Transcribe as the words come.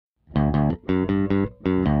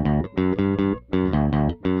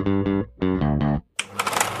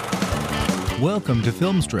Welcome to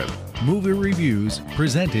Film Strip, movie reviews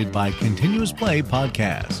presented by Continuous Play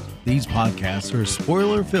Podcast. These podcasts are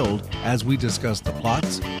spoiler-filled as we discuss the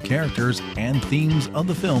plots, characters, and themes of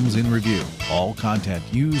the films in review. All content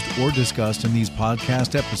used or discussed in these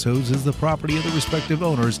podcast episodes is the property of the respective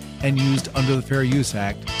owners and used under the Fair Use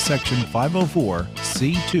Act, Section 504,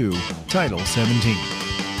 C2, Title 17.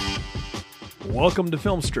 Welcome to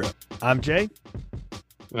Film Strip. I'm Jay.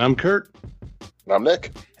 I'm Kurt. I'm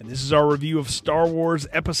Nick. And this is our review of Star Wars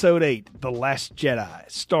Episode VIII, The Last Jedi,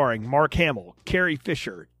 starring Mark Hamill, Carrie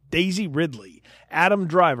Fisher, Daisy Ridley, Adam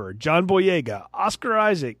Driver, John Boyega, Oscar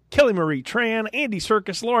Isaac, Kelly Marie Tran, Andy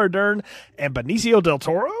Serkis, Laura Dern, and Benicio del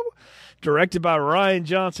Toro. Directed by Rian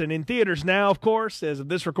Johnson. In theaters now, of course, as of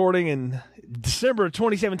this recording in December of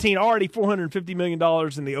 2017. Already $450 million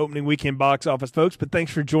in the opening weekend box office, folks. But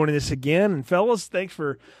thanks for joining us again. And fellas, thanks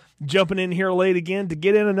for jumping in here late again to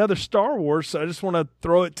get in another Star Wars. So I just want to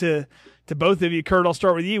throw it to both of you. Kurt, I'll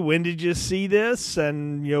start with you. When did you see this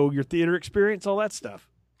and, your theater experience, all that stuff?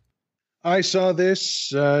 I saw this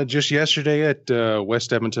just yesterday at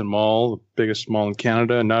West Edmonton Mall, the biggest mall in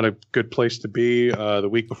Canada. Not a good place to be the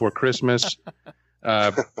week before Christmas.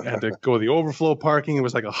 Had to go to the overflow parking. It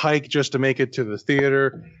was like a hike just to make it to the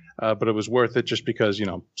theater. But it was worth it just because,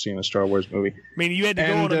 seeing a Star Wars movie. I mean, you had to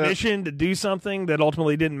go on a mission to do something that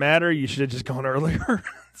ultimately didn't matter. You should have just gone earlier. A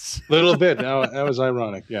little bit. That was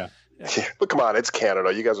ironic, yeah. But come on, it's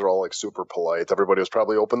Canada. You guys are all like super polite. Everybody was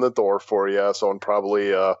probably opened the door for you. So, and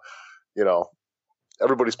probably,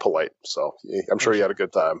 everybody's polite. So I'm sure you had a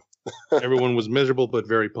good time. Everyone was miserable, but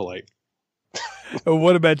very polite.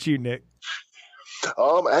 What about you, Nick?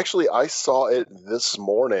 Actually, I saw it this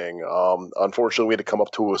morning. Unfortunately, we had to come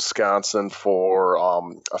up to Wisconsin for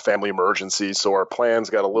a family emergency, so our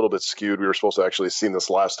plans got a little bit skewed. We were supposed to actually see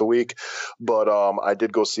this last week, but I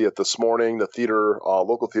did go see it this morning. The theater,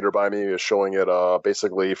 local theater by me, is showing it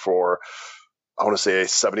basically for, I want to say,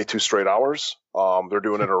 72 straight hours. They're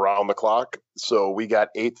doing it around the clock, so we got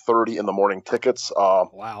 8:30 in the morning tickets.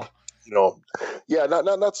 Wow. Yeah,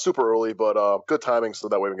 not super early, but good timing, so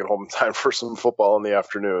that way we can get home in time for some football in the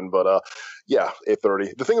afternoon. But yeah,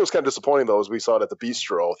 8:30. The thing that was kind of disappointing though is we saw it at the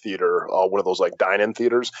Bistro Theater, one of those like dine-in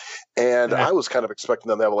theaters, and I was kind of expecting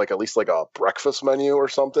them to have like at least like a breakfast menu or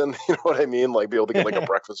something. You know what I mean? Like be able to get like a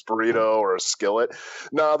breakfast burrito or a skillet.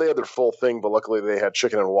 No, they had their full thing, but luckily they had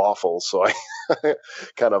chicken and waffles, so I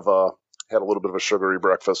kind of had a little bit of a sugary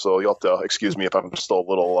breakfast. So you'll have to excuse me if I'm still a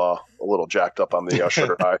little jacked up on the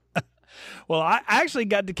sugar high. Well, I actually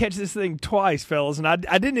got to catch this thing twice, fellas, and I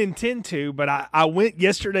didn't intend to, but I went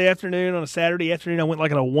yesterday afternoon on a Saturday afternoon. I went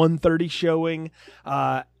like on a 1:30 showing.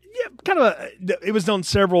 It was on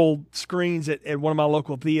several screens at one of my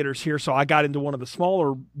local theaters here, so I got into one of the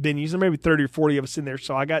smaller venues. There may be 30 or 40 of us in there,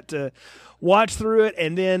 so I got to watch through it,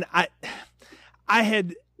 and then I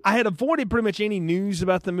had avoided pretty much any news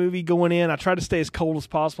about the movie going in. I tried to stay as cold as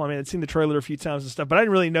possible. I mean, I'd seen the trailer a few times and stuff, but I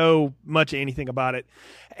didn't really know much of anything about it.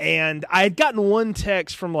 And I had gotten one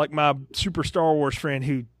text from like my super Star Wars friend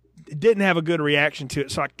who didn't have a good reaction to it.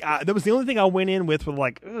 So that was the only thing I went in with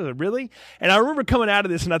like, really? And I remember coming out of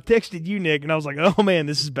this and I texted you, Nick, and I was like, oh man,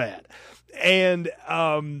 this is bad. And,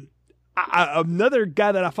 another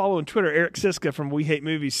guy that I follow on Twitter, Eric Siska from We Hate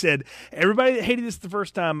Movies, said, everybody that hated this the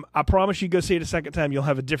first time, I promise you go see it a second time, you'll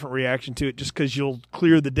have a different reaction to it just because you'll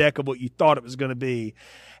clear the deck of what you thought it was going to be.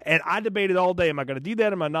 And I debated all day, am I going to do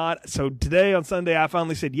that, am I not? So today on Sunday, I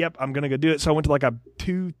finally said, yep, I'm going to go do it. So I went to like a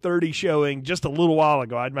 2:30 showing just a little while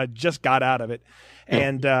ago. I just got out of it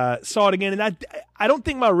and saw it again. And I don't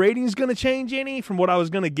think my rating is going to change any from what I was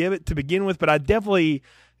going to give it to begin with, but I definitely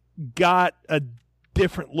got a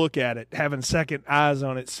different look at it, having second eyes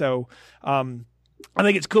on it. So I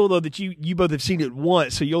think it's cool though that you both have seen it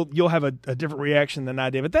once, so you'll have a different reaction than I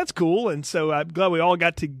did. But that's cool, and so I'm glad we all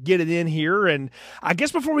got to get it in here. And I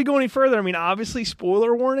guess before we go any further, I mean, obviously,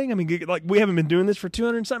 spoiler warning. I mean, like we haven't been doing this for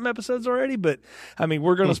 200-something episodes already, but I mean,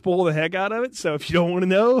 we're going to spoil the heck out of it. So if you don't want to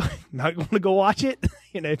know, not going to go watch it.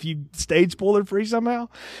 If you stayed spoiler free somehow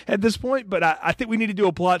at this point. But I think we need to do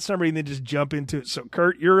a plot summary and then just jump into it. So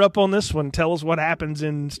Kurt, you're up on this one. Tell us what happens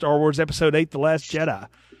in Star Wars Episode VIII: The Last Jedi.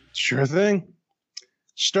 Sure thing.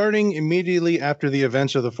 Starting immediately after the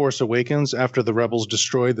events of The Force Awakens, after the Rebels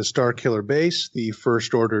destroy the Starkiller base, the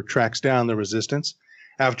First Order tracks down the Resistance.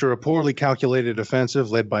 After a poorly calculated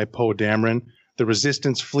offensive led by Poe Dameron, the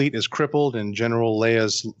Resistance fleet is crippled and General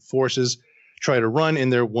Leia's forces try to run in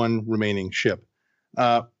their one remaining ship.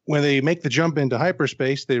 When they make the jump into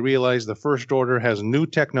hyperspace, they realize the First Order has new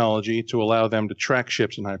technology to allow them to track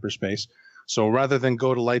ships in hyperspace. So rather than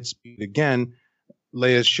go to light speed again,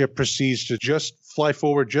 Leia's ship proceeds to just fly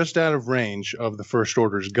forward just out of range of the First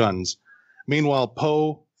Order's guns. Meanwhile,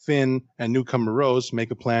 Poe, Finn, and newcomer Rose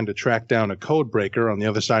make a plan to track down a code breaker on the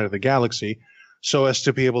other side of the galaxy so as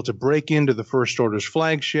to be able to break into the First Order's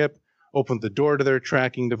flagship, open the door to their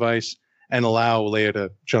tracking device, and allow Leia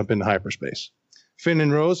to jump into hyperspace. Finn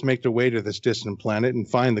and Rose make their way to this distant planet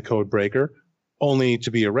and find the code breaker, only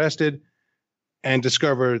to be arrested and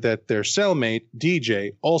discover that their cellmate,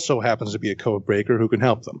 DJ, also happens to be a code breaker who can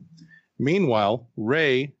help them. Meanwhile,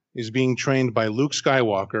 Rey is being trained by Luke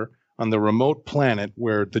Skywalker on the remote planet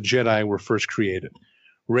where the Jedi were first created.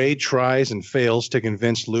 Rey tries and fails to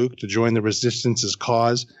convince Luke to join the Resistance's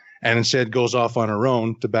cause and instead goes off on her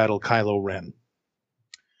own to battle Kylo Ren.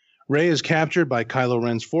 Rey is captured by Kylo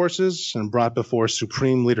Ren's forces and brought before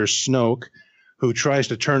Supreme Leader Snoke, who tries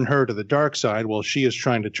to turn her to the dark side while she is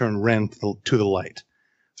trying to turn Ren to the light.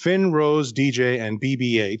 Finn, Rose, DJ, and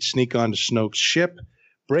BB-8 sneak onto Snoke's ship,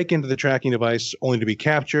 break into the tracking device only to be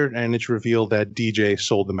captured, and it's revealed that DJ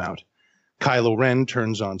sold them out. Kylo Ren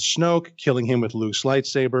turns on Snoke, killing him with Luke's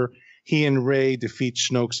lightsaber. He and Rey defeat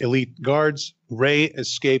Snoke's elite guards. Rey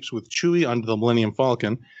escapes with Chewie onto the Millennium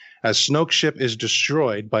Falcon as Snoke's ship is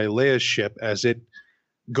destroyed by Leia's ship as it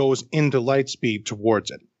goes into light speed towards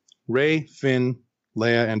it. Rey, Finn,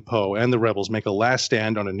 Leia, and Poe and the rebels make a last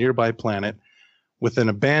stand on a nearby planet with an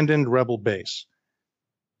abandoned rebel base.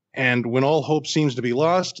 And when all hope seems to be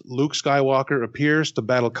lost, Luke Skywalker appears to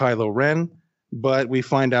battle Kylo Ren, but we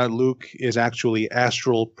find out Luke is actually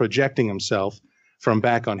astral projecting himself from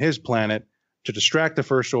back on his planet to distract the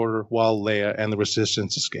First Order while Leia and the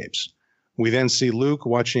Resistance escapes. We then see Luke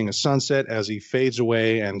watching a sunset as he fades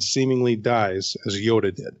away and seemingly dies as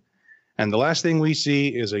Yoda did. And the last thing we see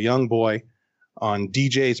is a young boy on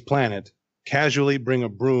DJ's planet casually bring a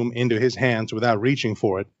broom into his hands without reaching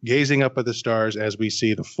for it, gazing up at the stars as we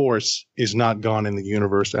see the Force is not gone in the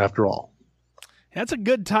universe after all. That's a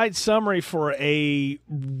good tight summary for a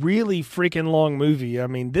really freaking long movie. I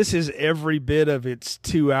mean, this is every bit of its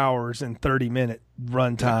 2 hours and 30-minute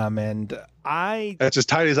runtime, and that's as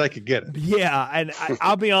tight as I could get it. Yeah, and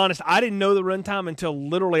I'll be honest, I didn't know the runtime until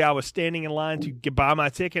literally I was standing in line to buy my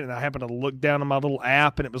ticket, and I happened to look down on my little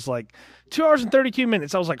app, and it was like 2 hours and 32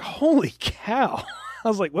 minutes. I was like, holy cow. I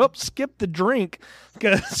was like, well, skip the drink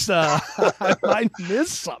because I might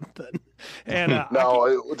miss something. And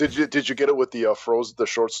did you get it with the the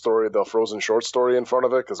Frozen short story in front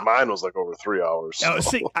of it? Because mine was like over 3 hours. So.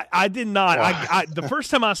 See, I did not. I the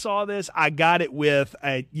first time I saw this, I got it with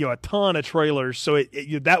a ton of trailers, so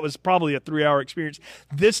that was probably a 3 hour experience.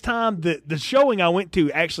 This time, the showing I went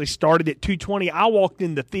to actually started at 2:20. I walked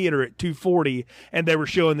in the theater at 2:40, and they were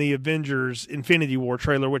showing the Avengers Infinity War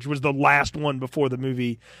trailer, which was the last one before the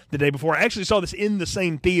movie the day before. I actually saw this in the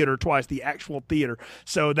same theater twice, the actual theater.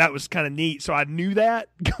 So that was kind of neat. So I knew that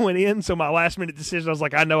going in. So my last minute decision, I was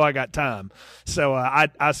like, I know I got time. So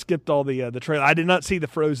I skipped all the trailer. I did not see the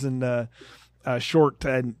Frozen short,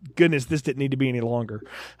 and goodness, this didn't need to be any longer.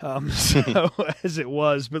 So as it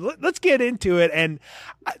was, but let's get into it. And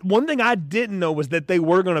one thing I didn't know was that they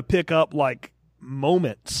were going to pick up like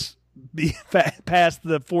moments past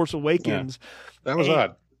the Force Awakens. Yeah, that was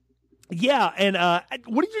odd. Yeah, and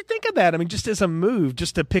what did you think of that? I mean, just as a move,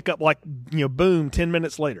 just to pick up like, boom, 10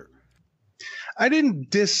 minutes later. I didn't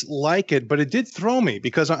dislike it, but it did throw me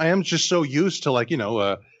because I am just so used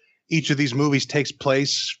to each of these movies takes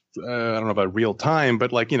place, I don't know about real time,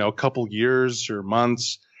 but a couple years or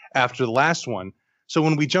months after the last one. So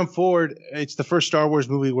when we jump forward, it's the first Star Wars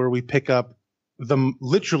movie where we pick up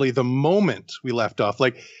literally the moment we left off.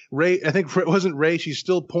 Like Rey, I think it wasn't Rey. She's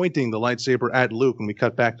still pointing the lightsaber at Luke when we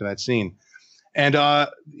cut back to that scene. And,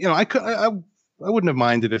 I wouldn't have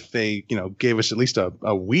minded if they, gave us at least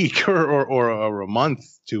a week or a month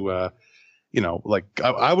to, I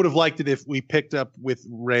would have liked it if we picked up with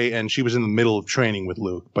Rey and she was in the middle of training with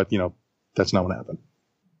Luke, but that's not what happened.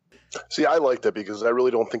 See, I liked it because I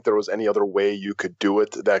really don't think there was any other way you could do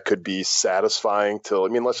it that could be satisfying to,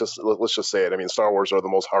 let's just say it. I mean, Star Wars are the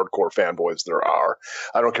most hardcore fanboys there are.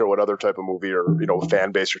 I don't care what other type of movie or,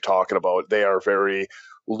 fan base you're talking about. They are very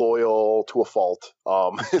loyal to a fault,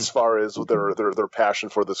 as far as their passion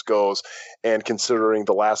for this goes. And considering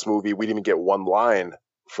the last movie, we didn't even get one line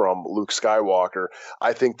from Luke Skywalker,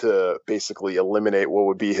 I think to basically eliminate what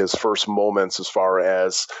would be his first moments as far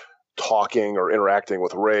as talking or interacting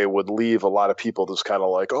with Rey would leave a lot of people just kind of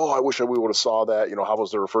like, oh, I wish we would have saw that. How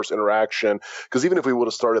was their first interaction? Because even if we would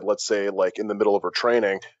have started, let's say, like in the middle of her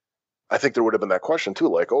training, I think there would have been that question too,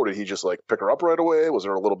 like, oh, did he just like pick her up right away? Was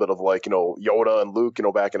there a little bit of like, Yoda and Luke,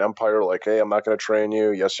 back in Empire, like, hey, I'm not going to train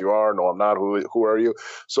you. Yes, you are. No, I'm not. Who are you?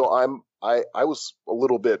 So I was a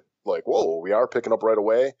little bit like, whoa, we are picking up right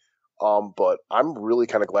away. But I'm really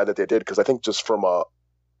kind of glad that they did, because I think just from a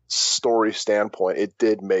story standpoint, it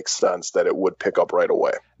did make sense that it would pick up right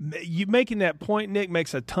away. You making that point, Nick,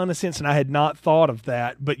 makes a ton of sense, and I had not thought of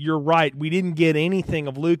that. But you're right. We didn't get anything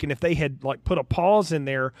of Luke, and if they had like put a pause in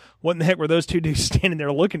there, what in the heck were those two dudes standing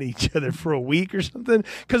there looking at each other for a week or something?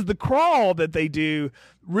 Because the crawl that they do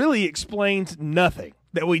really explains nothing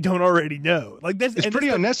that we don't already know. Like it's pretty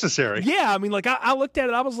unnecessary. Yeah, I mean, like I looked at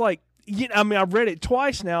it, I was like, I've read it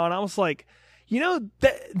twice now, and I was like,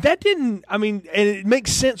 that didn't, and it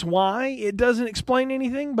makes sense why it doesn't explain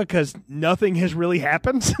anything, because nothing has really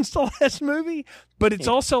happened since the last movie. But it's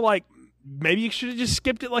also like, maybe you should have just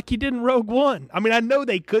skipped it like you did in Rogue One. I mean, I know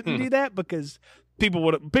they couldn't do that because people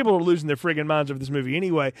were losing their friggin' minds over this movie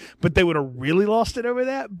anyway, but they would have really lost it over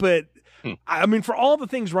that. But I mean, for all the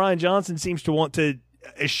things Rian Johnson seems to want to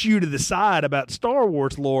eschew to the side about Star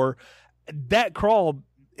Wars lore, that crawl,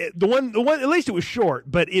 the one, at least it was short,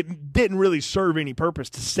 but it didn't really serve any purpose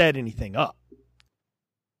to set anything up.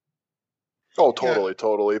 Oh,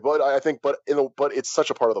 totally. But I think, but it's such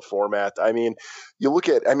a part of the format. I mean, you look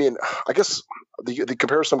at, I guess the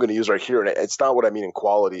comparison I'm going to use right here, and it's not what I mean in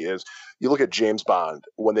quality, is you look at James Bond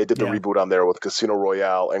when they did the reboot on there with Casino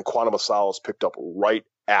Royale, and Quantum of Solace picked up right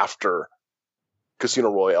after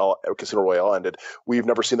Casino Royale ended. We've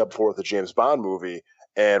never seen that before with a James Bond movie.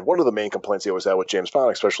 And one of the main complaints they always had with James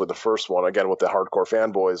Bond, especially the first one, again with the hardcore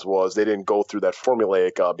fanboys, was they didn't go through that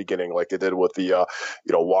formulaic beginning like they did with the,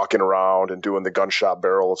 walking around and doing the gunshot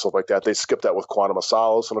barrel and stuff like that. They skipped that with Quantum of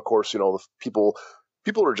Solace, and of course, the people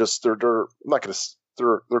are just they're not going to.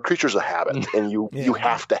 They're creatures of habit, and you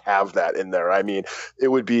have to have that in there. I mean, it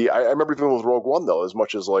would be. I remember even with Rogue One, though, as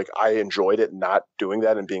much as like I enjoyed it not doing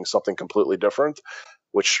that and being something completely different,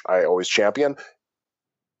 which I always champion.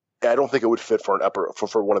 I don't think it would fit for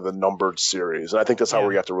for one of the numbered series. And I think that's how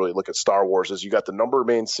we got to really look at Star Wars, is you got the number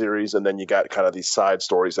main series, and then you got kind of these side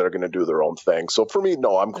stories that are going to do their own thing. So for me,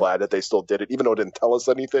 no, I'm glad that they still did it, even though it didn't tell us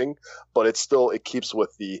anything, but it keeps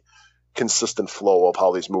with the consistent flow of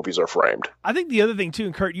how these movies are framed. I think the other thing too,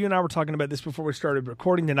 and Kurt, you and I were talking about this before we started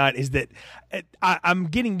recording tonight, is that I'm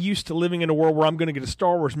getting used to living in a world where I'm going to get a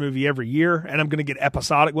Star Wars movie every year, and I'm going to get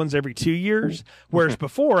episodic ones every 2 years, whereas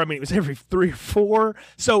before, it was every 3 or 4.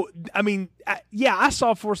 So, I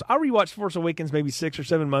rewatched Force Awakens maybe 6 or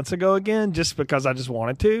 7 months ago again, just because I just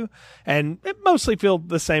wanted to, and it mostly feel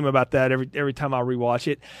the same about that every time I rewatch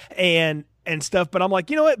it, and stuff, but I'm like,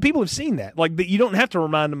 you know what? People have seen that. Like, you don't have to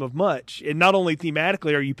remind them of much. And not only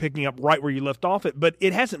thematically are you picking up right where you left off it, but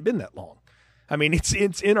it hasn't been that long.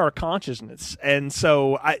 It's in our consciousness, and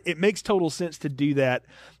so it makes total sense to do that.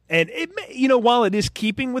 And while it is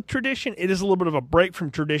keeping with tradition, it is a little bit of a break from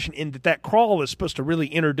tradition in that crawl is supposed to really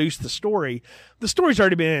introduce the story. The story's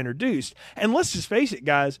already been introduced, and let's just face it,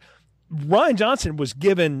 guys. Rian Johnson was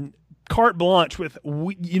given carte blanche with,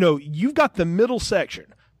 you've got the middle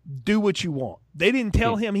section. Do what you want. They didn't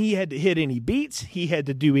tell him he had to hit any beats. He had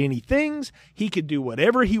to do any things. He could do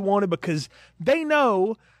whatever he wanted, because they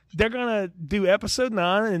know they're going to do episode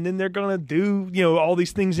 9, and then they're going to do, all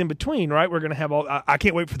these things in between, right? We're going to have I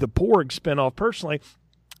can't wait for the Porg spinoff personally.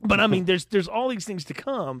 But there's all these things to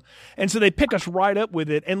come. And so they pick us right up with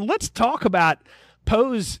it. And let's talk about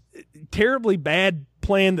Poe's terribly bad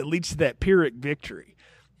plan that leads to that Pyrrhic victory.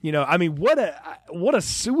 What a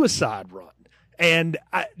suicide run. And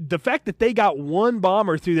the fact that they got one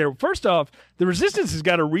bomber through there, first off, the Resistance has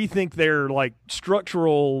got to rethink their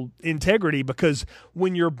structural integrity, because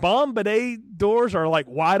when your bomb bidet doors are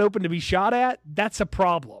wide open to be shot at, that's a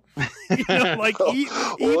problem. Isn't that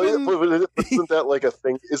like a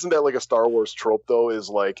thing? Isn't that like a Star Wars trope though?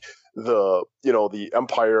 Is the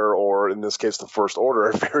Empire, or in this case the First Order,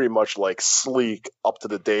 are very much sleek, up to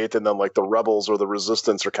the date, and then the Rebels or the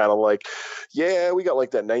Resistance are kind of we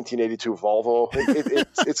got that 1982 Volvo.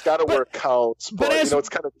 It's got to where it counts, but it's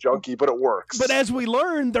kind of junky, but it works. But as we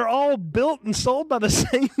learned, they're all built and sold by the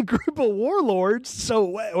same group of warlords.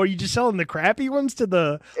 So, are you just selling the crappy ones to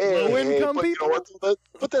the low-income people? But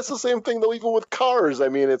that's the same thing though, even with cars.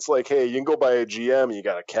 It's hey, you can go buy a GM, you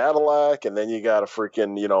got a Cadillac, and then you got a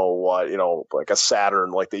freaking, a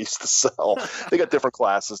Saturn like they used to sell. They got different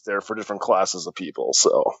classes there for different classes of people.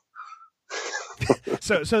 So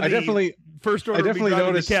I definitely First Order would be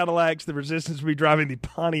driving the Cadillacs, the Resistance would be driving the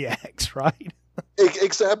Pontiacs, right?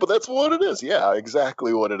 Exactly, but that's what it is. Yeah,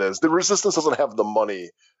 exactly what it is. The Resistance doesn't have the money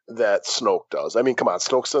that Snoke does. Come on,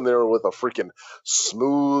 Snoke's in there with a freaking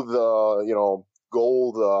smooth,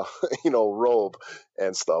 gold, robe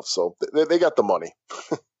and stuff. So they got the money.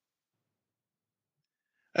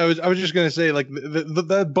 I was just gonna say,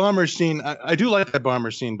 that bomber scene. I do like that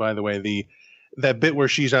bomber scene, by the way. That bit where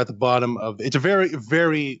she's at the bottom of, it's a very,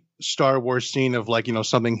 very Star Wars scene of like,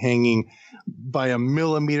 something hanging by a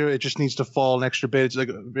millimeter. It just needs to fall an extra bit. It's like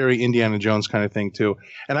a very Indiana Jones kind of thing too.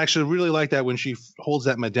 And I actually really like that when she holds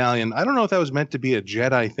that medallion. I don't know if that was meant to be a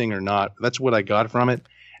Jedi thing or not. That's what I got from it,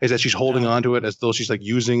 is that she's holding onto it as though she's like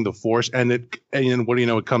using the Force, and then what do you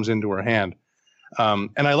know, it comes into her hand.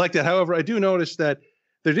 And I like that. However, I do notice that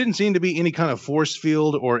there didn't seem to be any kind of force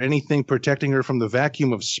field or anything protecting her from the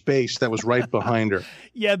vacuum of space that was right behind her.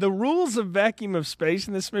 Yeah, the rules of vacuum of space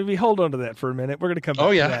in this movie, hold on to that for a minute. We're going to come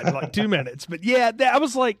back to that in like 2 minutes. But yeah, I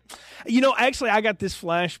was like, actually I got this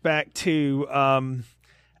flashback to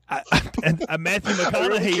a Matthew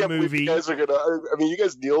McConaughey movie. You guys are gonna. I mean, you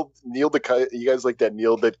guys Neil you guys like that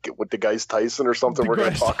Neil that with the guys Tyson or something. We're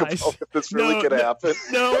gonna talk about if this really could happen.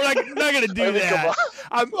 No, we're not gonna do that.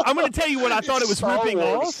 I'm gonna tell you what I thought it was ripping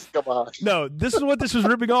off. Come on. No, this is what this was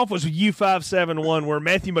ripping off was U-571, where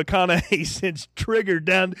Matthew McConaughey sends Trigger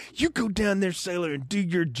down. You go down there, sailor, and do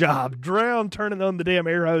your job. Drown, turning on the damn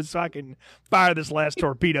air hose so I can fire this last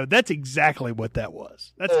torpedo. That's exactly what that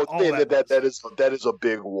was. That's all that is a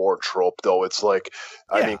big war trope, though. It's like,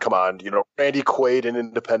 I mean, come on, Randy Quaid in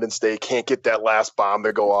Independence Day can't get that last bomb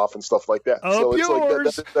to go off and stuff like that. So it's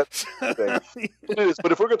yours. Like that's the thing. It is.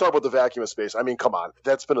 But if we're going to talk about the vacuum of space, I mean, come on,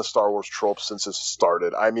 that's been a Star Wars trope since it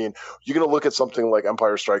started. I mean, you're going to look at something like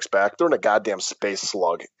Empire Strikes Back, they're in a goddamn space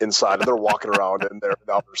slug inside, and they're walking around in their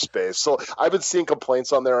outer space. So I've been seeing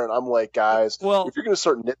complaints on there, and I'm like, guys, if you're going to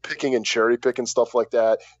start nitpicking and cherry picking stuff like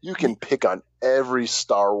that, you can pick on every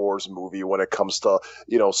Star Wars movie when it comes to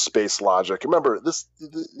space logic. Remember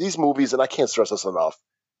these movies, and I can't stress this enough.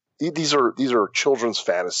 These are children's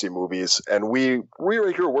fantasy movies, and we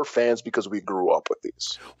right here, we're fans because we grew up with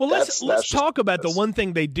these. Well, let's talk about the one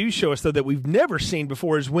thing they do show us though that we've never seen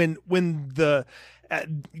before is when the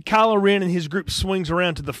Kylo Ren and his group swings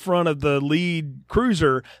around to the front of the lead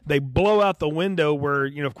cruiser. They blow out the window where,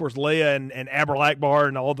 of course, Leia and Admiral Akbar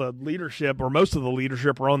and all the leadership, or most of the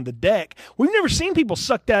leadership, are on the deck. We've never seen people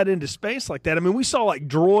sucked out into space like that. I mean, we saw like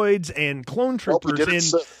droids and clone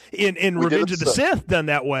troopers in Revenge of the Sith done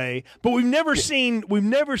that way, but we've never seen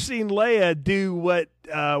Leia do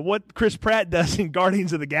what Chris Pratt does in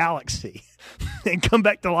Guardians of the Galaxy and come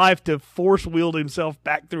back to life to force wield himself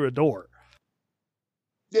back through a door.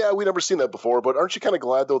 Yeah, we've never seen that before, but aren't you kind of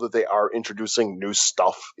glad, though, that they are introducing new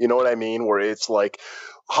stuff? You know what I mean? Where it's like,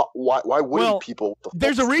 why wouldn't people?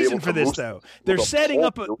 There's a reason for this, though. They're setting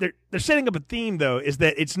up a theme, though, is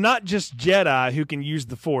that it's not just Jedi who can use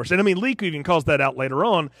the Force. And I mean, Leek even calls that out later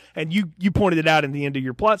on, and you pointed it out in the end of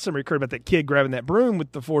your plot summary, Kurt, about that kid grabbing that broom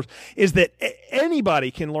with the Force, is that anybody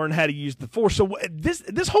can learn how to use the Force. So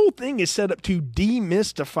this whole thing is set up to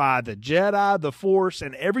demystify the Jedi, the Force,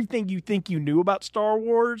 and everything you think you knew about Star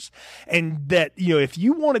Wars, and that, if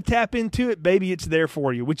you want to tap into it, baby, it's there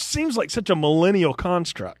for you, which seems like such a millennial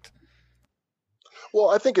construct.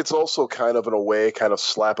 Well, I think it's also kind of, in a way, kind of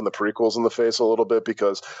slapping the prequels in the face a little bit,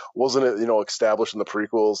 because wasn't it, established in the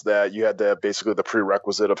prequels that you had to basically the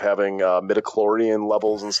prerequisite of having midichlorian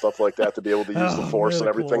levels and stuff like that to be able to use the Force and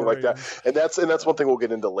everything like that. And that's one thing we'll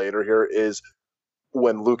get into later here is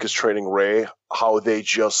when Luke is training Rey, how they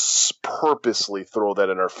just purposely throw that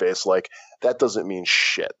in her face. Like, that doesn't mean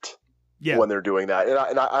shit. Yeah. When they're doing that.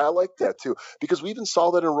 And I like that too, because we even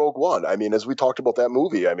saw that in Rogue One. I mean, as we talked about that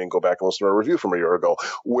movie, I mean, go back and listen to our review from a year ago,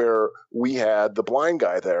 where we had the blind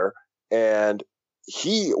guy there, and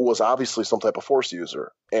he was obviously some type of Force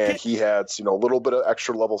user, and he had, a little bit of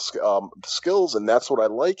extra level skills. And that's what I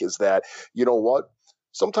like, is that,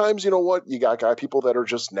 sometimes, you got people that are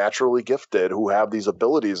just naturally gifted who have these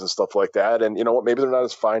abilities and stuff like that. And maybe they're not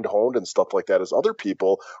as fine-honed and stuff like that as other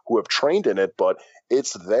people who have trained in it, but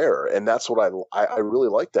it's there. And that's what I really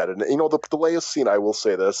like that. And, the Leia scene, I will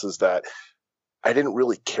say this, is that I didn't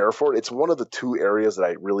really care for it. It's one of the two areas that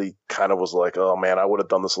I really kind of was like, oh man, I would have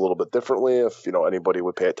done this a little bit differently if, anybody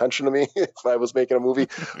would pay attention to me if I was making a movie.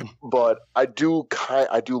 But I do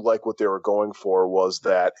like what they were going for, was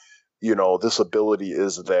that, this ability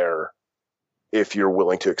is there if you're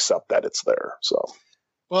willing to accept that it's there. So,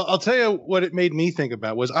 well, I'll tell you what it made me think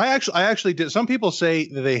about was I actually did. Some people say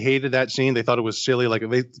that they hated that scene. They thought it was silly. Like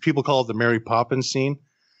people call it the Mary Poppins scene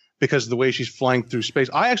because of the way she's flying through space.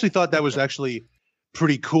 I actually thought that was actually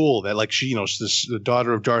pretty cool, that like she, she's the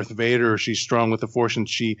daughter of Darth Vader. She's strong with the Force, and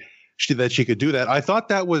she could do that. I thought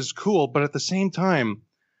that was cool, but at the same time,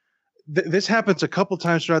 this happens a couple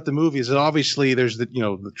times throughout the movies, and obviously there's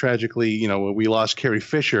tragically, we lost Carrie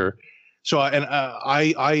Fisher. So,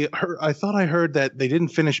 I thought I heard that they didn't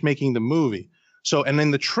finish making the movie. So, and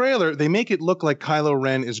in the trailer, they make it look like Kylo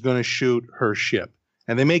Ren is going to shoot her ship,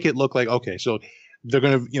 and they make it look like, okay, so they're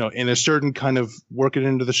going to, in a certain kind of work it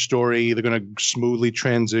into the story. They're going to smoothly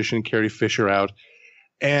transition Carrie Fisher out.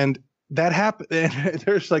 And that happened.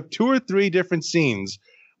 There's like 2 or 3 different scenes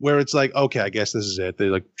where it's like, okay, I guess this is it.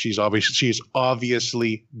 They're like, she's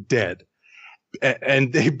obviously dead.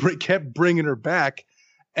 And they kept bringing her back.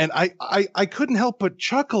 And I couldn't help but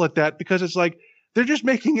chuckle at that, because it's like, they're just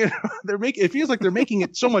making it, it feels like they're making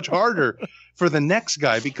it so much harder for the next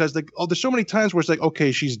guy, because there's so many times where it's like,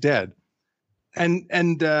 okay, she's dead. And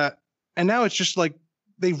now it's just like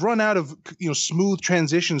they've run out of smooth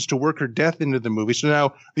transitions to work her death into the movie. So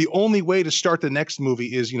now the only way to start the next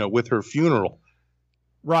movie is with her funeral.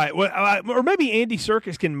 Right. Well, or maybe Andy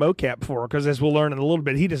Serkis can mocap for her, because as we'll learn in a little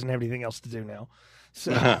bit, he doesn't have anything else to do now.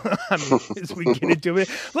 So, I mean, as we get into it,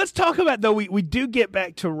 let's talk about, though, we do get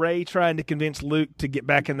back to Rey trying to convince Luke to get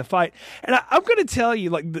back in the fight. And I'm going to tell you,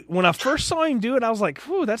 like, when I first saw him do it, I was like,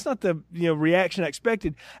 whew, that's not the reaction I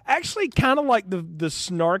expected. Actually, kind of like the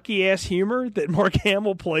snarky-ass humor that Mark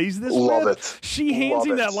Hamill plays this Love with. it. She hands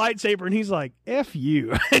him that lightsaber, and he's like, F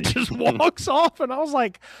you, and just walks off. And I was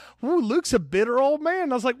like, ooh, Luke's a bitter old man.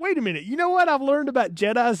 And I was like, wait a minute. You know what I've learned about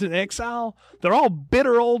Jedis in exile? They're all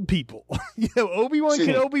bitter old people. Obi-Wan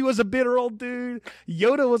Kenobi was a bitter old dude.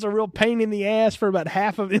 Yoda was a real pain in the ass for about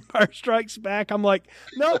half of Empire Strikes Back. I'm like,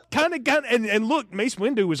 no, kind of, and look, Mace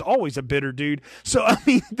Windu was always a bitter dude. So, I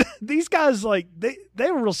mean, these guys, like, they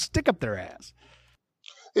have a real stick up their ass.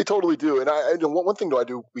 They totally do. And one thing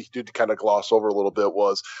we did kind of gloss over a little bit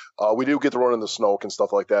was we do get to run in the Snoke and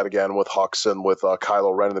stuff like that again with Hux and with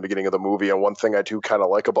Kylo Ren in the beginning of the movie. And one thing I do kind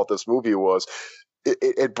of like about this movie was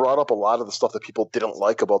it brought up a lot of the stuff that people didn't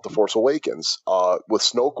like about The Force Awakens. With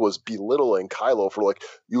Snoke was belittling Kylo for, like,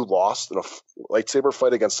 you lost in a lightsaber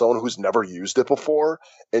fight against someone who's never used it before,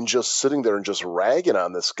 and just sitting there and just ragging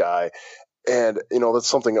on this guy. And, that's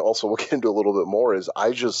something also we'll get into a little bit more is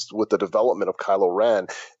with the development of Kylo Ren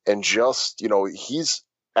and just, he's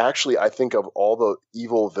actually, I think, of all the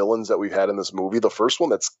evil villains that we've had in this movie, the first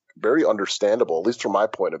one that's very understandable, at least from my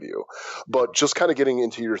point of view. But just kind of getting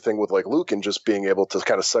into your thing with, like, Luke and just being able to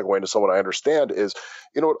kind of segue into someone I understand is,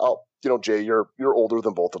 Jay, you're older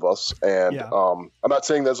than both of us. And Yeah. I'm not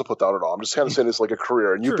saying that as a put down at all. I'm just kind of saying it's like a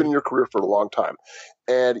career. And you've been in your career for a long time.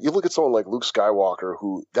 And you look at someone like Luke Skywalker,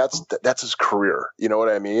 who that's his career. You know what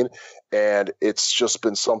I mean? And it's just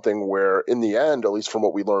been something where, in the end, at least from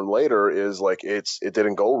what we learned later, is like it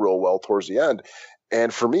didn't go real well towards the end.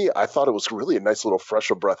 And for me, I thought it was really a nice little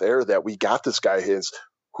fresh of breath air that we got this guy who's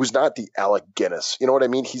not the Alec Guinness. You know what I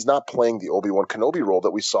mean? He's not playing the Obi-Wan Kenobi role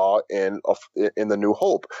that we saw in The New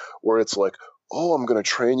Hope, where it's like, oh, I'm going to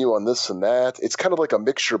train you on this and that. It's kind of like a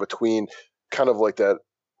mixture between kind of like that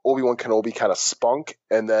Obi-Wan Kenobi kind of spunk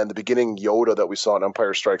and then the beginning Yoda that we saw in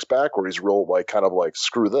Empire Strikes Back, where he's real, like, kind of like,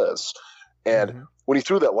 screw this. And when he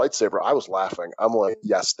threw that lightsaber, I was laughing. I'm like,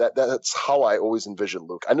 yes, that's how I always envisioned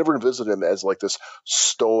Luke. I never envisioned him as like this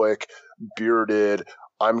stoic, bearded,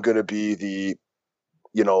 I'm going to be the,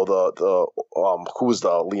 who was the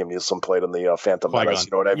Liam Neeson played in the Phantom Menace, you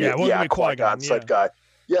know what I mean? Yeah, Qui-Gon type guy.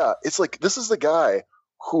 Yeah, it's like, this is the guy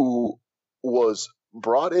who was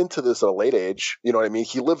brought into this at a late age. You know what I mean?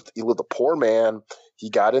 He lived a poor man. He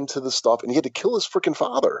got into this stuff and he had to kill his freaking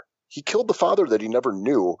father. He killed the father that he never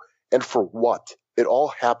knew. And for what? It all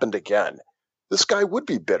happened again. This guy would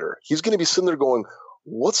be bitter. He's going to be sitting there going,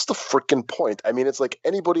 what's the freaking point? I mean, it's like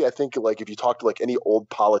anybody, I think, like if you talk to like any old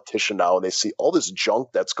politician now and they see all this junk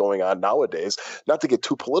that's going on nowadays, not to get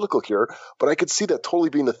too political here, but I could see that totally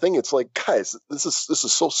being the thing. It's like, guys, this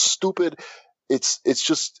is so stupid. It's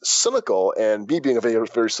just cynical. And me being a very,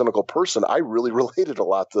 very cynical person, I really related a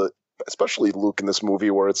lot to, especially Luke in this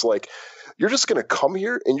movie, where it's like, you're just going to come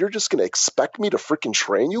here and you're just going to expect me to freaking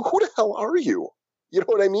train you? Who the hell are you? You know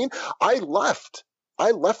what I mean? I left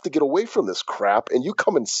to get away from this crap, and you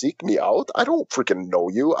come and seek me out? I don't freaking know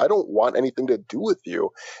you. I don't want anything to do with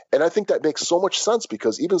you. And I think that makes so much sense,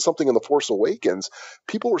 because even something in The Force Awakens,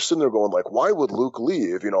 people were sitting there going like, why would Luke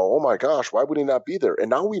leave? Oh my gosh, why would he not be there? And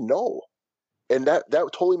now we know. And that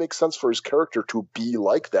totally makes sense for his character to be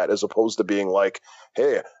like that, as opposed to being like,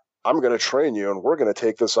 hey, I'm going to train you and we're going to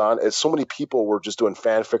take this on, as so many people were just doing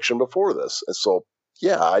fan fiction before this. And so,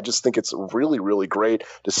 yeah, I just think it's really, really great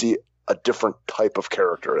to see a different type of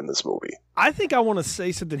character in this movie. I think I want to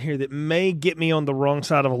say something here that may get me on the wrong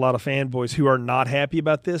side of a lot of fanboys who are not happy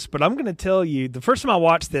about this, but I'm going to tell you, the first time I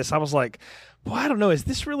watched this, I was like, boy, I don't know, is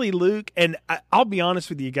this really Luke? And I'll be honest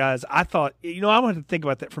with you guys, I thought, I wanted to think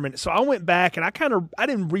about that for a minute. So I went back and I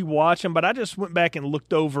didn't rewatch them, but I just went back and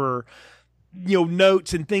looked over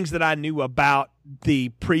notes and things that I knew about the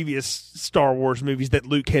previous Star Wars movies that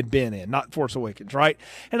Luke had been in, not Force Awakens, right?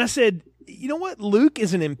 And I said, you know what? Luke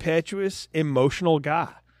is an impetuous, emotional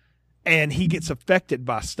guy. And he gets affected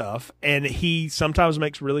by stuff, and he sometimes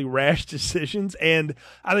makes really rash decisions. And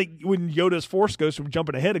I think when Yoda's Force Ghost, we're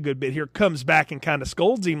jumping ahead a good bit here, comes back and kind of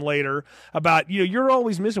scolds him later about, you're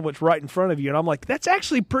always missing what's right in front of you. And I'm like, that's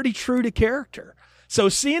actually pretty true to character. So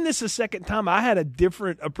seeing this a second time, I had a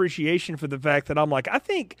different appreciation for the fact that I'm like, I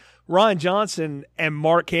think Rian Johnson and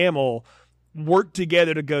Mark Hamill worked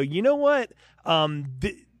together to go, you know what?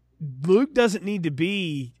 Luke doesn't need to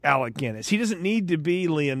be Alec Guinness. He doesn't need to be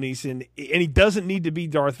Liam Neeson, and he doesn't need to be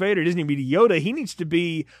Darth Vader. He doesn't need to be Yoda. He needs to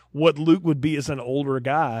be what Luke would be as an older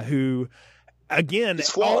guy who, again,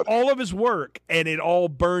 all of his work, and it all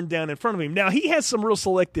burned down in front of him. Now, he has some real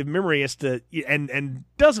selective memory as to, and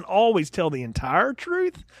doesn't always tell the entire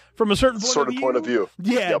truth from a certain point of view.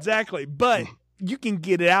 Yeah, yep. Exactly. But you can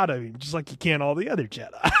get it out of him just like you can all the other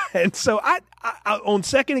Jedi. And so I on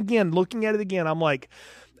second again, looking at it again, I'm like,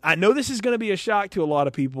 I know this is going to be a shock to a lot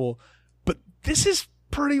of people, but this is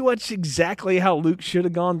pretty much exactly how Luke should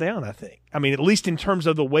have gone down, I think. I mean, at least in terms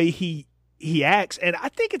of the way he acts. And I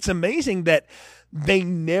think it's amazing that they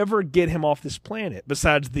never get him off this planet,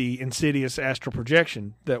 besides the insidious astral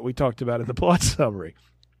projection that we talked about in the plot summary.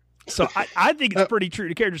 So I think it's pretty true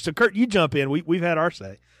to character. So, Kurt, you jump in. We've had our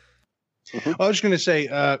say. I was just going to say,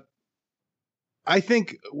 I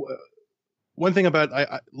think one thing about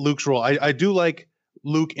Luke's role, I do like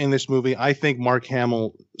Luke in this movie. I think Mark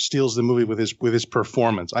Hamill steals the movie with his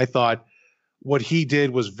performance. I thought what he did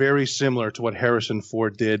was very similar to what Harrison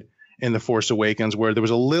Ford did in The Force Awakens, where there was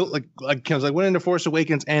a little like I was like went into Force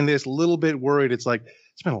Awakens and this little bit worried. It's like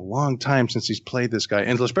it's been a long time since he's played this guy,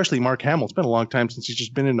 and especially Mark Hamill. It's been a long time since he's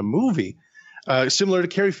just been in a movie, similar to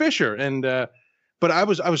Carrie Fisher. And but I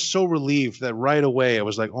was so relieved that right away I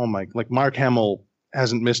was like, oh my, like Mark Hamill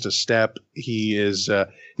hasn't missed a step. He is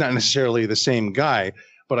not necessarily the same guy,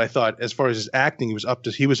 but I thought as far as his acting, he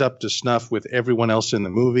was up to snuff with everyone else in the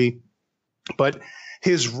movie. But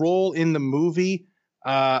his role in the movie,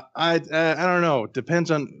 I don't know.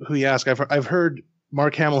 Depends on who you ask. I've heard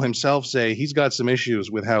Mark Hamill himself say he's got some issues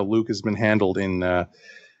with how Luke has been handled in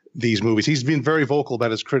these movies. He's been very vocal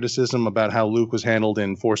about his criticism about how Luke was handled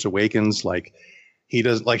in Force Awakens. Like he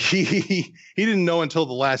didn't know until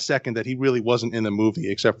the last second that he really wasn't in the movie,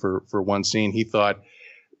 except for one scene. He thought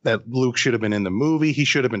that Luke should have been in the movie. He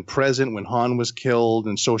should have been present when Han was killed,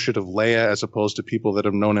 and so should have Leia, as opposed to people that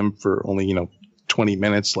have known him for only 20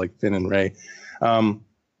 minutes, like Finn and Rey. And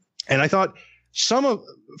I thought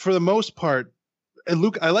for the most part,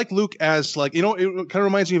 Luke, I like Luke as it kind of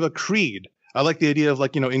reminds me of a Creed. I like the idea of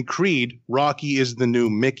in Creed, Rocky is the new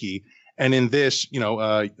Mickey. And in this,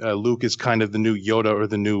 Luke is kind of the new Yoda or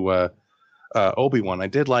the new Obi-Wan. I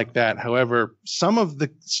did like that. However, some of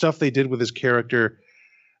the stuff they did with his character,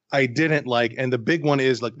 I didn't like. And the big one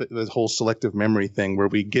is like the whole selective memory thing, where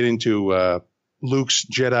we get into Luke's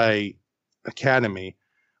Jedi Academy,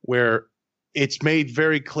 where it's made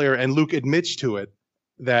very clear, and Luke admits to it,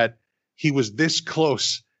 that he was this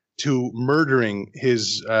close to murdering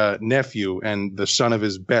his nephew and the son of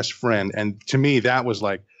his best friend. And to me, that was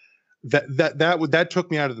like, that took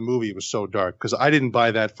me out of the movie. It was so dark because I didn't buy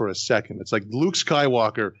that for a second. It's like Luke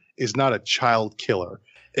Skywalker is not a child killer,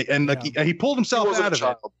 and he pulled himself out of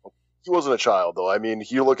it. He wasn't a child though. I mean,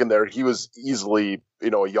 you look in there, he was easily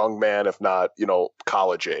a young man, if not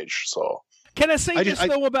college age. So can I say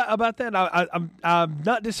about that? I'm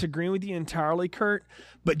not disagreeing with you entirely, Kurt,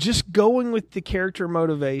 but just going with the character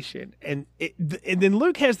motivation, and then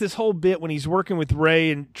Luke has this whole bit when he's working with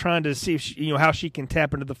Rey and trying to see if how she can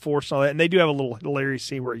tap into the Force and all that. And they do have a little hilarious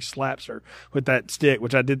scene where he slaps her with that stick,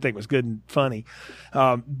 which I did think was good and funny.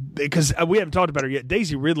 Because we haven't talked about her yet.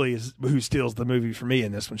 Daisy Ridley is who steals the movie for me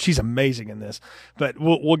in this one. She's amazing in this, but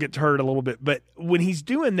we'll get to her in a little bit. But when he's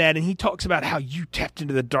doing that and he talks about how you tapped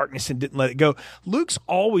into the darkness and didn't let it go, Luke's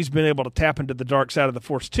always been able to tap into the dark side of the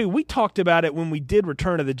Force too. We talked about it when we did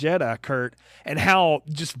Return of the Jedi, Kurt, and how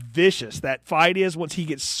just vicious that fight is once he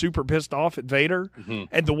gets super pissed off at Vader,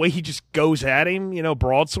 and the way he just goes at him,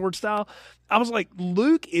 broadsword style. I was like,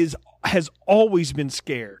 Luke has always been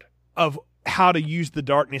scared of how to use the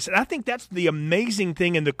darkness, and I think that's the amazing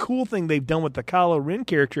thing and the cool thing they've done with the Kylo Ren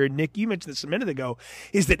character. And Nick, you mentioned this a minute ago,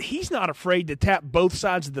 is that he's not afraid to tap both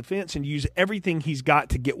sides of the fence and use everything he's got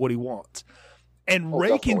to get what he wants. And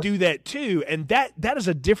Rey can do that too, and that is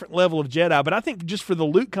a different level of Jedi. But I think just for the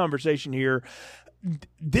Luke conversation here,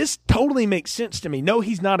 this totally makes sense to me. No,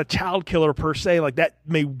 he's not a child killer per se, like that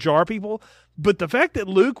may jar people. But the fact that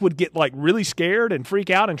Luke would get really scared and freak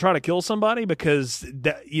out and try to kill somebody because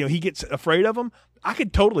he gets afraid of them, I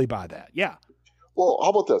could totally buy that. Yeah. Well, how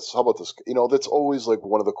about this? You know, that's always like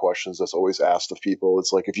one of the questions that's always asked of people.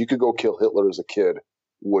 It's like, if you could go kill Hitler as a kid,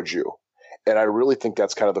 would you? And I really think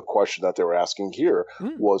that's kind of the question that they were asking here,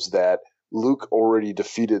 was that Luke already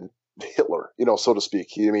defeated Hitler, you know, so to speak.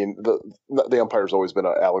 The Empire's always been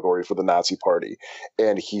an allegory for the Nazi Party,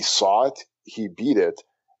 and he saw it, he beat it,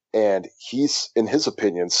 and he's, in his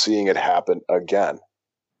opinion, seeing it happen again.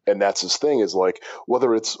 And that's his thing, is like,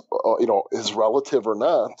 whether it's his relative or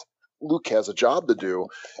not, Luke has a job to do,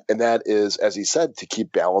 and that is, as he said, to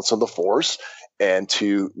keep balance on the Force, and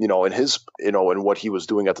to, and what he was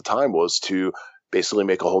doing at the time was to basically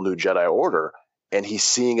make a whole new Jedi Order. And he's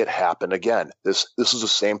seeing it happen again. This is the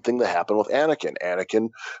same thing that happened with Anakin. Anakin,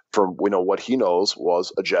 from what he knows,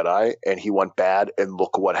 was a Jedi, and he went bad, and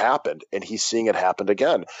look what happened. And he's seeing it happen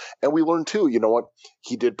again. And we learned too,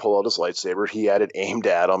 he did pull out his lightsaber. He had it aimed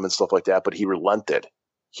at him and stuff like that, but he relented.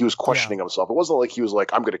 He was questioning himself. It wasn't like he was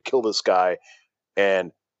like, I'm going to kill this guy,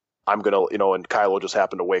 and I'm going to, and Kylo just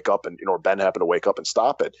happened to wake up, and, or Ben happened to wake up and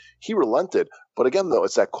stop it. He relented. But again, though,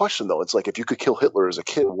 it's that question, though. It's like, if you could kill Hitler as a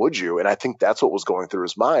kid, would you? And I think that's what was going through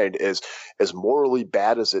his mind, is as morally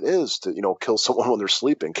bad as it is to, kill someone when they're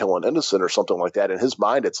sleeping, kill an innocent or something like that. In his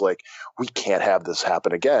mind, it's like, we can't have this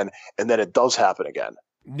happen again. And then it does happen again.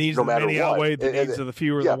 Needs no matter what. Outweigh the needs of the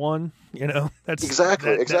fewer the one, That's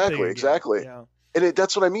exactly. Yeah. And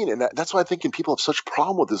that's what I mean. And that's why I think people have such a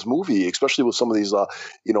problem with this movie, especially with some of these,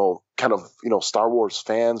 kind of, Star Wars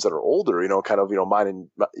fans that are older, kind of, mine and,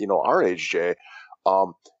 our age, Jay,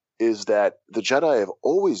 is that the Jedi have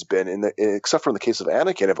always been, except for in the case of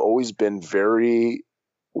Anakin, have always been very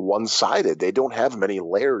one-sided. They don't have many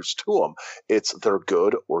layers to them. It's they're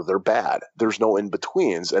good or they're bad. There's no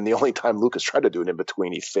in-betweens. And the only time Lucas tried to do an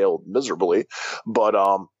in-between, he failed miserably. But,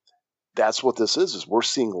 that's what this is we're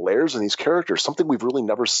seeing layers in these characters, something we've really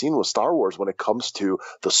never seen with Star Wars when it comes to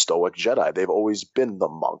the stoic Jedi. They've always been the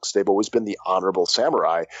monks. They've always been the honorable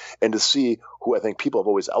samurai. And to see who I think people have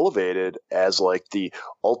always elevated as like the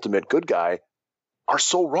ultimate good guy are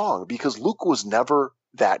so wrong, because Luke was never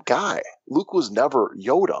that guy. Luke was never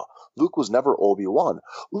Yoda. Luke was never Obi-Wan.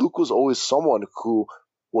 Luke was always someone who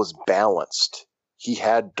was balanced. He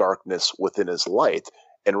had darkness within his light.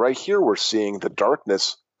 And right here we're seeing the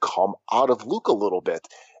darkness come out of Luke a little bit.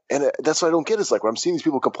 And that's what I don't get, is like, when I'm seeing these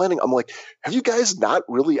people complaining, I'm like, have you guys not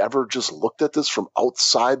really ever just looked at this from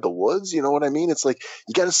outside the woods? You know what I mean? It's like,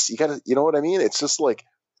 you gotta, you know what I mean? It's just like,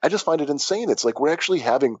 I just find it insane. It's like, we're actually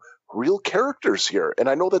having real characters here. And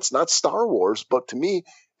I know that's not Star Wars, but to me,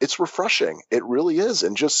 it's refreshing. It really is.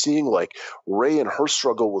 And just seeing like Rey and her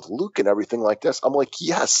struggle with Luke and everything like this, I'm like,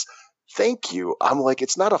 yes, thank you. I'm like,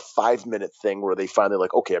 it's not a 5-minute thing where they finally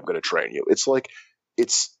like, okay, I'm going to train you. It's like,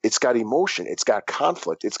 it's got emotion, it's got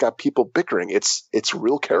conflict, it's got people bickering, it's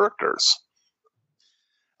real characters.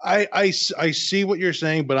 I see what you're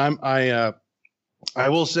saying, but I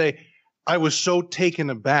will say I was so taken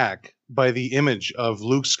aback by the image of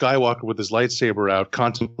Luke Skywalker with his lightsaber out,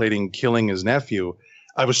 contemplating killing his nephew.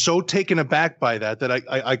 I was so taken aback by that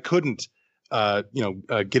I couldn't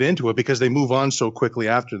get into it, because they move on so quickly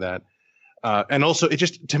after that. And also, it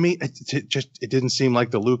just, to me, it didn't seem like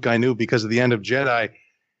the Luke I knew, because at the end of Jedi,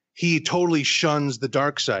 he totally shuns the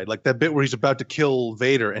dark side. Like that bit where he's about to kill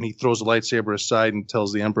Vader and he throws the lightsaber aside and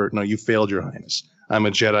tells the Emperor, no, you failed, Your Highness. I'm a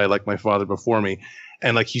Jedi like my father before me.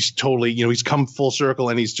 And like, he's totally, he's come full circle,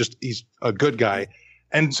 and he's a good guy.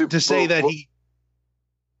 And to say that he,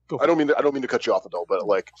 I don't mean to cut you off at all, but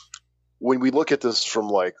like, when we look at this from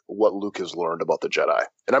like what Luke has learned about the Jedi,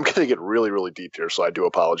 and I'm going to get really, really deep here, so I do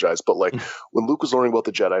apologize. But like when Luke was learning about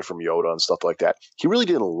the Jedi from Yoda and stuff like that, he really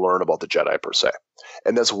didn't learn about the Jedi per se.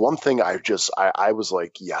 And that's one thing I was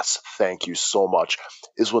like, yes, thank you so much,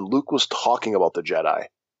 is when Luke was talking about the Jedi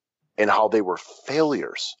and how they were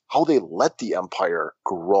failures, how they let the Empire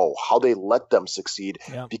grow, how they let them succeed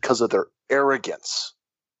because of their arrogance.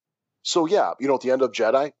 So yeah, at the end of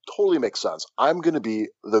Jedi, totally makes sense. I'm going to be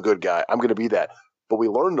the good guy. I'm going to be that. But we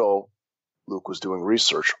learned, though, Luke was doing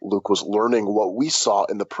research. Luke was learning what we saw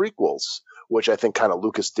in the prequels, which I think kind of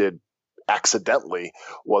Lucas did accidentally,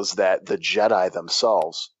 was that the Jedi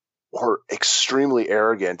themselves were extremely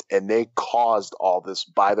arrogant, and they caused all this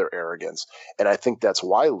by their arrogance. And I think that's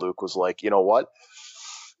why Luke was like, you know what?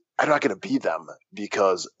 I'm not going to be them,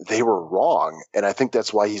 because they were wrong. And I think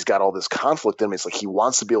that's why he's got all this conflict in him. It's like he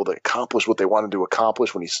wants to be able to accomplish what they wanted to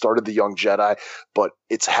accomplish when he started the Young Jedi, but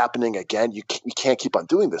it's happening again. You can't keep on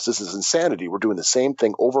doing this. This is insanity. We're doing the same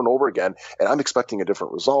thing over and over again, and I'm expecting a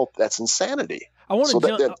different result. That's insanity. I want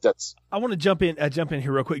to jump in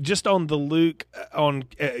here real quick, just on the Luke on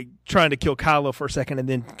trying to kill Kylo for a second, and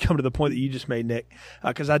then come to the point that you just made, Nick,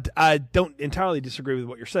 because I don't entirely disagree with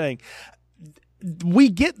what you're saying. we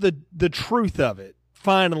get the truth of it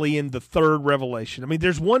finally in the third revelation. I mean,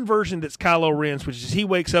 there's one version that's Kylo Ren's, which is he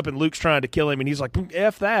wakes up and Luke's trying to kill him, and he's like,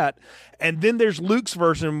 F that. And then there's Luke's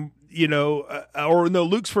version,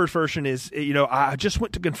 Luke's first version is, I just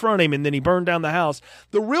went to confront him, and then he burned down the house.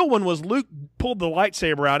 The real one was Luke pulled the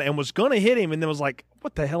lightsaber out and was going to hit him, and then was like,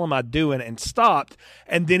 what the hell am I doing? And stopped.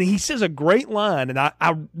 And then he says a great line, and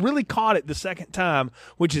I really caught it the second time,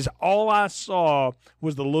 which is all I saw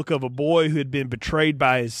was the look of a boy who had been betrayed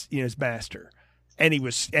by his master.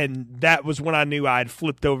 And that was when I knew I had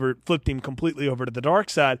flipped him completely over to the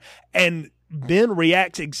dark side. And Ben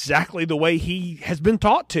reacts exactly the way he has been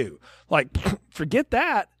taught to. Like, forget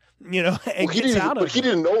that, and gets out of it.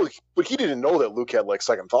 But he didn't know that Luke had like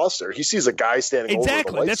second thoughts there. He sees a guy standing over the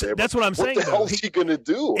lightsaber. That's what I'm saying. What the hell is he going to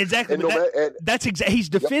do? Exactly. He's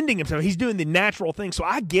defending himself. He's doing the natural thing. So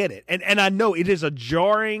I get it. And I know it is a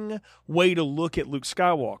jarring way to look at Luke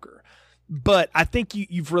Skywalker. But I think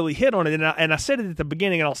you've really hit on it, and I said it at the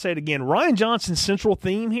beginning, and I'll say it again. Rian Johnson's central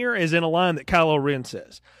theme here is in a line that Kylo Ren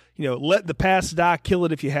says, let the past die, kill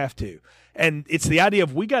it if you have to. And it's the idea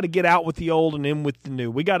of we got to get out with the old and in with the new.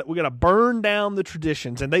 We got to burn down the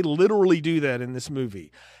traditions, and they literally do that in this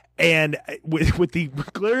movie. And with the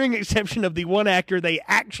glaring exception of the one actor they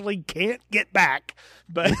actually can't get back.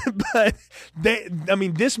 But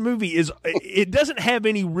this movie it doesn't have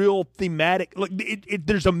any real thematic. Look,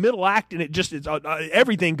 there's a middle act, and it just is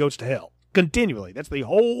everything goes to hell continually. That's the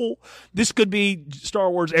whole. This could be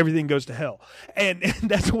Star Wars. Everything goes to hell, and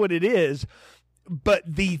that's what it is. But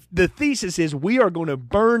the thesis is we are going to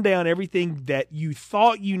burn down everything that you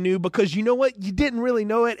thought you knew, because you know what? You didn't really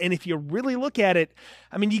know it. And if you really look at it,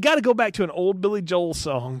 I mean, you got to go back to an old Billy Joel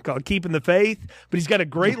song called Keeping the Faith, but he's got a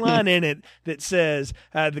great line in it that says,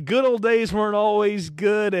 the good old days weren't always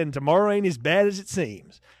good, and tomorrow ain't as bad as it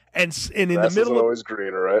seems. And in the middle of always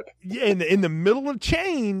greener, right? Yeah, in the middle of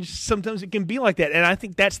change, sometimes it can be like that. And I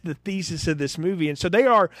think that's the thesis of this movie. And so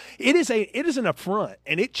it is an affront,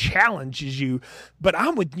 and it challenges you. But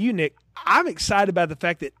I'm with you, Nick. I'm excited about the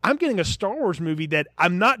fact that I'm getting a Star Wars movie that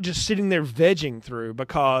I'm not just sitting there vegging through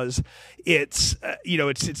because it's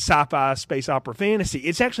it's sci-fi, space opera, fantasy.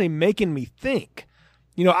 It's actually making me think.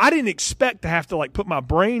 I didn't expect to have to put my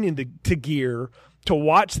brain into gear to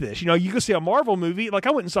watch this. You go see a Marvel movie. Like,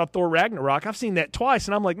 I went and saw Thor Ragnarok. I've seen that twice,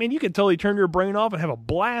 and I'm like, man, you can totally turn your brain off and have a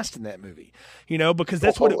blast in that movie. Because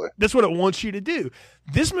that's what it wants you to do.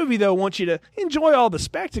 This movie, though, wants you to enjoy all the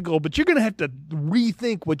spectacle, but you're going to have to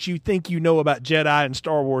rethink what you think you know about Jedi and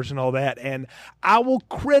Star Wars and all that. And I will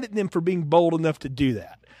credit them for being bold enough to do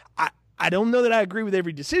that. I don't know that I agree with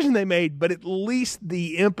every decision they made, but at least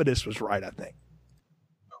the impetus was right, I think.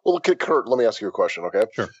 Well, Kurt, let me ask you a question, okay?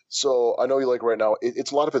 Sure. So I know you right now, it's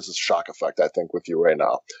a lot of it's a shock effect, I think, with you right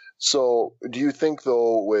now. So do you think,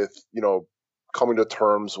 though, with, coming to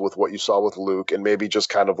terms with what you saw with Luke and maybe just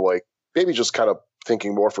kind of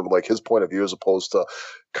thinking more from his point of view as opposed to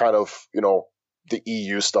kind of, the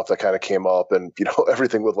EU stuff that kind of came up and,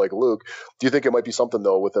 everything with Luke, do you think it might be something,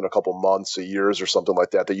 though, within a couple months, years or something like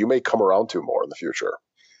that you may come around to more in the future?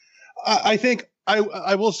 I think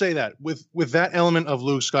I will say that with that element of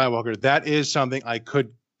Luke Skywalker, that is something I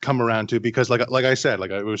could come around to, because like I said,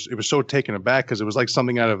 it was so taken aback because it was like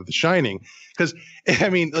something out of The Shining. Because I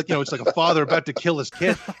mean, it's like a father about to kill his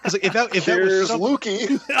kid. Because if that was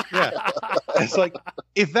Lukey, yeah, it's like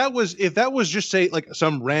if that was just say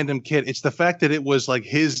some random kid. It's the fact that it was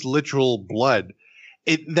his literal blood.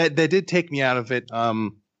 That did take me out of it.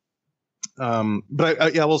 But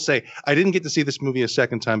I will say I didn't get to see this movie a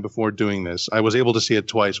second time before doing this. I was able to see it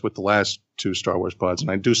twice with the last two Star Wars pods, and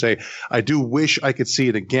I do wish I could see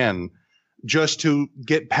it again just to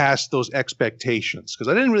get past those expectations,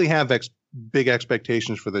 because I didn't really have big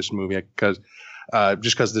expectations for this movie because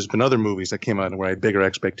there's been other movies that came out where I had bigger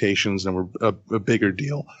expectations and were a bigger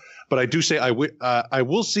deal. But I do say I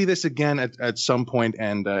will see this again at some point,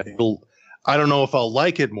 and I don't know if I'll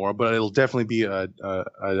like it more, but it'll definitely be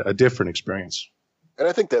a different experience. And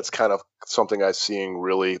I think that's kind of something I've seen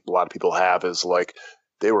really a lot of people have is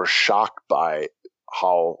they were shocked by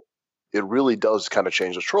how it really does kind of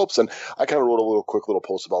change the tropes. And I kind of wrote a quick little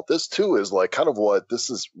post about this too, is kind of what this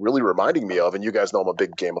is really reminding me of. And you guys know I'm a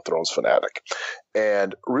big Game of Thrones fanatic,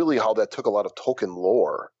 and really how that took a lot of Tolkien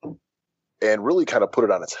lore and really kind of put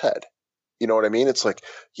it on its head. You know what I mean? It's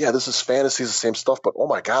yeah, this is fantasy, the same stuff, but oh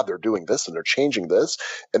my God, they're doing this and they're changing this.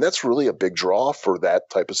 And that's really a big draw for that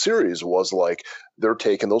type of series, was they're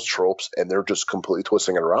taking those tropes and they're just completely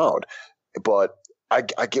twisting it around. But I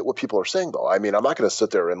get what people are saying, though. I mean, I'm not going to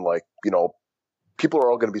sit there and people are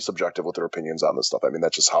all going to be subjective with their opinions on this stuff. I mean,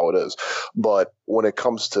 that's just how it is. But when it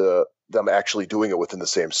comes to them actually doing it within the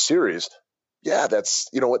same series, Yeah, that's,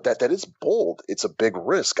 you know what, that is bold. It's a big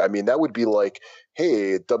risk. I mean, that would be like,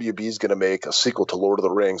 hey, WB is going to make a sequel to Lord of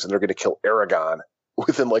the Rings and they're going to kill Aragon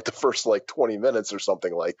within like the first like 20 minutes or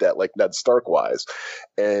something like that, like Ned Stark wise.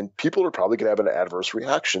 And people are probably going to have an adverse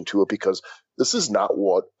reaction to it because this is not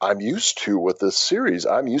what I'm used to with this series.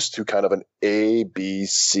 I'm used to kind of an A, B,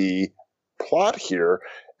 C plot here,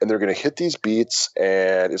 and they're going to hit these beats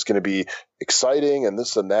and it's going to be exciting and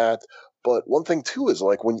this and that. But one thing too is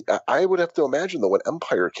like when I would have to imagine that when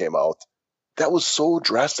Empire came out, that was so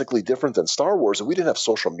drastically different than Star Wars. And we didn't have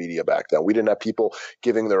social media back then. We didn't have people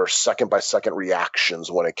giving their second by second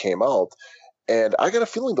reactions when it came out. And I got a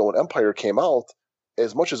feeling that when Empire came out,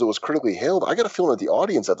 as much as it was critically hailed, I got a feeling that the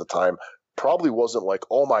audience at the time probably wasn't like,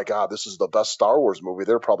 oh my God, this is the best Star Wars movie.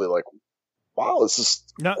 They're probably like, wow, this is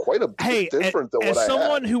quite a bit different than what I had. As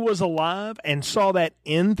someone who was alive and saw that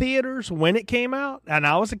in theaters when it came out, and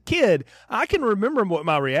I was a kid, I can remember what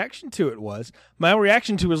my reaction to it was. My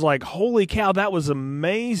reaction to it was like, holy cow, that was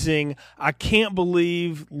amazing. I can't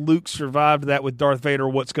believe Luke survived that with Darth Vader.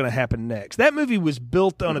 What's going to happen next? That movie was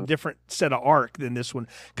built on a different set of arc than this one.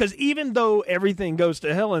 Because even though everything goes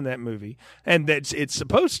to hell in that movie, and that's it's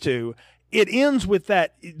supposed to, it ends with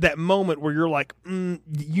that moment where you're like,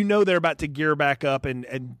 you know, they're about to gear back up and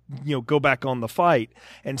you know, go back on the fight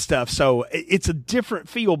and stuff. So it's a different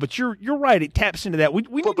feel, but you're right. It taps into that.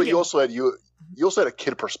 But you also had a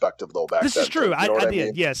kid perspective though back then. This is true. I did.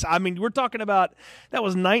 Mean? Yes. I mean, we're talking about that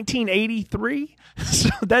was 1983. So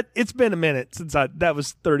that it's been a minute since that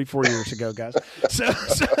was 34 years ago, guys. So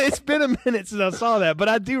it's been a minute since I saw that, but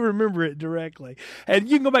I do remember it directly. And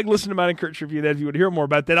you can go back and listen to mine and Kurt's review that if you would hear more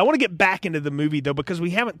about that. I want to get back into the movie though, because we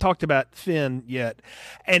haven't talked about Finn yet.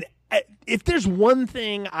 And if there's one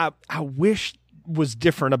thing I wish was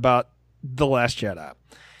different about The Last Jedi,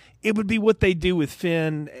 it would be what they do with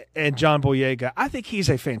Finn and John Boyega. I think he's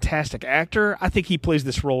a fantastic actor. I think he plays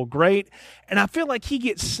this role great. And I feel like he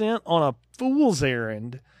gets sent on a fool's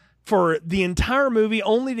errand for the entire movie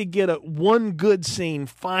only to get one good scene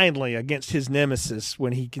finally against his nemesis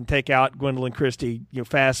when he can take out Gwendolyn Christie,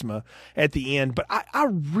 Phasma at the end. But I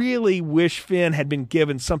really wish Finn had been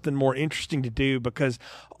given something more interesting to do, because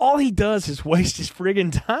all he does is waste his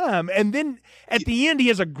friggin' time. And then at the end, he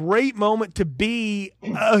has a great moment to be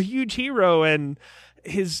a huge hero, and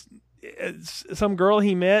some girl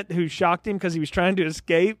he met who shocked him because he was trying to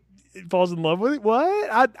escape falls in love with it.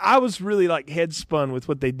 What? I was really like head spun with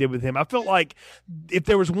what they did with him. I felt like if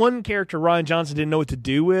there was one character Rian Johnson didn't know what to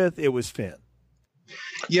do with, it was Finn.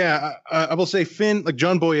 Yeah, I will say Finn, like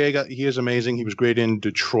John Boyega, he is amazing. He was great in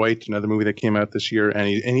Detroit, another movie that came out this year, and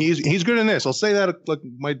he's good in this. I'll say that. Like,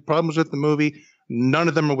 my problems with the movie, none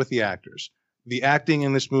of them are with the actors. The acting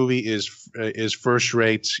in this movie is first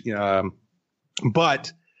rate,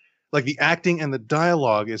 but like the acting and the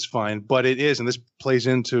dialogue is fine, but it is, and this plays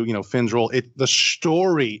into, Finn's role. The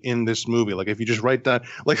story in this movie, like if you just write down,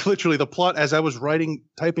 like literally the plot, as I was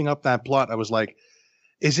typing up that plot, I was like,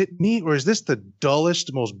 is it me or is this the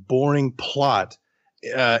dullest, most boring plot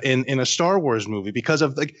in a Star Wars movie? Because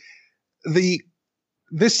of like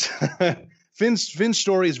this Finn's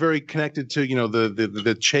story is very connected to,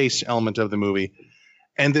 the chase element of the movie,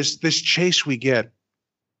 and this chase we get,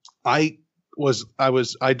 I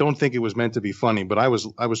don't think it was meant to be funny, but I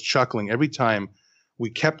was chuckling every time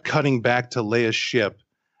we kept cutting back to Leia's ship,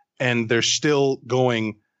 and they're still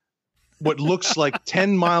going what looks like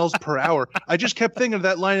 10 miles per hour. I just kept thinking of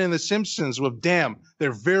that line in The Simpsons with, damn,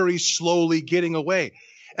 they're very slowly getting away.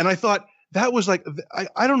 And I thought that was like,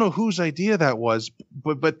 I don't know whose idea that was,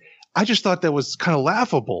 but I just thought that was kind of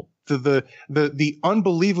laughable. The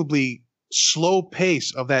unbelievably slow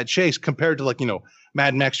pace of that chase compared to, like,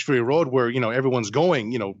 Mad Max Fury Road, where, everyone's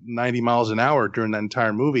going, 90 miles an hour during that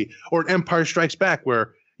entire movie, or Empire Strikes Back,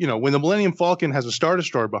 where, when the Millennium Falcon has a Star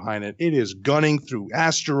Destroyer behind it, it is gunning through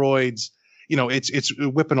asteroids, it's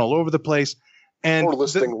whipping all over the place. And or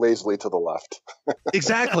listing lazily to the left.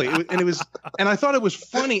 Exactly. And I thought it was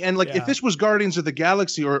funny. And like, if this was Guardians of the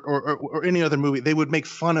Galaxy or any other movie, they would make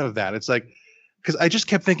fun of that. It's like, because I just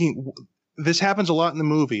kept thinking, this happens a lot in the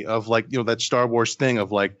movie of like, that Star Wars thing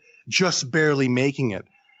of like just barely making it.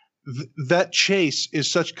 That chase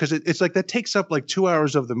is such, because it's like that takes up like 2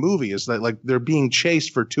 hours of the movie. Is that like they're being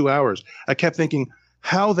chased for 2 hours? I kept thinking,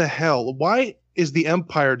 how the hell? Why is the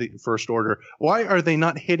Empire the First Order? Why are they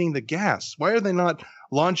not hitting the gas? Why are they not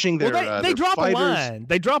launching their they drop fighters? a line.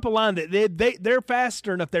 They drop a line that they're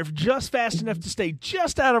faster enough. They're just fast enough to stay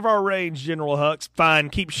just out of our range, General Hux. Fine,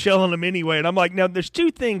 keep shelling them anyway. And I'm like, now there's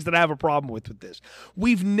two things that I have a problem with this.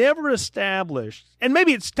 We've never established, and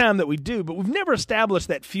maybe it's time that we do, but we've never established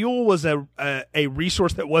that fuel was a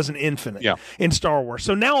resource that wasn't infinite in Star Wars.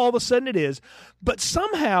 So now all of a sudden it is, but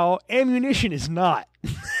somehow ammunition is not.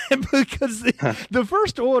 Because the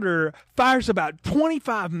First Order fires about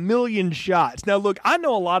 25 million shots. Now, look, I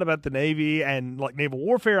know a lot about the Navy and like naval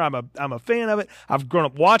warfare. I'm a fan of it. I've grown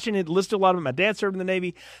up watching it, listened to a lot of it. My dad served in the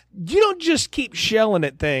Navy. You don't just keep shelling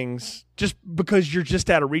at things just because you're just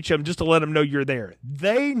out of reach of them, just to let them know you're there.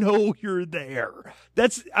 They know you're there.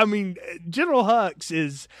 General Hux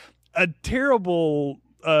is a terrible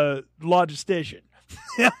logistician.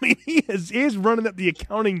 I mean, he is running up the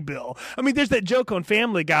accounting bill. I mean, there's that joke on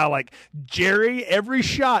Family Guy, like, Jerry, every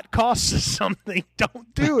shot costs us something.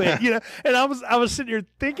 Don't do it, And I was sitting here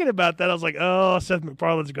thinking about that. I was like, oh, Seth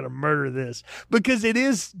MacFarlane's going to murder this because it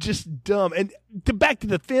is just dumb. And back to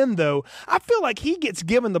the Finn, though, I feel like he gets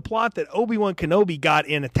given the plot that Obi-Wan Kenobi got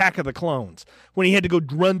in Attack of the Clones when he had to go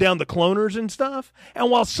run down the cloners and stuff. And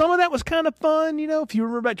while some of that was kind of fun, if you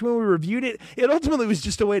remember back to when we reviewed it, it ultimately was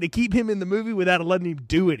just a way to keep him in the movie without letting him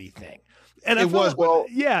do anything. And it was,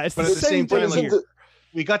 it's the same thing here.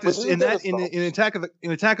 We got this in Attack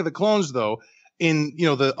of the Clones, though. In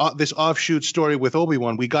this offshoot story with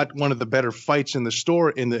Obi-Wan, we got one of the better fights in the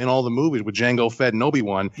store in all the movies with Jango Fett and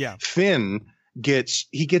Obi-Wan. Yeah. Finn gets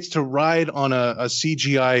to ride on a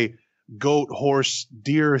CGI goat, horse,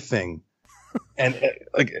 deer thing. And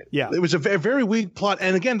it was a very, very weak plot.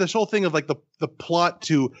 And again, this whole thing of like the plot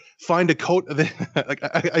to find a coat of it,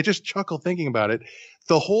 I just chuckle thinking about it.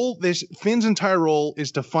 Finn's entire role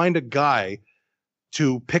is to find a guy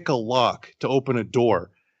to pick a lock to open a door.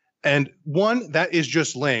 And one, that is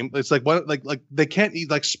just lame. It's like what, like they can't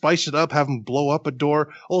spice it up, have him blow up a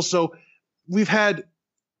door. Also,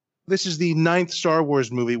 this is the 9th Star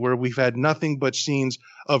Wars movie where we've had nothing but scenes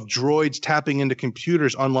of droids tapping into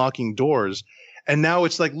computers, unlocking doors. And now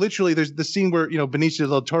it's like literally there's the scene where, Benicio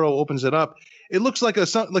del Toro opens it up. It looks like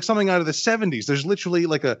something out of the 70s. There's literally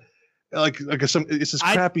it's this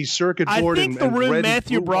crappy circuit board. I think the room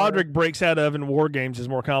Matthew Broderick breaks out of in War Games is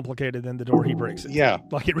more complicated than the door he breaks it. Yeah.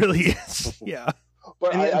 Like it really is. Yeah.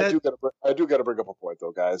 But I do got to bring up a point,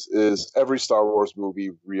 though, guys, is every Star Wars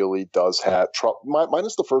movie really does have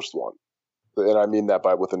minus the first one, and I mean that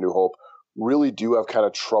with A New Hope, really do have kind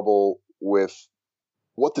of trouble with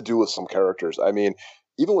what to do with some characters. I mean,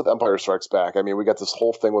 even with Empire Strikes Back, we got this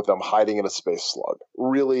whole thing with them hiding in a space slug.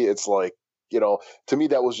 Really, it's like, to me,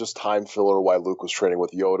 that was just time filler while Luke was training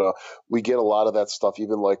with Yoda. We get a lot of that stuff,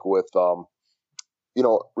 even like with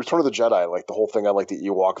Return of the Jedi, like the whole thing on like the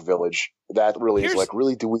Ewok village. That really is like,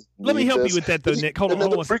 really, do we let me help you with that, though, Nick. Hold on. The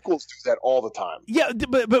prequels do that all the time. Yeah,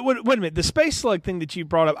 but wait a minute. The space slug thing that you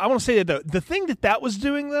brought up, I want to say that, though. The thing that was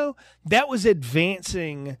doing, though, that was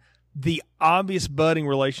advancing the obvious budding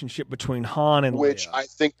relationship between Han and Which Leia. I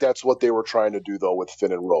think that's what they were trying to do, though, with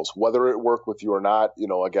Finn and Rose. Whether it worked with you or not,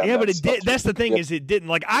 again. Yeah, but it did. That's the thing, is it didn't.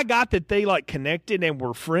 Like, I got that they like connected and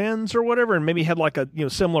were friends or whatever, and maybe had like a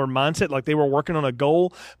similar mindset, like they were working on a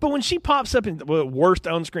goal. But when she pops up in worst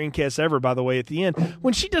on-screen kiss ever, by the way, at the end,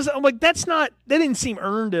 when she does it, I'm like, that didn't seem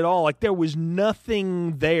earned at all. Like there was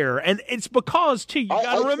nothing there, and it's because too. You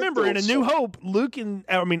got to remember, in A New Hope, Han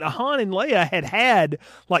and Leia had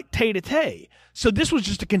like tay-to-tay. So this was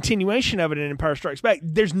just a continuation of it in Empire Strikes Back.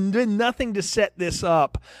 There's nothing to set this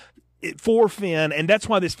up for Finn, and that's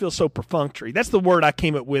why this feels so perfunctory. That's the word I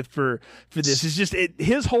came up with for this. It's just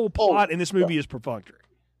his whole plot in this movie is perfunctory.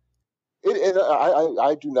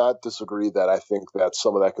 I do not disagree that I think that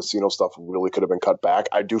some of that casino stuff really could have been cut back.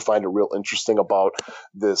 I do find it real interesting about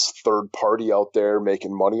this third party out there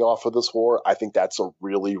making money off of this war. I think that's a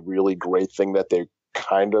really, really great thing that they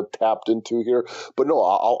kind of tapped into here. But no,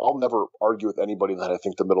 I'll never argue with anybody that I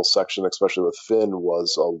think the middle section, especially with Finn,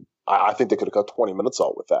 was I think they could have cut 20 minutes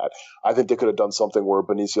out with that. I think they could have done something where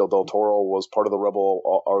Benicio del Toro was part of the Rebel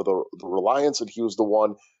or the Reliance, and he was the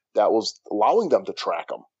one that was allowing them to track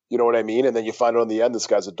him. You know what I mean? And then you find out in the end, this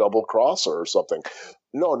guy's a double crosser or something.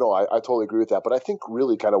 No, I totally agree with that. But I think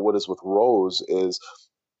really kind of what is with Rose is,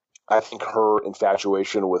 I think her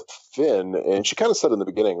infatuation with Finn, and she kind of said in the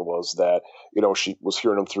beginning, was that, she was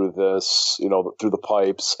hearing him through this, through the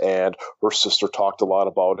pipes, and her sister talked a lot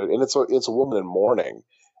about it. And it's a woman in mourning.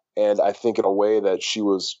 And I think in a way that she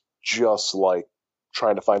was just like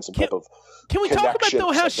trying to find some type of Can we talk about, connection,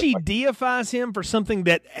 though, how she like, deifies him for something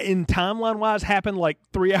that, in timeline-wise, happened like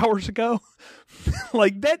 3 hours ago?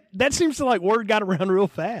 Like, that seems to, like, word got around real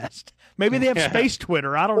fast. Maybe they have space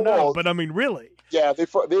Twitter. I don't know. But, I mean, really. Yeah, they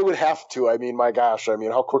would have to. I mean, my gosh. I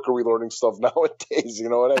mean, how quick are we learning stuff nowadays? You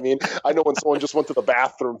know what I mean? I know when someone just went to the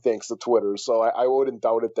bathroom thanks to Twitter. So I wouldn't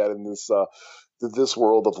doubt it that in this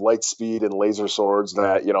world of light speed and laser swords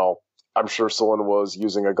that, you know, I'm sure someone was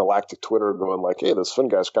using a galactic Twitter going like, hey, this Finn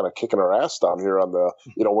guy's kind of kicking our ass down here on the,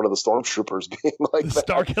 you know, one of the stormtroopers being like the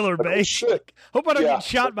Starkiller like, base. Oh, shit. Hope I don't get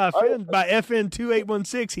shot by Finn, by FN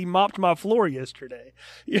 2816. He mopped my floor yesterday.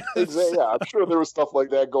 Yeah, I'm sure there was stuff like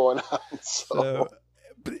that going on. So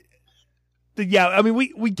yeah, I mean,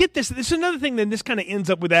 we get this. This is another thing. Then this kind of ends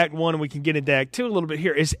up with Act 1, and we can get into Act 2 a little bit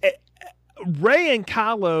here. Is Rey and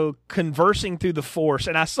Kylo conversing through the Force,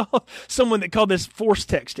 and I saw someone that called this Force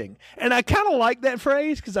texting, and I kind of like that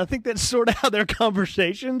phrase because I think that's sort of how their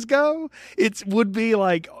conversations go. It would be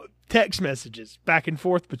like text messages back and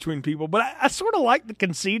forth between people, but I sort of like the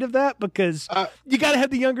conceit of that because you got to have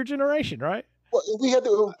the younger generation, right? Well, we had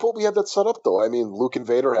that set up though. I mean, Luke and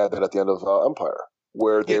Vader had that at the end of Empire,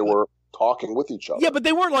 where they were talking with each other. Yeah, but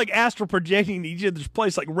they weren't like astral projecting to each other's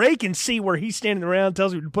place. Like Rey can see where he's standing around,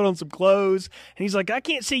 tells him to put on some clothes, and he's like, I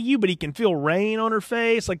can't see you, but he can feel rain on her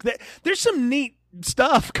face. Like that. There's some neat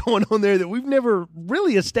stuff going on there that we've never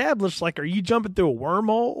really established. Like, are you jumping through a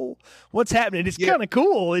wormhole? What's happening? It's kind of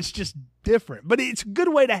cool. It's just different, but it's a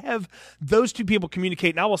good way to have those two people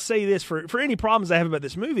communicate. And I will say this for any problems I have about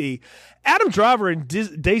this movie, Adam Driver and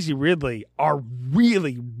Daisy Ridley are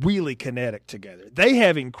really, really kinetic together. They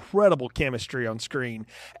have incredible chemistry on screen,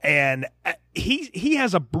 and he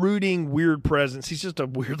has a brooding, weird presence. He's just a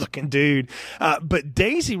weird looking dude. But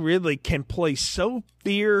Daisy Ridley can play so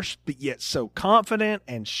fierce, but yet so confident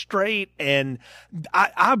and straight. And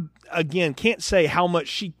I again, can't say how much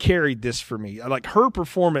she carried this for me. Like, her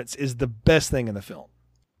performance is the best thing in the film.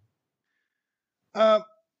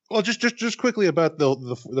 Well, just quickly about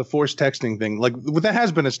the Force texting thing. Like, that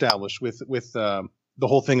has been established with the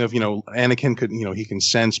whole thing of, you know, Anakin could, you know, he can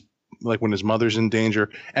sense like when his mother's in danger,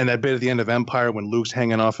 and that bit at the end of Empire when Luke's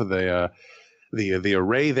hanging off of the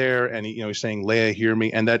array there, and he's saying, Leia, hear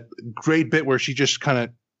me, and that great bit where she just kind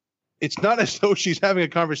of, it's not as though she's having a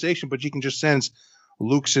conversation, but you can just sense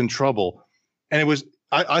Luke's in trouble. And it was,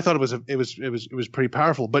 I thought it was pretty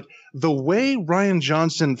powerful. But the way Rian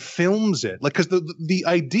Johnson films it, like, because the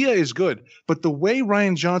idea is good, but the way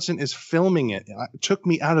Rian Johnson is filming it took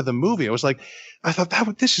me out of the movie. I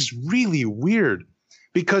thought this is really weird,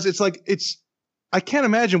 because it's like, I can't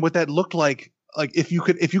imagine what that looked like. Like, if you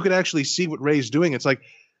could actually see what Rey's doing, it's like,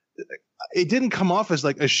 it didn't come off as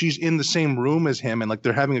she's in the same room as him and like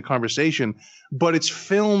they're having a conversation, but it's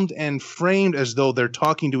filmed and framed as though they're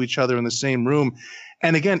talking to each other in the same room.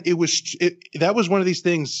 And again, that was one of these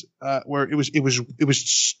things where it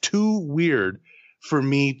was too weird for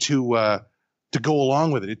me to go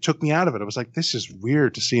along with it. It took me out of it. I was like, this is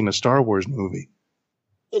weird to see in a Star Wars movie.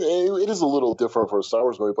 It is a little different for a Star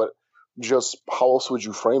Wars movie, but just how else would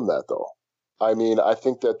you frame that though? I mean, I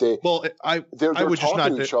think that they're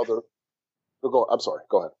talking to each other. I'm sorry.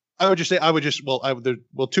 Go ahead. I would just say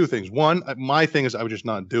two things. One, my thing is I would just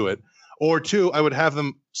not do it. Or two, I would have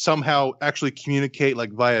them somehow actually communicate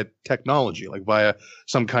like via technology, like via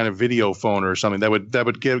some kind of video phone or something that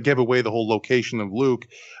would give away the whole location of Luke.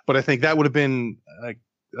 But I think that would have been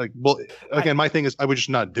my thing is I would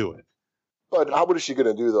just not do it. But what is she going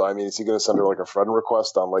to do, though? I mean, is he going to send her like a friend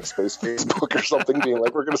request on like Space Facebook or something, being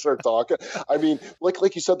like, we're going to start talking? I mean,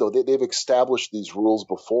 like you said, though, they've established these rules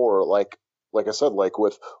before, like I said, like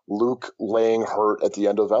with Luke laying hurt at the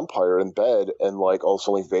end of Empire in bed, and like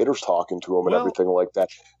also like Vader's talking to him and everything like that.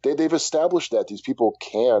 They've established that these people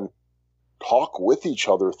can talk with each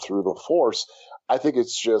other through the Force. I think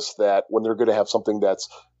it's just that when they're going to have something that's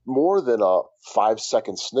more than a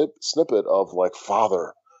 5-second snippet of like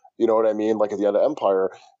father. You know what I mean? Like at the end of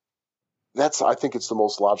Empire, I think it's the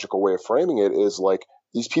most logical way of framing it is like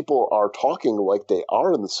these people are talking like they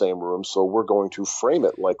are in the same room, so we're going to frame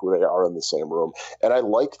it like they are in the same room. And I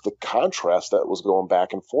like the contrast that was going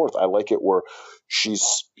back and forth. I like it where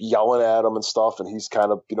she's yelling at him and stuff, and he's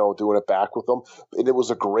kind of, doing it back with them. And it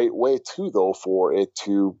was a great way too, though,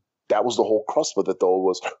 that was the whole crust of it, though,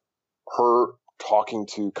 was her talking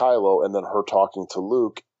to Kylo and then her talking to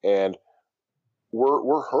Luke, and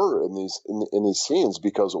we're her in these scenes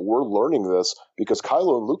because we're learning this because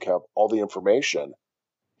Kylo and Luke have all the information,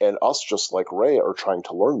 and us, just like Rey, are trying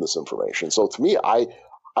to learn this information. So to me, I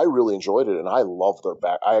I really enjoyed it, and I love their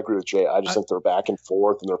back. I agree with Jay. I just think their back and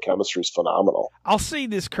forth and their chemistry is phenomenal. I'll see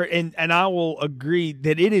this, and I will agree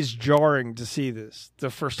that it is jarring to see this the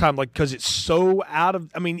first time, like, because it's so out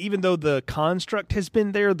of. I mean, even though the construct has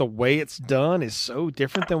been there, the way it's done is so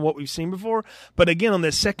different than what we've seen before. But again, on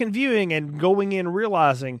this second viewing and going in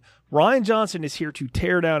realizing Rian Johnson is here to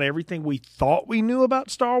tear down everything we thought we knew about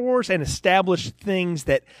Star Wars and establish things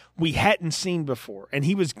that we hadn't seen before. And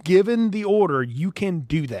he was given the order, you can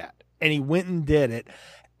do that. And he went and did it.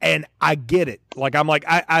 And I get it. Like, I'm like,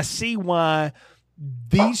 I see why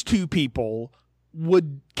these two people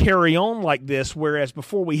would carry on like this, whereas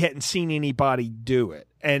before we hadn't seen anybody do it.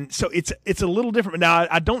 And so it's a little different. Now,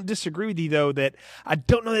 I don't disagree with you, though, that I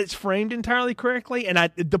don't know that it's framed entirely correctly.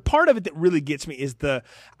 And the part of it that really gets me is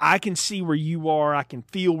I can see where you are. I can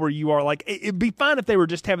feel where you are. Like, it'd be fine if they were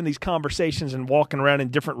just having these conversations and walking around in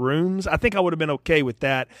different rooms. I think I would have been okay with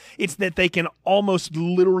that. It's that they can almost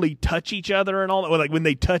literally touch each other and all that. Like, when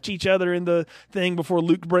they touch each other in the thing before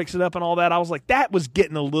Luke breaks it up and all that, I was like, that was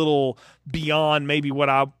getting a little beyond maybe what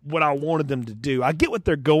I wanted them to do. I get what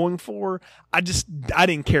they're going for. I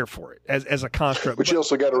didn't care for it as a construct. But you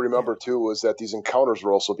also got to remember too is that these encounters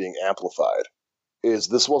were also being amplified.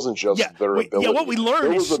 This wasn't just their ability. Yeah, what we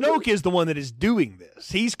learned is Snoke is the one that is doing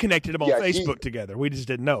this. He's connected them on Facebook together. We just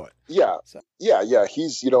didn't know it. Yeah, yeah.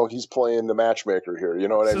 He's playing the matchmaker here. You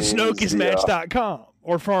know what I mean? So Snoke is Match.com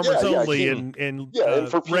or Farmers Only and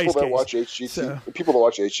for people that watch people that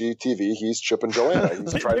watch HGTV, he's Chip and Joanna.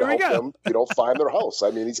 He's trying to help them, find their house.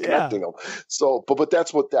 I mean, he's connecting them. So, but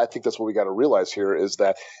that's what I think. That's what we got to realize here is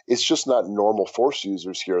that it's just not normal Force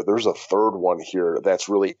users here. There's a third one here that's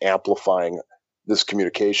really amplifying this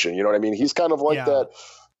communication. You know what I mean? He's kind of like that.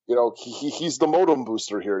 He's the modem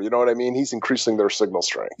booster here. You know what I mean? He's increasing their signal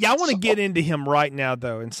strength. Yeah, I want to get into him right now,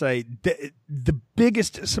 though, and say the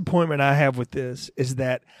biggest disappointment I have with this is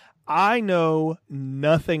that I know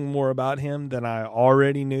nothing more about him than I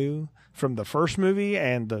already knew from the first movie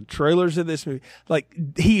and the trailers of this movie. Like,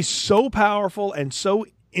 he's so powerful and so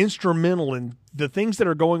instrumental in the things that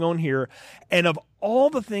are going on here, and of all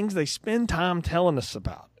the things they spend time telling us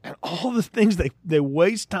about and all the things they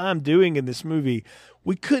waste time doing in this movie,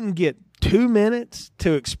 we couldn't get 2 minutes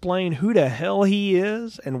to explain who the hell he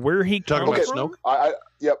is and where he comes from. Snoke?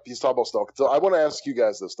 Yep, he's talking about Snoke. So I want to ask you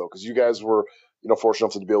guys this, though, because you guys were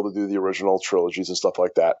fortunate enough to be able to do the original trilogies and stuff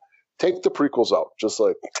like that. Take the prequels out. Just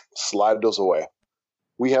like slide those away.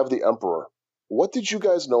 We have the Emperor. What did you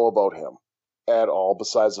guys know about him at all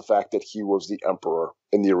besides the fact that he was the Emperor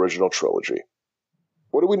in the original trilogy?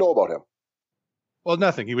 What do we know about him? Well,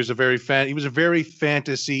 nothing. He was a very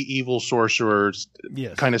fantasy evil sorcerer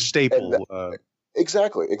kind of staple.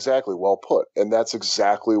 Exactly. Well put. And that's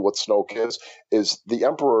exactly what Snoke is the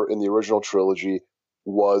Emperor in the original trilogy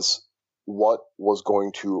was what was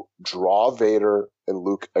going to draw Vader and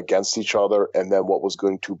Luke against each other, and then what was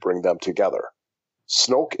going to bring them together.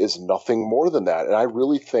 Snoke is nothing more than that. And I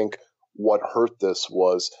really think what hurt this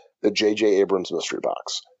was the J.J. Abrams mystery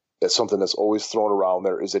box. It's something that's always thrown around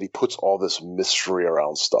there is that he puts all this mystery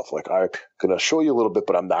around stuff. Like, I'm going to show you a little bit,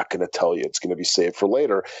 but I'm not going to tell you. It's going to be saved for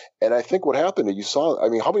later. And I think what happened, and you saw, I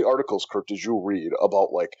mean, how many articles, Kurt, did you read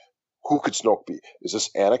about, like, who could Snoke be? Is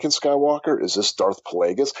this Anakin Skywalker? Is this Darth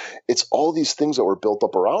Plagueis? It's all these things that were built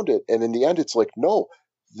up around it. And in the end, it's like, no,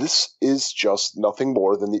 this is just nothing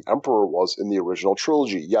more than the Emperor was in the original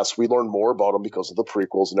trilogy. Yes, we learn more about him because of the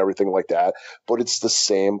prequels and everything like that, but it's the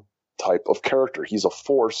same type of character. He's a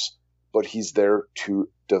force, but he's there to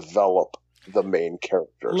develop the main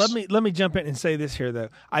characters. Let me jump in and say this here, though.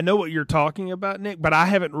 I know what you're talking about, Nick, but I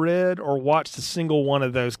haven't read or watched a single one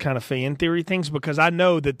of those kind of fan theory things because I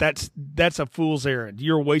know that's a fool's errand.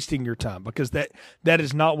 You're wasting your time because that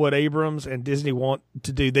is not what Abrams and Disney want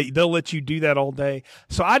to do. They'll let you do that all day.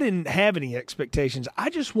 So I didn't have any expectations. I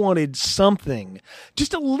just wanted something,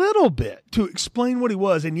 just a little bit, to explain what he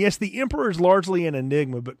was. And yes, the Emperor is largely an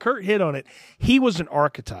enigma, but Kurt hit on it. He was an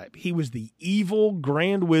archetype. He was the evil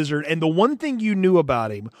Grand Wizard, and the one thing you knew about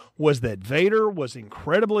him was that Vader was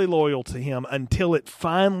incredibly loyal to him until it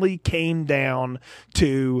finally came down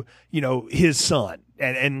to, his son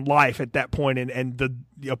and life at that point and the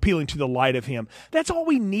appealing to the light of him. That's all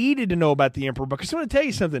we needed to know about the Emperor, because I'm going to tell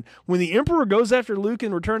you something. When the Emperor goes after Luke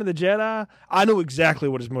in Return of the Jedi, I know exactly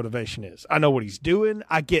what his motivation is. I know what he's doing.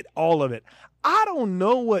 I get all of it. I don't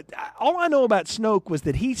know all I know about Snoke was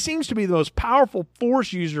that he seems to be the most powerful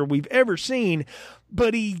Force user we've ever seen,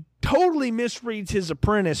 but he totally misreads his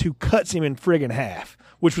apprentice who cuts him in friggin' half,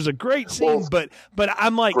 which was a great scene. But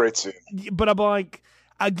I'm like, great scene. But I'm like,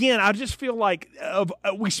 again, I just feel like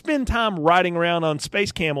we spend time riding around on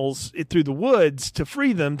space camels through the woods to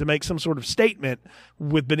free them to make some sort of statement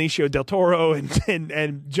with Benicio del Toro and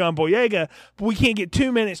John Boyega, but we can't get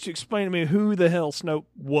 2 minutes to explain to me who the hell Snoke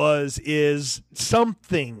is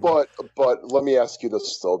something. But let me ask you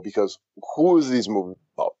this though, because who is these movies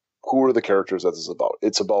about? Who are the characters that this is about?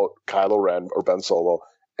 It's about Kylo Ren or Ben Solo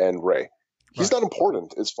and Rey. He's not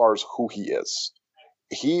important as far as who he is.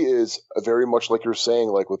 He is very much like you're saying,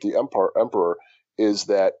 like with the Emperor, is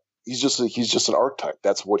that he's just an archetype.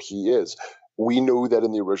 That's what he is. We knew that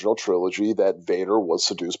in the original trilogy that Vader was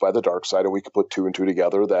seduced by the dark side, and we could put 2 and 2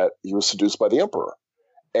 together that he was seduced by the Emperor.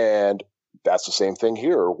 And that's the same thing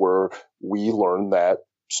here, where we learn that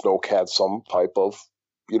Snoke had some type of,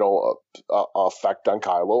 effect on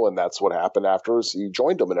Kylo, and that's what happened after he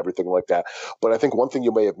joined him and everything like that. But I think one thing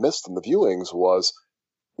you may have missed in the viewings was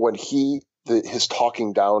when his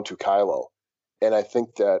talking down to Kylo. And I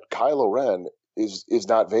think that Kylo Ren is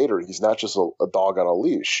not Vader. He's not just a dog on a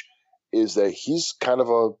leash. Is that he's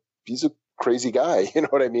he's a crazy guy. You know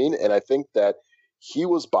what I mean? And I think that he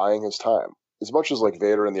was buying his time. As much as like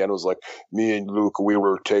Vader in the end was like, me and Luke, we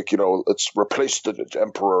were let's replace the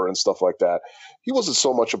Emperor and stuff like that. He wasn't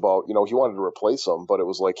so much about, he wanted to replace him, but it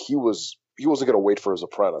was like he wasn't going to wait for his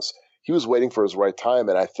apprentice. He was waiting for his right time.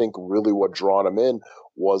 And I think really what drawn him in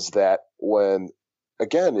was that when,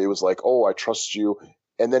 again, it was like, oh, I trust you.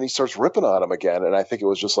 And then he starts ripping on him again. And I think it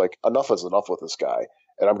was just like, enough is enough with this guy.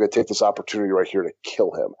 And I'm going to take this opportunity right here to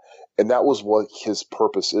kill him. And that was what his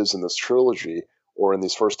purpose is in this trilogy, or in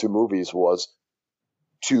these first 2 movies, was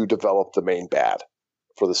to develop the main bad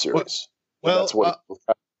for the series. Well, that's what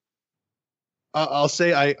I'll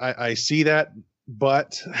say I see that,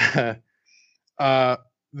 but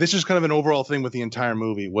this is kind of an overall thing with the entire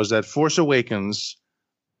movie, was that Force Awakens,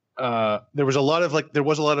 there was a lot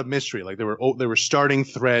of mystery. Like there were starting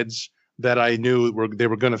threads that I knew they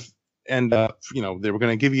were going to end up, they were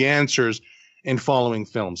going to give you answers in following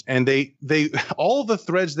films. And they all the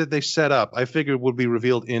threads that they set up, I figured would be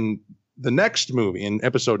revealed in the next movie, in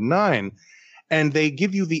episode 9. And they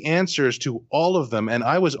give you the answers to all of them. And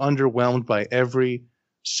I was underwhelmed by every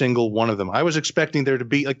single one of them. I was expecting there to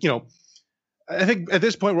be I think at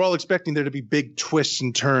this point we're all expecting there to be big twists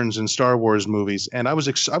and turns in Star Wars movies, and I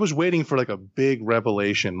was waiting for like a big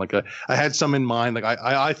revelation. I had some in mind. Like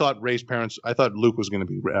I thought Rey's parents. I thought Luke was going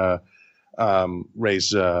to be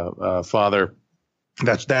Rey's father.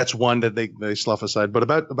 That's one that they slough aside. But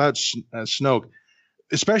about Snoke,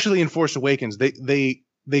 especially in Force Awakens,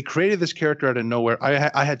 they created this character out of nowhere.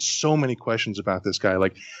 I had so many questions about this guy,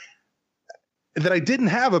 like that I didn't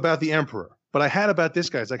have about the Emperor. But I had about this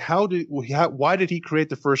guy. It's like, why did he create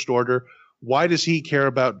the First Order? Why does he care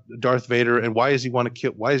about Darth Vader? And why does he want to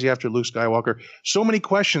kill? Why is he after Luke Skywalker? So many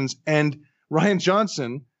questions. And Rian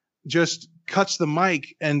Johnson just cuts the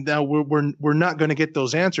mic, and now we're not going to get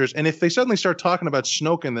those answers. And if they suddenly start talking about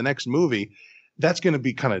Snoke in the next movie, that's going to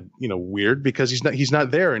be kind of weird, because he's not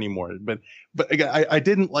there anymore. But again, I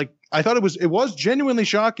didn't like. I thought it was genuinely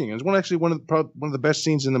shocking. It was one of the best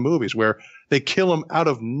scenes in the movies, where they kill him out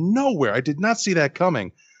of nowhere. I did not see that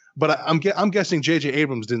coming. But I'm guessing J.J.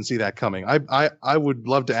 Abrams didn't see that coming. I would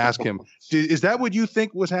love to ask him. Is that what you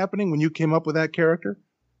think was happening when you came up with that character?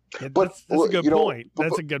 That's a good point.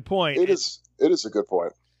 That's a good point. It is a good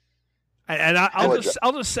point. And I'll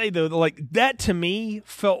just say though, like that to me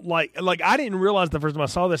felt like I didn't realize the first time I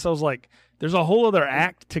saw this, I was like, there's a whole other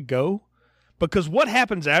act to go, because what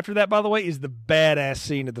happens after that, by the way, is the badass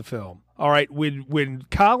scene of the film. All right, when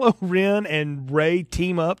Kylo Ren and Rey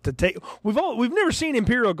team up to take, we've never seen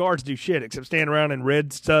Imperial Guards do shit except stand around and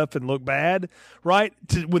read stuff and look bad, right?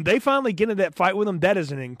 When they finally get into that fight with them, that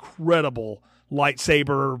is an incredible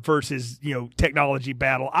lightsaber versus technology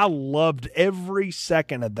battle. I loved every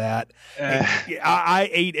second of that. I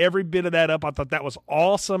ate every bit of that up. I thought that was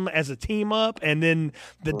awesome as a team up, and then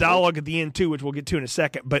the dialogue at the end too, which we'll get to in a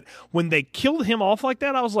second. But when they killed him off like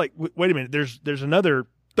that, I was like, wait a minute, there's another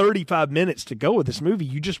 35 minutes to go with this movie.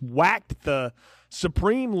 You just whacked the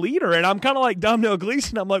supreme leader, and I'm kind of like Domhnall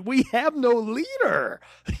Gleeson. I'm like, we have no leader.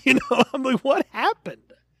 I'm like, what happened?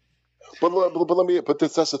 But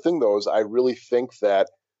that's the thing though, is I really think that,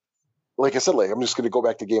 like I said, like I'm just going to go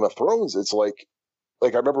back to Game of Thrones. It's like I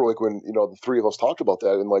remember like when the 3 of us talked about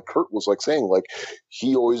that, and like Kurt was like saying like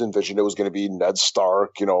he always envisioned it was going to be Ned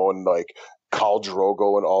Stark, and like Khal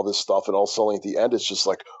Drogo and all this stuff, and all suddenly at the end it's just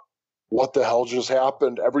like, what the hell just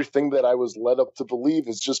happened? Everything that I was led up to believe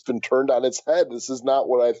has just been turned on its head. This is not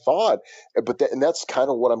what I thought. And that's kind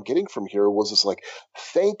of what I'm getting from here was just like,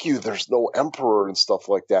 thank you. There's no emperor and stuff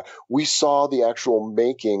like that. We saw the actual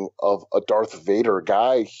making of a Darth Vader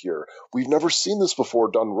guy here. We've never seen this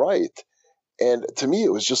before done right. And to me,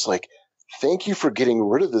 it was just like, thank you for getting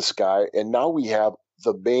rid of this guy. And now we have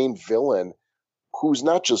the main villain who's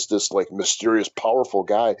not just this like mysterious, powerful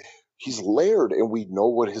guy. He's layered, and we know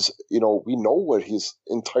what his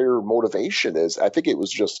entire motivation is. I think it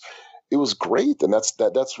was great, and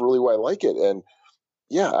that's really why I like it. And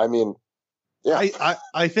yeah, I mean, yeah,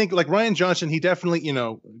 I think like Rian Johnson, he definitely,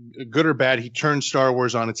 good or bad, he turned Star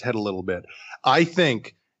Wars on its head a little bit. I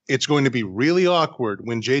think it's going to be really awkward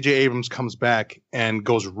when J.J. Abrams comes back and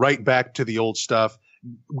goes right back to the old stuff.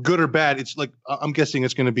 Good or bad, it's like I'm guessing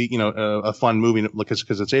it's going to be a fun movie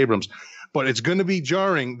because it's Abrams, but it's going to be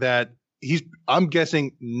jarring that I'm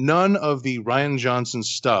guessing none of the Rian Johnson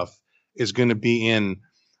stuff is going to be in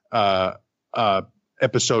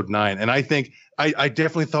episode 9, and I think I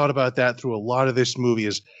definitely thought about that through a lot of this movie.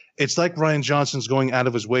 It's like Rian Johnson's going out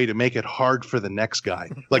of his way to make it hard for the next guy.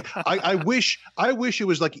 Like I wish it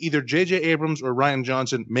was like either J.J. Abrams or Rian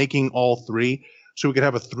Johnson making all three, so we could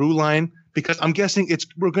have a through line. Because I'm guessing it's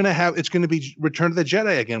going to be Return of the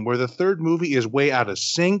Jedi again, where the third movie is way out of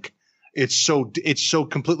sync. It's so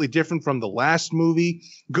completely different from the last movie.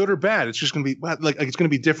 Good or bad, it's just going to be like it's going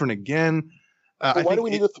to be different again. Why do we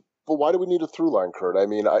need a through line, Kurt? I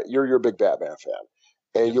mean, you're a big Batman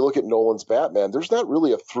fan, and you look at Nolan's Batman. There's not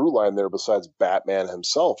really a through line there besides Batman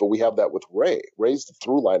himself, and we have that with Ray. Ray's the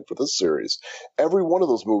through line for this series. Every one of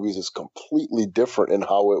those movies is completely different in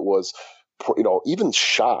how it was. Even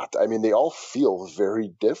shot. I mean, they all feel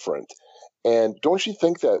very different. And don't you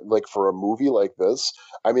think that, like, for a movie like this,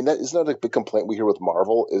 I mean, isn't that a big complaint we hear with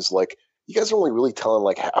Marvel is like, you guys are only really telling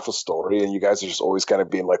like half a story, and you guys are just always kind of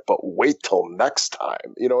being like, but wait till next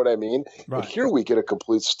time. You know what I mean? Right. But here we get a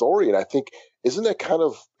complete story, and I think isn't that kind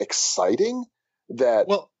of exciting that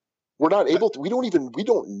we're not able to? We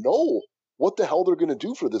don't know what the hell they're going to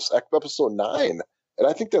do for this episode 9, and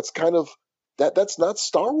I think that's kind of. That's not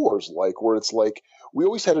Star Wars like, where it's like we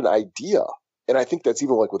always had an idea. And I think that's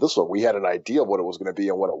even like with this one, we had an idea of what it was going to be,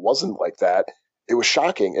 and when it wasn't like that, it was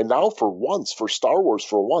shocking. And now for Star Wars,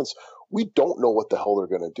 we don't know what the hell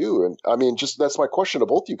they're going to do. And I mean, that's my question to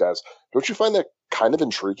both you guys. Don't you find that kind of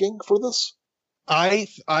intriguing for this? I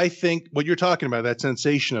think what you're talking about, that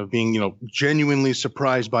sensation of being, genuinely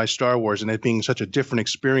surprised by Star Wars and it being such a different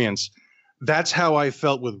experience. That's how I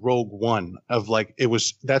felt with Rogue One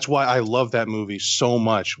that's why I love that movie so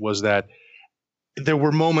much, was that there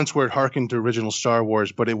were moments where it harkened to original Star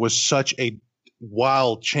Wars, but it was such a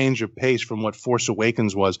wild change of pace from what Force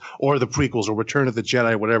Awakens was, or the prequels, or Return of the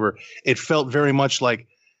Jedi, whatever. It felt very much like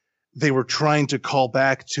they were trying to call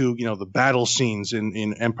back to, the battle scenes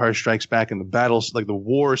in Empire Strikes Back, and the battles, like the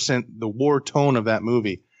war tone of that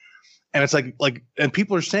movie. And it's like, and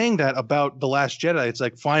people are saying that about The Last Jedi. It's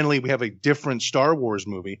like, finally, we have a different Star Wars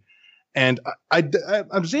movie. And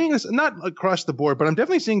I'm seeing this not across the board, but I'm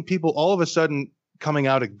definitely seeing people all of a sudden coming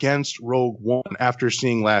out against Rogue One after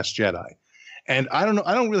seeing Last Jedi. And I don't know.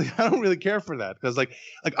 I don't really care for that, because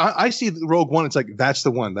I see Rogue One. It's like, that's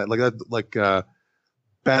the one that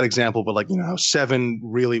bad example, but how 7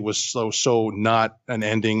 really was so not an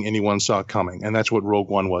ending anyone saw coming. And that's what Rogue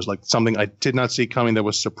One was, like something I did not see coming that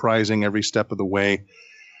was surprising every step of the way.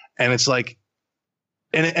 And it's like,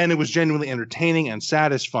 and it was genuinely entertaining and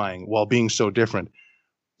satisfying while being so different.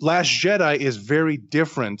 Last Jedi is very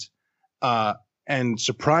different and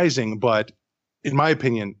surprising, but in my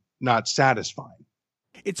opinion, not satisfying.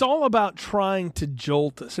 It's all about trying to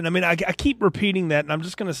jolt us. And I mean, I keep repeating that, and I'm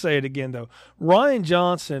just going to say it again, though. Rian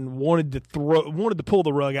Johnson wanted to pull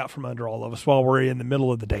the rug out from under all of us while we're in the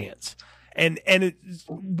middle of the dance. And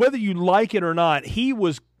whether you like it or not, he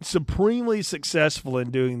was supremely successful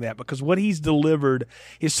in doing that, because what he's delivered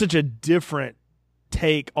is such a different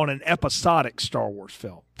take on an episodic Star Wars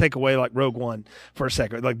film. Take away like Rogue One for a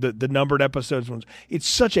second, like the numbered episodes ones. It's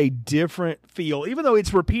such a different feel, even though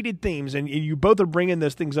it's repeated themes, and you both are bringing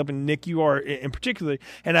those things up, and Nick, you are in particular,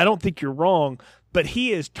 and I don't think you're wrong, but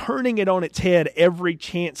he is turning it on its head every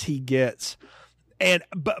chance he gets. And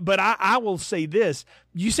but I will say this: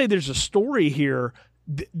 you say there's a story here.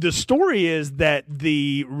 the story is that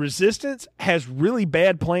the Resistance has really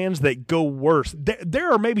bad plans that go worse.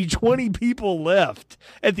 There are maybe 20 people left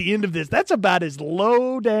at the end of this. That's about as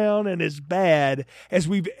low down and as bad as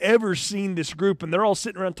we've ever seen this group. And they're all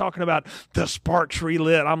sitting around talking about the sparks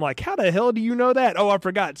relit. I'm like, how the hell do you know that? Oh, I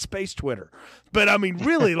forgot. Space Twitter. But I mean,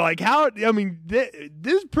 really, like this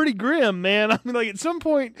is pretty grim, man. I mean, like at some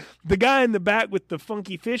point, the guy in the back with the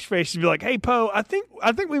funky fish face would be like, "Hey, Poe, I think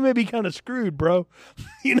we may be kind of screwed, bro.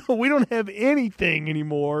 We don't have anything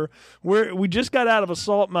anymore. We just got out of a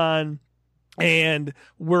salt mine, and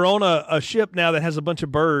we're on a ship now that has a bunch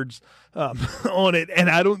of birds on it. And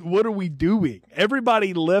what are we doing?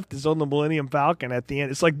 Everybody left is on the Millennium Falcon at the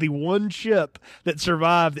end. It's like the one ship that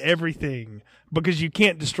survived everything." Because you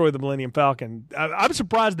can't destroy the Millennium Falcon. I'm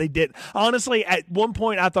surprised they did. Honestly, at one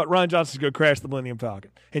point, I thought Ryan Johnson's going to crash the Millennium Falcon.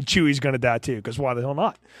 And Chewie's going to die, too, because why the hell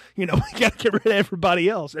not? We got to get rid of everybody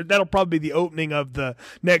else. And that'll probably be the opening of the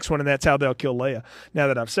next one, and that's how they'll kill Leia, now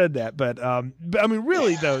that I've said that. But I mean,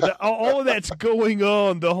 really, though, all of that's going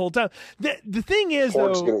on the whole time. The thing is,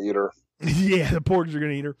 Porg's going to eat her. Yeah, the porgs are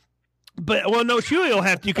going to eat her. But no, Chewie will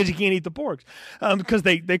have to because he can't eat the porgs because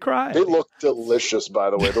they cry. They look delicious, by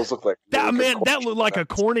the way. Those look like that looked like a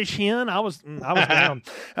Cornish hen. I was down.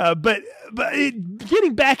 But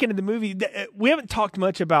getting back into the movie, we haven't talked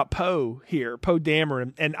much about Poe here, Poe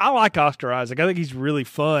Dameron, and I like Oscar Isaac. I think he's really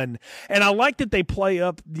fun, and I like that they play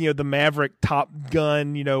up the Maverick Top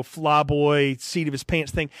Gun, flyboy seat of his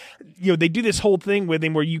pants thing. They do this whole thing with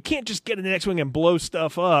him where you can't just get in the X-wing and blow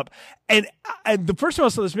stuff up. And the first time I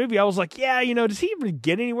saw this movie, I was like, yeah, does he even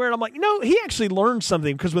get anywhere? And I'm like, he actually learned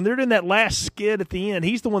something because when they're doing that last skit at the end,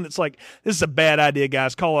 he's the one that's like, this is a bad idea,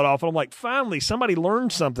 guys, call it off. And I'm like, finally, somebody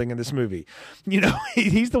learned something in this movie.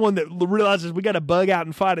 He's the one that realizes we got to bug out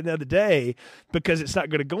and fight another day because it's not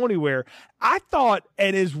going to go anywhere. I thought,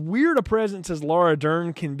 and as weird a presence as Laura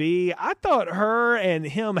Dern can be, I thought her and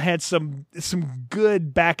him had some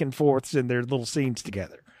good back and forths in their little scenes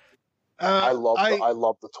together. I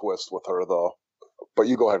love the twist with her though, but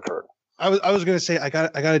you go ahead, Kurt. I was going to say I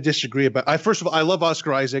got to disagree about. First of all, I love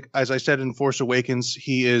Oscar Isaac. As I said in Force Awakens,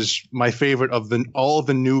 he is my favorite of all of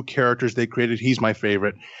the new characters they created. He's my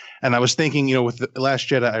favorite. And I was thinking, with the Last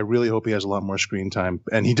Jedi, I really hope he has a lot more screen time,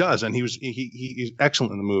 and he does. And he's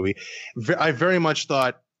excellent in the movie. I very much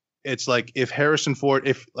thought it's like if Harrison Ford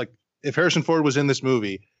was in this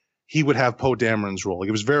movie, he would have Poe Dameron's role.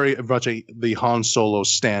 He was very much the Han Solo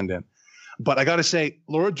stand-in. But I got to say,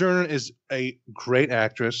 Laura Dern is a great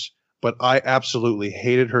actress, but I absolutely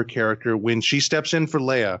hated her character when she steps in for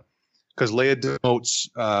Leia, because Leia demotes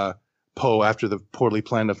Poe after the poorly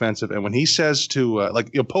planned offensive. And when he says to,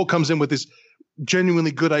 Poe comes in with his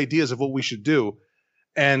genuinely good ideas of what we should do,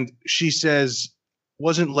 and she says,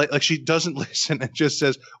 she doesn't listen and just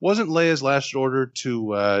says, wasn't Leia's last order to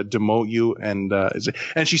demote you?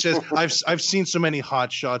 And she says, I've seen so many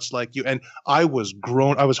hot shots like you. And I was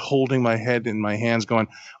holding my head in my hands going,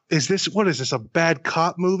 what is this, a bad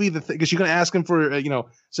cop movie? Because you're going to ask him for,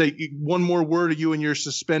 say one more word of you and you're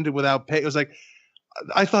suspended without pay. It was like,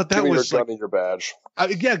 I thought that was gun in your badge.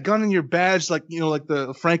 Gun in your badge. Like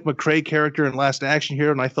the Frank McRae character in Last Action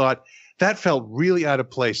Hero. And I thought that felt really out of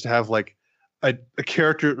place to have like a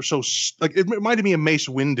character so it reminded me of Mace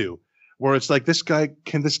Windu, where it's like this guy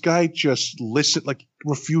just listen, like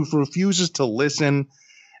refuses to listen,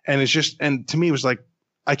 and it's just, and to me it was like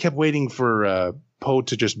I kept waiting for Poe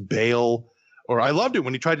to just bail, or I loved it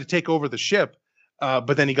when he tried to take over the ship,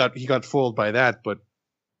 but then he got fooled by that. But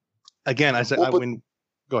again, I said,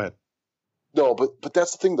 go ahead. No, but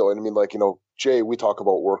that's the thing though, and I mean, Jay, we talk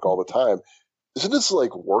about work all the time. Isn't this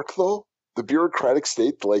like work though? The bureaucratic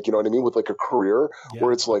state, with like a career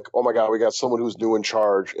where it's like, oh my God, we got someone who's new in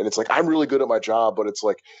charge. And it's like, I'm really good at my job, but it's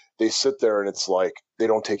like, they sit there and it's like, they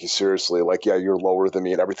don't take you seriously. Like, yeah, you're lower than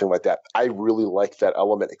me and everything like that. I really like that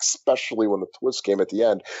element, especially when the twist came at the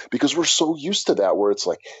end, because we're so used to that where it's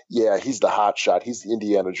like, yeah, he's the hot shot. He's the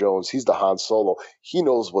Indiana Jones. He's the Han Solo. He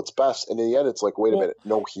knows what's best. And in the end, it's like, wait a minute.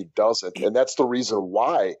 No, he doesn't. And that's the reason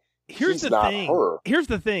why. Here's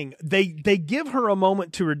the thing. They give her a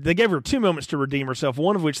moment they gave her 2 moments to redeem herself,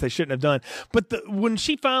 one of which they shouldn't have done. But when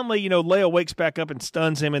she finally, Leia wakes back up and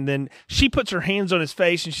stuns him, and then she puts her hands on his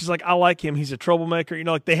face and she's like, I like him. He's a troublemaker.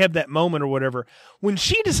 Like they have that moment or whatever. When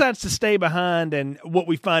she decides to stay behind, and what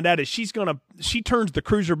we find out is she turns the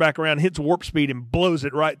cruiser back around, hits warp speed and blows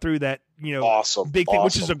it right through that, big thing,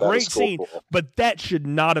 which is a great scene. Cool. But that should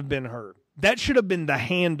not have been her. That should have been the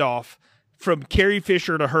handoff from Carrie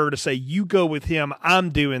Fisher to her to say, you go with him, I'm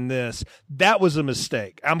doing this. That was a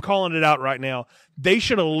mistake. I'm calling it out right now. They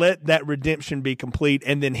should have let that redemption be complete,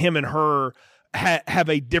 and then him and her have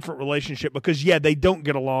a different relationship because they don't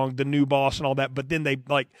get along, the new boss and all that, but then they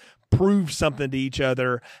like prove something to each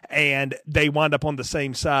other and they wind up on the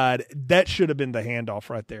same side. That should have been the handoff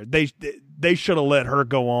right there. They should have let her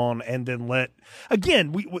go on and then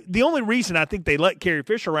the only reason I think they let Carrie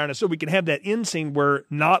Fisher around is so we can have that end scene where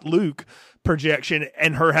not Luke projection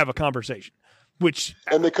and her have a conversation.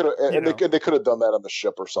 They could have done that on the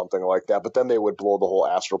ship or something like that, but then they would blow the whole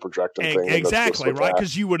astral projecting thing. Exactly, right?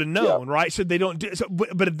 Because you would have known, right? So they don't do. So,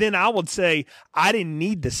 but then I would say I didn't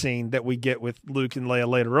need the scene that we get with Luke and Leia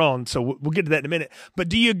later on. So we'll get to that in a minute. But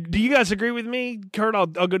do you guys agree with me, Kurt? I'll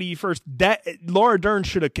go to you first. That Laura Dern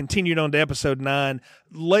should have continued on to Episode 9.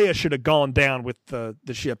 Leia should have gone down with the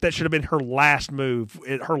ship. That should have been her last move,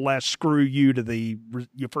 her last screw you to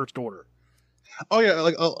your First Order. Oh yeah,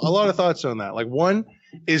 like a lot of thoughts on that. Like one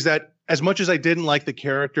is that as much as I didn't like the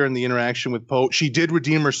character and the interaction with Poe, she did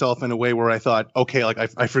redeem herself in a way where I thought, okay, like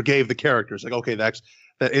I forgave the characters. Like, okay, that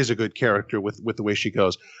is a good character with the way she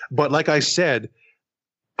goes. But like I said,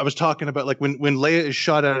 I was talking about like when Leia is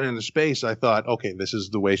shot out into space, I thought, okay, this is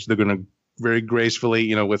the way they're going to very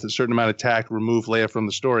gracefully, with a certain amount of tact, remove Leia from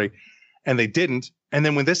the story, and they didn't. And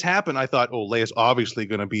then when this happened, I thought, oh, Leia's obviously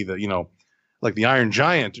going to be the like the Iron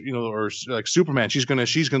Giant, or like Superman. She's gonna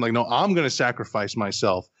like, no, I'm gonna sacrifice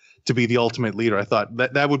myself to be the ultimate leader. I thought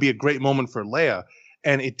that would be a great moment for Leia,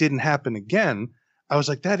 and it didn't happen again. I was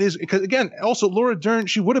like, that is because again, also Laura Dern,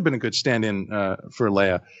 she would have been a good stand-in for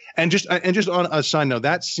Leia. And just on a side note,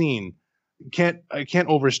 that scene I can't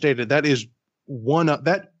overstate it. That is one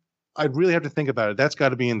that I'd really have to think about it. That's got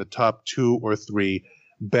to be in the top 2 or 3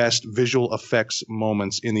 best visual effects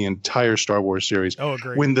moments in the entire Star Wars series. Oh,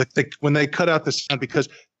 agree. When they cut out the sound, because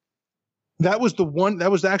that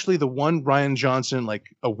was actually the one Rian Johnson, like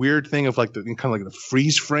a weird thing of like the kind of like the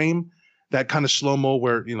freeze frame, that kind of slow-mo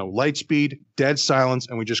where, light speed, dead silence,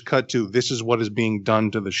 and we just cut to this is what is being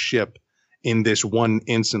done to the ship in this one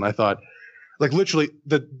instant. I thought, like literally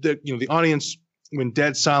the audience went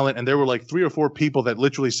dead silent, and there were like 3 or 4 people that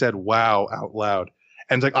literally said wow out loud.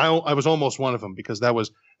 And like I was almost one of them because that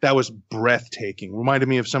was breathtaking. Reminded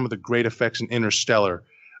me of some of the great effects in Interstellar,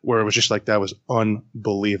 where it was just like that was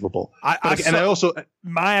unbelievable.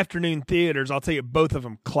 My afternoon theaters, I'll tell you, both of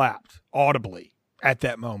them clapped audibly at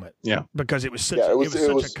that moment. Yeah, because it was such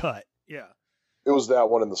a cut. Yeah, it was that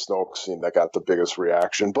one in the Snoke scene that got the biggest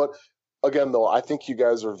reaction. But again, though, I think you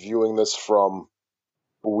guys are viewing this from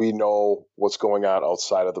we know what's going on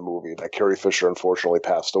outside of the movie. That Carrie Fisher unfortunately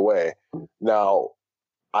passed away. Now,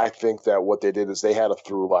 I think that what they did is they had a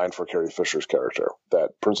through line for Carrie Fisher's character,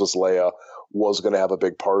 that Princess Leia was going to have a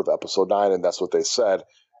big part of Episode 9, and that's what they said.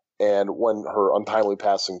 And when her untimely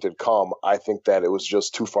passing did come, I think that it was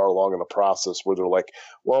just too far along in the process where they're like,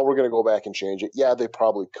 well, we're going to go back and change it. Yeah, they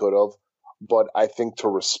probably could have, but I think to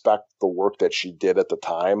respect the work that she did at the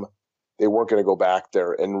time, they weren't going to go back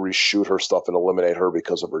there and reshoot her stuff and eliminate her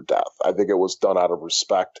because of her death. I think it was done out of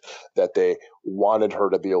respect that they wanted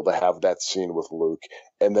her to be able to have that scene with Luke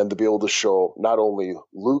and then to be able to show not only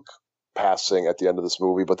Luke passing at the end of this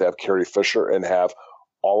movie, but to have Carrie Fisher and have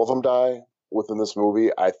all of them die within this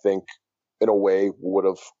movie, I think in a way would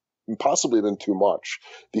have possibly been too much,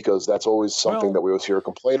 because that's always something that we always hear a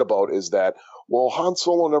complaint about is that, well, Han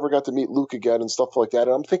Solo never got to meet Luke again and stuff like that.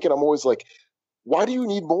 And I'm always like, why do you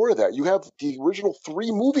need more of that? You have the original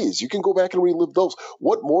 3 movies. You can go back and relive those.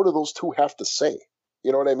 What more do those 2 have to say?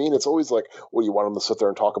 You know what I mean? It's always like, well, you want them to sit there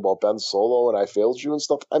and talk about Ben Solo and I failed you and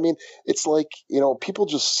stuff. I mean, it's like, people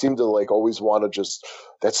just seem to like always want to just,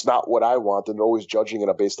 that's not what I want. And they're always judging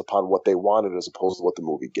it based upon what they wanted as opposed to what the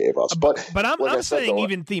movie gave us. But I'm saying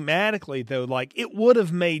even thematically though, like it would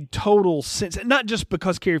have made total sense, not just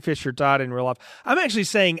because Carrie Fisher died in real life. I'm actually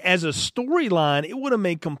saying as a storyline, it would have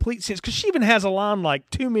made complete sense because she even has a line like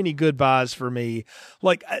too many goodbyes for me.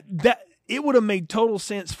 Like that, it would have made total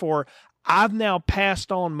sense for, I've now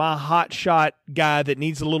passed on my hot shot guy that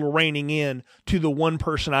needs a little reining in to the one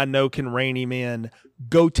person I know can rein him in.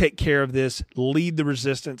 Go take care of this, lead the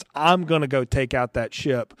resistance. I'm going to go take out that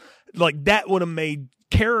ship. Like that would have made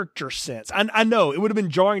character sense. I know it would have been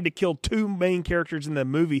jarring to kill 2 main characters in the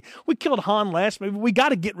movie. We killed Han last movie. We got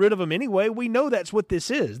to get rid of him anyway. We know that's what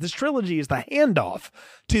this is. This trilogy is the handoff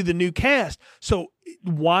to the new cast. So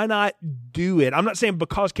why not do it? I'm not saying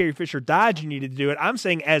because Carrie Fisher died you needed to do it. I'm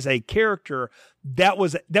saying as a character, that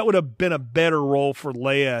would have been a better role for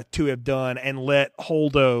Leia to have done and let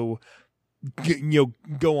Holdo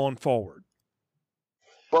go on forward.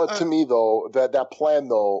 But to me, though, that plan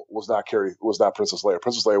though was not Princess Leia.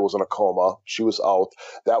 Princess Leia was in a coma. She was out.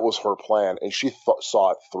 That was her plan, and she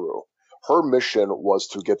saw it through. Her mission was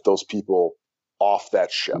to get those people off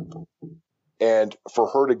that ship. And for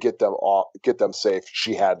her to get them safe,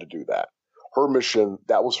 she had to do that. Her mission,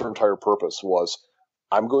 that was her entire purpose, was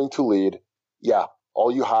I'm going to lead. Yeah,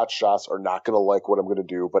 all you hot shots are not going to like what I'm going to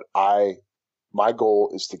do, but my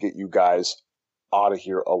goal is to get you guys out of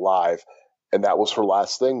here alive. And that was her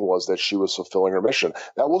last thing, was that she was fulfilling her mission.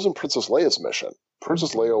 That wasn't Princess Leia's mission.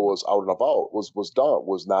 Princess Leia was out and about, was done,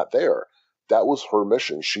 was not there. That was her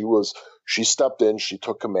mission. She stepped in, she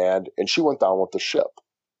took command, and she went down with the ship.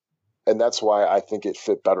 And that's why I think it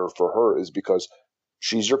fit better for her, is because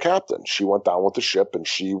she's your captain. She went down with the ship, and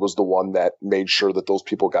she was the one that made sure that those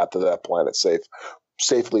people got to that planet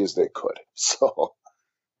safely as they could. So,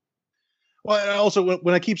 well, and also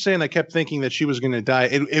when I keep saying I kept thinking that she was going to die,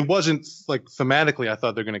 it wasn't like thematically I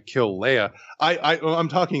thought they're going to kill Leia. I'm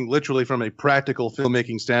talking literally from a practical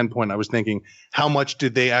filmmaking standpoint. I was thinking, how much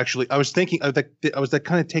did they actually? I was thinking I was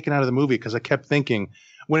kind of taken out of the movie because I kept thinking,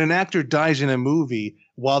 when an actor dies in a movie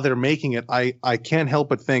while they're making it, I can't help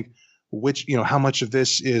but think, how much of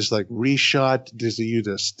this is like reshot? Did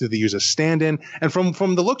they use a stand-in? And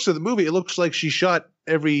from the looks of the movie, it looks like she shot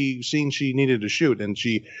every scene she needed to shoot, and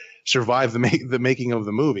she survived the making of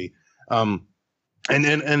the movie. But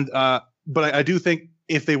I do think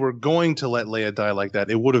if they were going to let Leia die like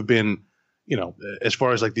that, it would have been, as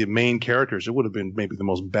far as like the main characters, it would have been maybe the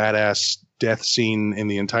most badass death scene in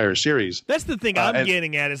the entire series. That's the thing I'm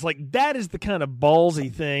getting at, is like, that is the kind of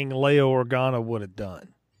ballsy thing Leia Organa would have done.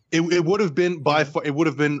 It would have been by far. It would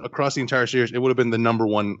have been across the entire series. It would have been the number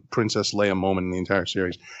one Princess Leia moment in the entire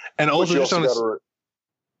series. And also, you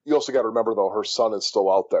also got to remember, though, her son is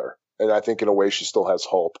still out there, and I think in a way she still has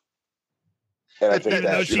hope. And I think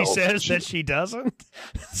even though she says that she doesn't.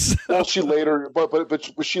 So. Well, she later, but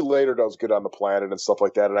she later does get on the planet and stuff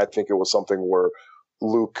like that. And I think it was something where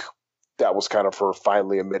Luke, that was kind of her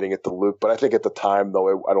finally admitting it to Luke. But I think at the time,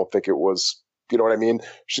 though, I don't think it was. You know what I mean?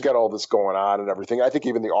 She's got all this going on and everything. I think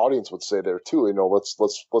even the audience would say there too,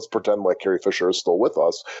 let's pretend like Carrie Fisher is still with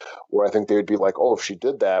us, where I think they'd be like, oh, if she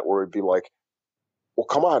did that, where it'd be like, well,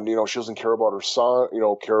 come on, she doesn't care about her son,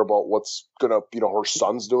 care about what's gonna, her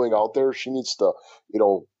son's doing out there. She needs to,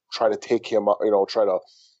 try to take him, try to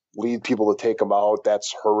lead people to take him out.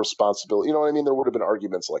 That's her responsibility. You know what I mean? There would have been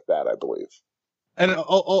arguments like that, I believe. And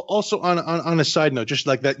also on a side note, just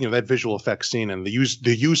like that, that visual effects scene and the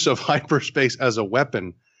use of hyperspace as a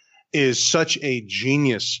weapon is such a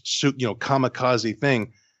genius, kamikaze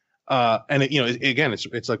thing. And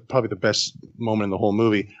it's like probably the best moment in the whole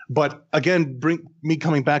movie. But again, bring me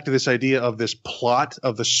coming back to this idea of this plot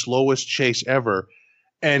of the slowest chase ever.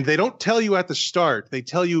 And they don't tell you at the start. They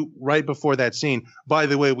tell you right before that scene, by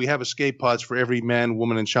the way, we have escape pods for every man,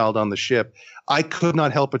 woman, and child on the ship. I could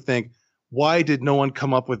not help but think, why did no one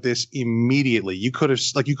come up with this immediately? You could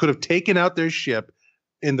have taken out their ship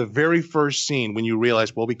in the very first scene when you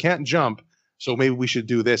realized, well, we can't jump, so maybe we should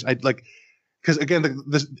do this. Because again,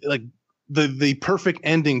 the perfect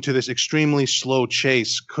ending to this extremely slow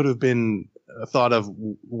chase could have been thought of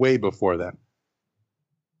way before that.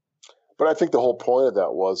 But I think the whole point of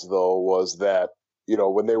that was that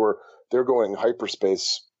when they're going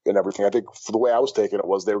hyperspace and everything. I think for the way I was taking it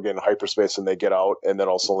was they were getting hyperspace and they get out, and then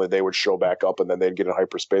all of a sudden they would show back up, and then they'd get in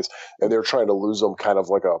hyperspace, and they were trying to lose them kind of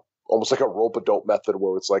like almost like a rope-a-dope method,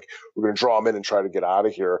 where it's like, we're going to draw them in and try to get out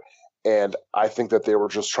of here. And I think that they were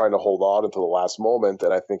just trying to hold on until the last moment.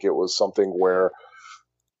 And I think it was something where,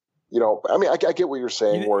 I get what you're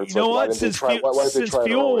saying, where it's since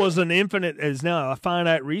fuel was an infinite, is now a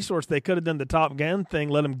finite resource, they could have done the Top Gun thing,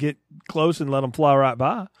 let them get close and let them fly right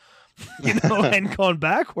by. And gone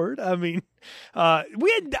backward. I mean,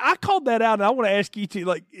 I called that out, and I want to ask you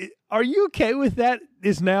too, are you okay with that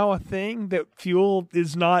is now a thing, that fuel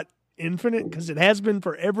is not infinite? Because it has been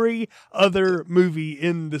for every other movie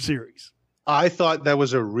in the series. I thought that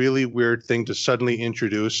was a really weird thing to suddenly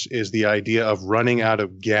introduce, is the idea of running out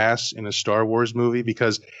of gas in a Star Wars movie,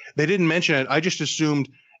 because they didn't mention it. I just assumed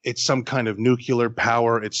it's some kind of nuclear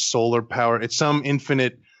power, it's solar power, it's some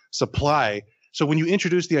infinite supply. So when you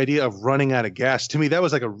introduce the idea of running out of gas, to me that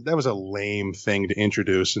was a lame thing to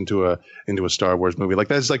introduce into a Star Wars movie. Like,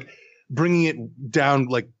 that's like bringing it down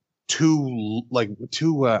too I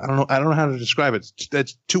don't know how to describe it.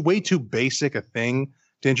 That's way too basic a thing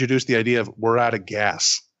to introduce the idea of we're out of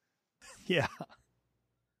gas. Yeah.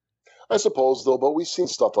 I suppose, though, but we've seen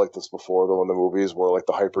stuff like this before, though, in the movies, where like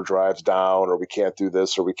the hyperdrive's down, or we can't do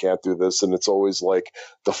this, or we can't do this, and it's always like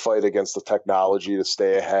the fight against the technology to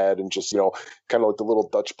stay ahead, and just kind of like the little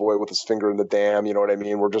Dutch boy with his finger in the dam. You know what I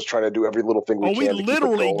mean? We're just trying to do every little thing we can. We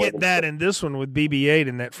literally get that in this one with BB-8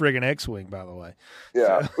 and that friggin' X-wing, by the way.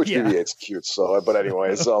 Yeah, which BB-8's cute. So, but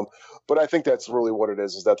anyways, but I think that's really what it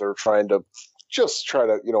is that they're trying to just try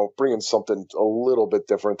to, bring in something a little bit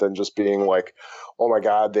different than just being like, oh my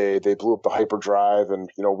God, they blew up the hyperdrive and,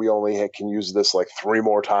 we only can use this like 3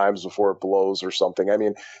 more times before it blows or something. I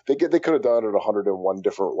mean, they could have done it 101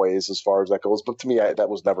 different ways as far as that goes. But to me, that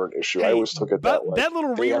was never an issue. I always took it that way. That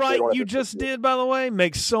little rewrite you just did, by the way,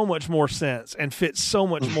 makes so much more sense and fits so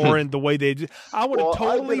much more in the way they do. I would have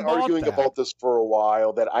totally I've been arguing about this for a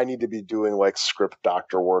while that I need to be doing like script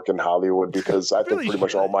doctor work in Hollywood because I think pretty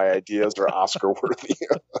much all my ideas are Oscar worthy.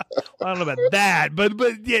 I don't know about that,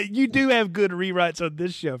 but yeah, you do have good rewrites on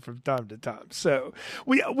this show from time to time. So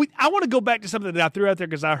I want to go back to something that I threw out there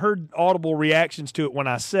because I heard audible reactions to it when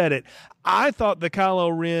I said it. I thought the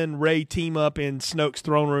Kylo Ren Rey team up in Snoke's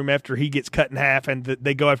throne room after he gets cut in half and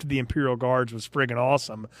they go after the Imperial Guards was friggin'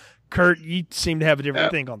 awesome. Kurt, you seem to have a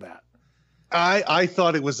different thing on that. I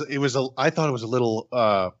thought it was a little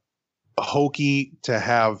hokey to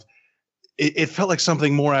have. It felt like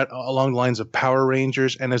something more along the lines of Power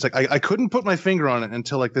Rangers, and it's like I couldn't put my finger on it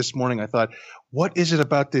until like this morning. I thought, what is it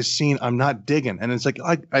about this scene I'm not digging? And it's like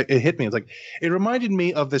it hit me. It's like it reminded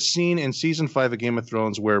me of the scene in season 5 of Game of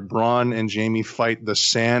Thrones where Bronn and Jaime fight the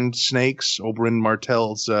Sand Snakes, Oberyn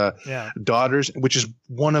Martell's daughters, which is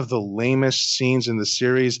one of the lamest scenes in the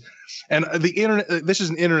series. And the internet, this is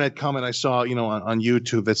an internet comment I saw, on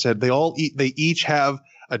YouTube that said they each have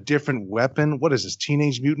a different weapon. What is this?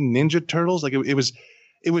 Teenage Mutant Ninja Turtles? Like it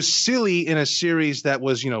was silly in a series that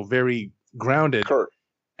was, very grounded. Kurt,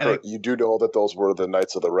 you do know that those were the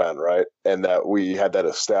Knights of the Ren, right? And that we had that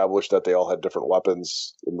established that they all had different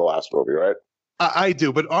weapons in the last movie, right? I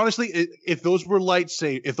do, but honestly, if those were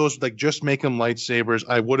if those like just make them lightsabers,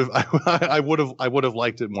 I would have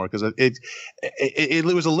liked it more because it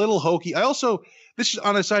was a little hokey. I also, this is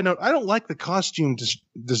on a side note, I don't like the costume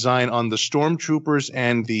design on the stormtroopers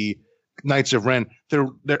and the Knights of Ren.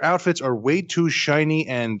 Their outfits are way too shiny,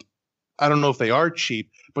 and I don't know if they are cheap,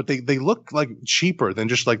 but they look like cheaper than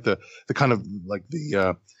just like the kind of like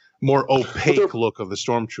the more opaque look of the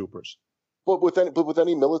stormtroopers. But with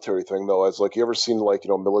any military thing though, it's like, you ever seen like,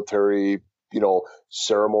 military,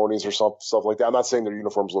 ceremonies or stuff like that? I'm not saying their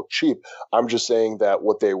uniforms look cheap. I'm just saying that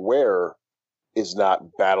what they wear is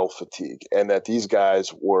not battle fatigue, and that these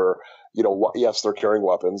guys were, yes, they're carrying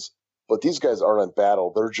weapons, but these guys aren't in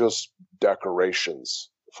battle. They're just decorations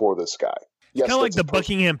for this guy. Yes, kind of like the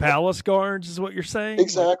Buckingham Palace guards is what you're saying?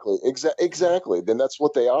 Exactly. Then that's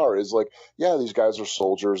what they are, is like, yeah, these guys are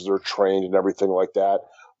soldiers. They're trained and everything like that.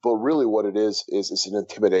 But really what it is it's an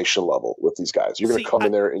intimidation level with these guys. You're going to come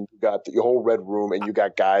in there and you got the whole red room and you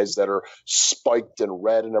got guys that are spiked and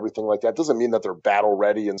red and everything like that. Doesn't mean that they're battle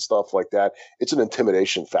ready and stuff like that. It's an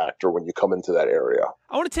intimidation factor when you come into that area.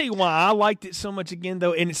 I want to tell you why I liked it so much again,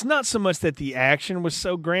 though, and it's not so much that the action was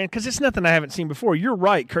so grand, because it's nothing I haven't seen before. You're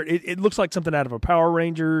right, Kurt. It looks like something out of a Power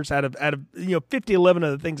Rangers, out of 50, 11 of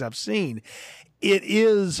the things I've seen. It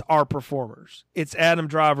is our performers. It's Adam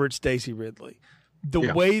Driver. It's Daisy Ridley.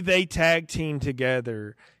 The way they tag team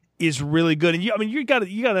together is really good. And you got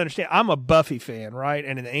to understand, I'm a Buffy fan, right?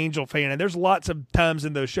 And an Angel fan. And there's lots of times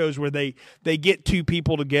in those shows where they get two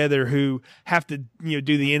people together who have to, do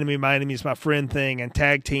the enemy, my enemy is my friend thing and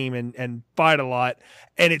tag team and fight a lot.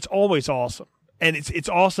 And it's always awesome. And it's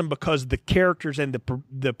awesome because the characters and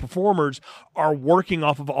the performers are working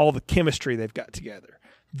off of all the chemistry they've got together,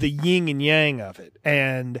 the yin and yang of it.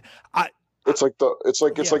 And It's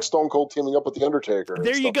like Stone Cold teaming up with the Undertaker.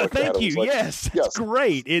 There you go. Like Thank you. Like, yes, it's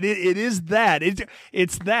great. It is that.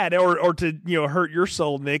 It's that. Or to hurt your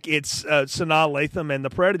soul, Nick. It's Sanaa Lathan and the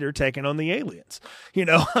Predator taking on the aliens.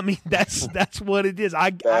 That's what it is. I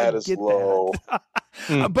is get low.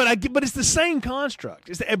 that. But it's the same construct.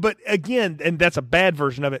 But again, and that's a bad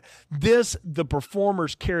version of it. The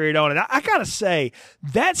performers carried on, and I gotta say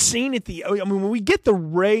that scene when we get the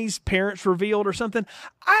Rey's parents revealed or something,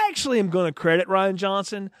 I actually am going to credit Rian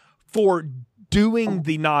Johnson for doing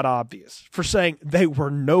the not obvious, for saying they were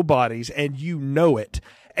nobodies and you know it.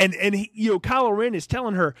 And Kylo Ren is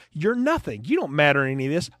telling her, you're nothing. You don't matter in any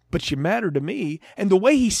of this, but you matter to me. And the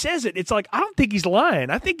way he says it, it's like, I don't think he's lying.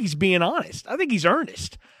 I think he's being honest. I think he's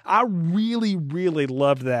earnest. I really, really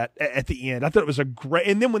loved that at the end. I thought it was a great,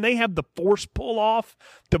 and then when they have the force pull off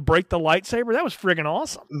to break the lightsaber, that was friggin'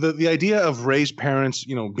 awesome. The idea of Rey's parents,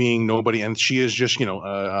 being nobody, and she is just,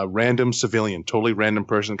 a random civilian, totally random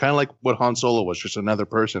person, kind of like what Han Solo was, just another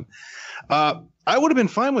person. I would have been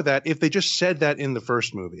fine with that if they just said that in the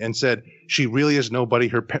first movie and said she really is nobody.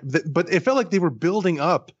 But it felt like they were building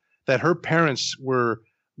up that her parents were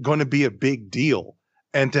going to be a big deal,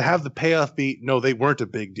 and to have the payoff be no, they weren't a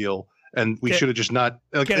big deal. and we should have just not.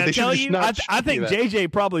 Can I tell you? I think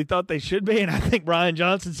JJ probably thought they should be, and I think Rian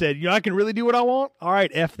Johnson said, I can really do what I want. All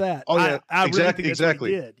right, F that. Oh yeah, I exactly. Really think that's what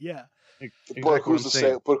he did. Yeah. Exactly but who's to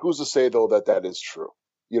say? But who's to say though that is true?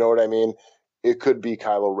 You know what I mean? It could be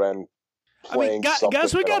Kylo Ren playing something.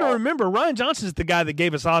 Guys, we got to remember Rian Johnson is the guy that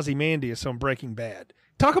gave us Ozymandias on Breaking Bad.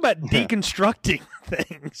 Talk about deconstructing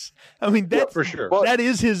things. I mean, that's for sure. That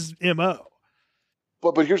is his MO.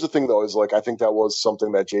 But here's the thing, though, is like I think that was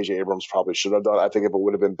something that J.J. Abrams probably should have done. I think if it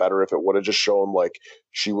would have been better if it would have just shown like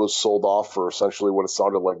she was sold off for essentially what it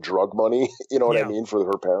sounded like drug money, you know what I mean, for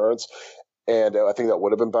her parents. And I think that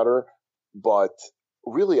would have been better. But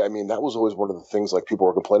really, I mean, that was always one of the things like people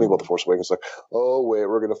were complaining about The Force Awakens. Like, oh, wait,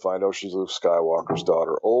 we're going to find out she's Luke Skywalker's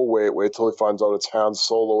daughter. Oh, wait till he finds out it's Han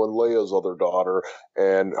Solo and Leia's other daughter.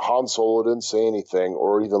 And Han Solo didn't say anything.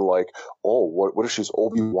 Or even like, oh, what if she's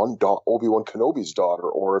Obi-Wan Kenobi's daughter?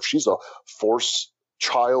 Or if she's a Force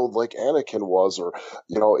child like Anakin was, or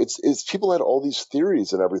it's people had all these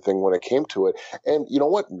theories and everything when it came to it. And you know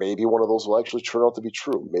what? Maybe one of those will actually turn out to be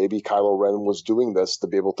true. Maybe Kylo Ren was doing this to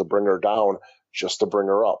be able to bring her down, just to bring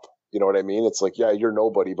her up. You know what I mean? It's like, yeah, you're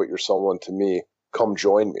nobody, but you're someone to me. Come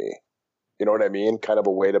join me. You know what I mean? Kind of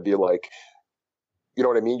a way to be like, you know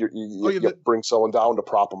what I mean? You bring someone down to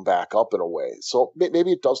prop them back up in a way. So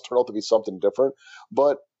maybe it does turn out to be something different.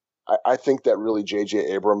 But I think that really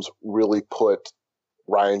J.J. Abrams really put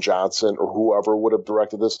Rian Johnson or whoever would have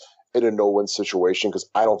directed this in a no-win situation, because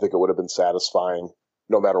I don't think it would have been satisfying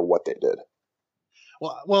no matter what they did.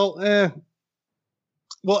 Well,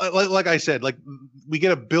 like I said, like we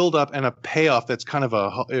get a build-up and a payoff that's kind of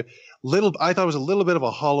a little. I thought it was a little bit of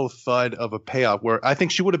a hollow thud of a payoff, where I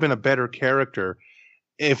think she would have been a better character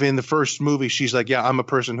if in the first movie she's like, yeah, I'm a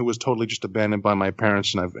person who was totally just abandoned by my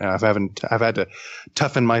parents, and I've had to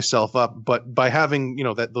toughen myself up. But by having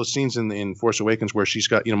those scenes in Force Awakens where she's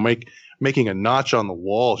got making a notch on the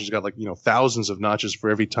wall, she's got thousands of notches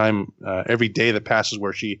for every day that passes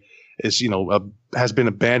where she is has been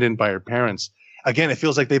abandoned by her parents. Again, it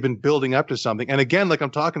feels like they've been building up to something. And again, like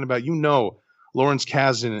I'm talking about, Lawrence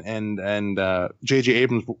Kasdan and J.J.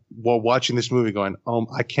 Abrams while watching this movie going,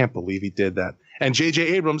 I can't believe he did that. And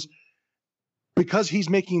J.J. Abrams, because he's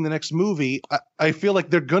making the next movie, I feel like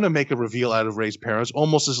they're going to make a reveal out of Rey's parents,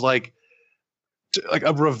 almost as like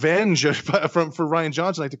a revenge for Rian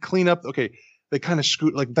Johnson, like to clean up. Okay, they kind of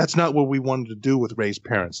screwed. Like that's not what we wanted to do with Rey's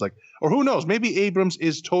parents. Like, or who knows? Maybe Abrams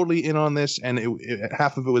is totally in on this, and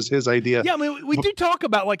half of it was his idea. Yeah, I mean, we do talk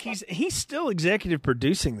about like he's still executive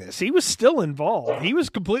producing this. He was still involved. He was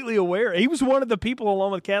completely aware. He was one of the people,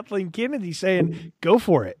 along with Kathleen Kennedy, saying, "Go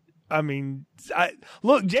for it." I mean,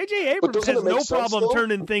 look, J.J. Abrams has no problem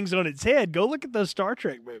turning things on its head. Go look at those Star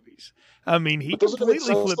Trek movies. I mean, he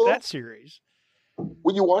completely flipped that series.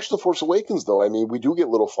 When you watch The Force Awakens, though, I mean, we do get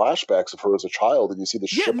little flashbacks of her as a child, and you see the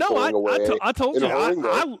ship falling away. I told you,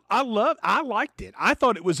 I liked it. I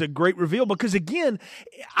thought it was a great reveal because, again,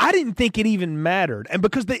 I didn't think it even mattered. And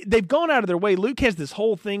because they've gone out of their way, Luke has this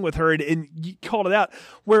whole thing with her, and you called it out,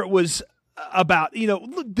 where it was about,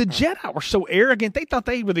 look, the Jedi were so arrogant. They thought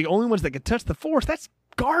they were the only ones that could touch the Force. That's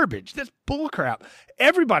garbage. That's bullcrap.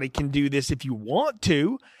 Everybody can do this if you want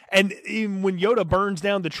to. And even when Yoda burns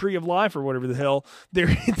down the tree of life or whatever the hell, they're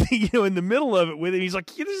in the middle of it with him. He's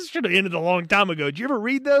like, this should have ended a long time ago. Did you ever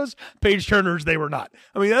read those? Page turners, they were not.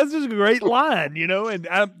 I mean, that's just a great line, and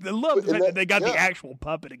I love the fact that they got the actual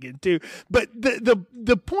puppet again, too. But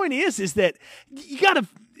the point is that you got to,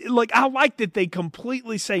 I like that they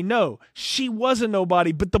completely say, no, she was a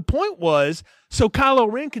nobody. But the point was, so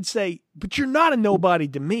Kylo Ren could say, but you're not a nobody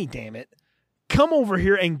to me, damn it. Come over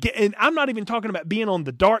here and I'm not even talking about being on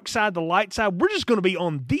the dark side, the light side. We're just going to be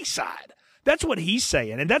on the side. That's what he's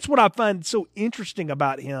saying. And that's what I find so interesting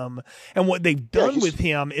about him and what they've done with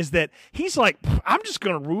him is that he's like, I'm just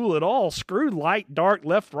going to rule it all. Screw light, dark,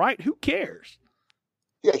 left, right. Who cares?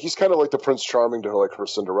 Yeah, he's kind of like the Prince Charming to her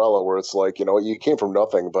Cinderella, where it's like, you came from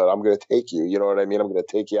nothing, but I'm going to take you. You know what I mean? I'm going to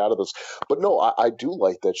take you out of this. But no, I do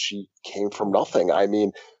like that she came from nothing. I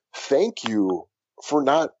mean, thank you for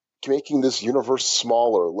not making this universe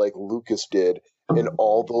smaller like Lucas did in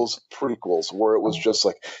all those prequels, where it was just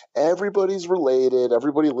like everybody's related,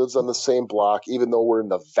 everybody lives on the same block, even though we're in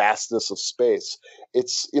the vastness of space.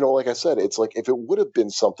 It's, like I said, it's like if it would have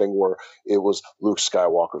been something where it was Luke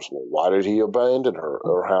Skywalker's, well, why did he abandon her?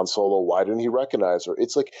 Or Han Solo, why didn't he recognize her?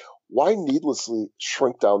 It's like, why needlessly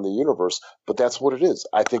shrink down the universe? But that's what it is.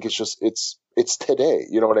 I think it's just, it's today.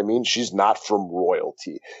 You know what I mean? She's not from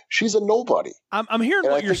royalty. She's a nobody. I'm hearing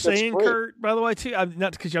what you're saying, Kurt, by the way, too.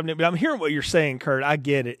 Not because you haven't, but I'm hearing what you're saying, Kurt. I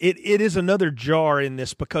get it. It is another jar in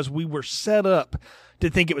this because we were set up to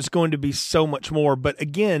think it was going to be so much more. But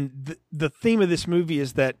again, the theme of this movie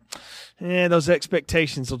is that those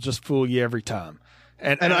expectations will just fool you every time.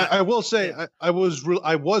 And I will say, I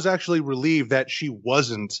was actually relieved that she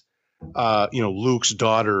wasn't, Luke's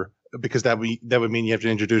daughter, because that would mean you have to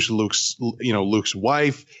introduce Luke's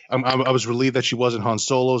wife. I was relieved that she wasn't Han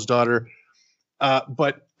Solo's daughter,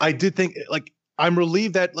 but I did think, like, I'm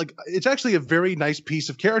relieved that, like, it's actually a very nice piece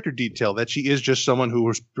of character detail that she is just someone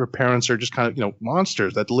who her parents are just kind of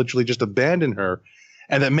monsters that literally just abandon her,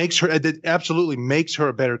 and that absolutely makes her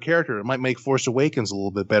a better character. It might make Force Awakens a little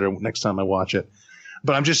bit better next time I watch it.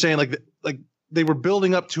 But I'm just saying, like they were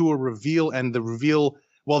building up to a reveal, and the reveal,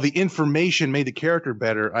 while the information made the character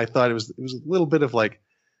better, I thought it was a little bit of like,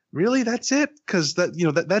 really, that's it? Because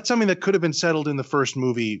that's something that could have been settled in the first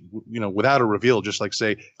movie, without a reveal. Just like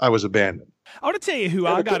say, I was abandoned. I want to tell you who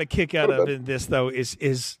I got a kick out of in this, though,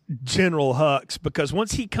 is General Hux, because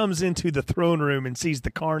once he comes into the throne room and sees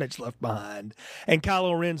the carnage left behind, and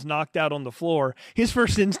Kylo Ren's knocked out on the floor, his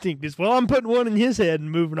first instinct is, well, I'm putting one in his head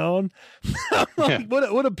and moving on. Like,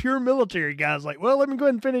 what a pure military guy's like, well, let me go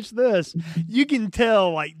ahead and finish this. You can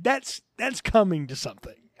tell, like, that's coming to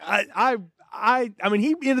something. I mean,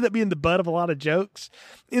 he ended up being the butt of a lot of jokes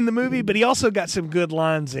in the movie, but he also got some good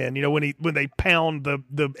lines in. When they pound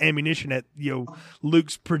the ammunition at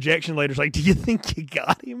Luke's projection later, it's like, do you think you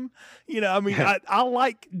got him? I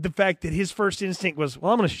like the fact that his first instinct was,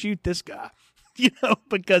 well, I'm going to shoot this guy,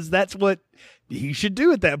 because that's what he should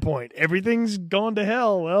do at that point. Everything's gone to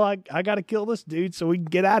hell. Well, I got to kill this dude so we can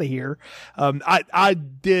get out of here. I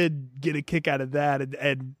did get a kick out of that,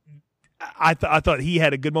 and I thought he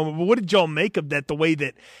had a good moment. But what did y'all make of that? The way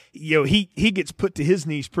that he gets put to his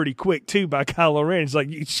knees pretty quick too by Kylo Ren. He's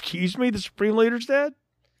like, "Excuse me, the Supreme Leader's dead."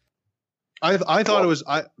 I thought it was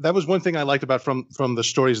that was one thing I liked about from the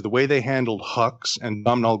stories, the way they handled Hux and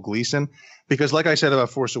Domhnall Gleeson, because like I said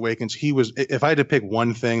about Force Awakens, if I had to pick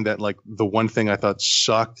one thing that, like, the one thing I thought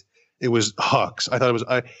sucked, it was Hux.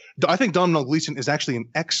 I think Domhnall Gleeson is actually an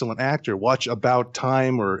excellent actor. Watch About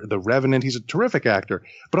Time or The Revenant. He's a terrific actor.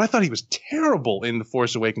 But I thought he was terrible in The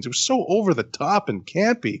Force Awakens. It was so over the top and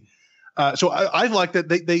campy. So I like that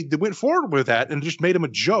they went forward with that and just made him a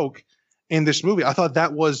joke in this movie. I thought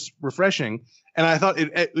that was refreshing. And I thought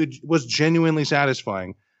it was genuinely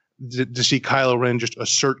satisfying to see Kylo Ren just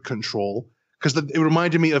assert control. Because it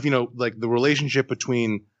reminded me of, like the relationship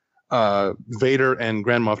between Vader and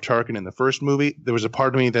Grand Moff Tarkin in the first movie. There was a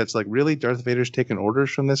part of me that's like, really, Darth Vader's taking orders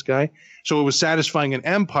from this guy? So it was satisfying in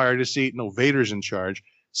Empire to see, Vader's in charge.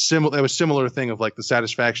 It was similar thing of, like, the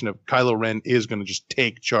satisfaction of Kylo Ren is going to just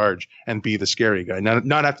take charge and be the scary guy,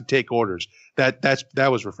 not have to take orders. That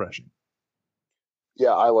was refreshing.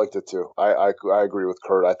 Yeah, I liked it too. I agree with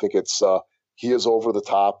Kurt. I think it's he is over the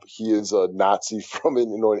top. He is a Nazi from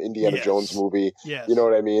an Indiana Jones movie. Yes. You know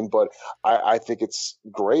what I mean? But I think it's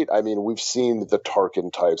great. I mean, we've seen the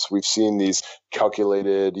Tarkin types. We've seen these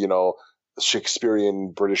calculated,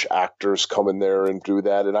 Shakespearean British actors come in there and do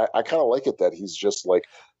that. And I kind of like it that he's just like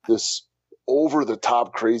this over the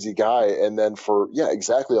top crazy guy. And then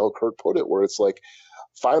exactly how Kurt put it, where it's like,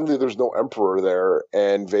 finally there's no emperor there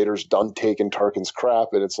and Vader's done taking Tarkin's crap.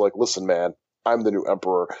 And it's like, listen, man, I'm the new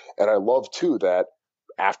emperor. And I love too that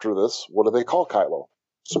after this, what do they call Kylo?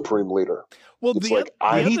 Supreme Leader. Well,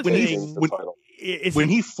 when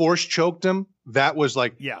he force choked him, that was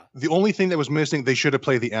like, the only thing that was missing. They should have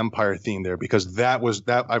played the Empire theme there, because that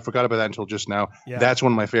I forgot about that until just now. Yeah. That's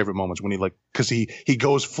one of my favorite moments when because he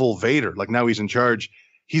goes full Vader, like now he's in charge.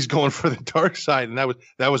 He's going for the dark side, and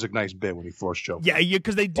that was a nice bit when he force choked. Yeah,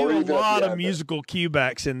 because they do a lot of musical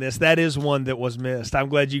cue-backs in this. That is one that was missed. I'm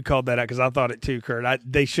glad you called that out, because I thought it too, Kurt.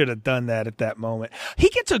 They should have done that at that moment. He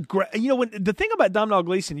gets when the thing about Domhnall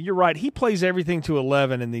Gleeson, you're right, he plays everything to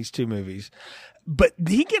 11 in these two movies. But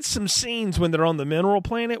he gets some scenes when they're on the mineral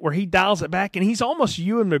planet where he dials it back, and he's almost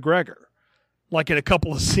Ewan McGregor. Like in a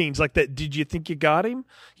couple of scenes like that, did you think you got him?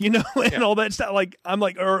 And all that stuff. Like, I'm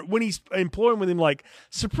like, or when he's imploring with him, like,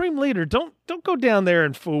 Supreme Leader, don't go down there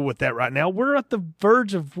and fool with that right now. We're at the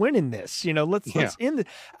verge of winning this. Let's end it.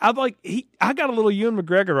 I'm like, I got a little Ewan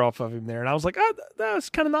McGregor off of him there, and I was like, that was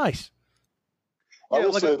kind of nice. I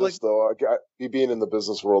will say this though, me being in the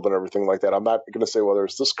business world and everything like that, I'm not going to say whether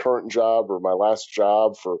it's this current job or my last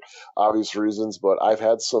job for obvious reasons, but I've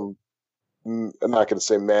had some. I'm not going to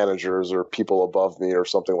say managers or people above me or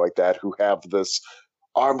something like that who have this,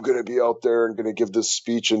 I'm going to be out there and going to give this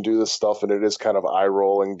speech and do this stuff. And it is kind of eye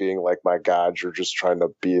rolling, being like, my God, you're just trying to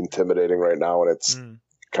be intimidating right now. And it's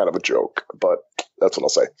kind of a joke, but that's what I'll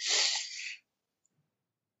say.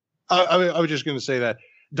 I was just going to say that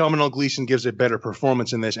Domhnall Gleeson gives a better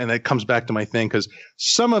performance in this, and that comes back to my thing because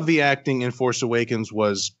some of the acting in Force Awakens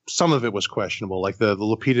some of it was questionable. Like the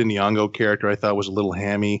Lupita Nyong'o character, I thought was a little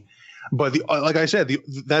hammy, but like I said,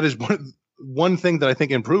 that is one thing that I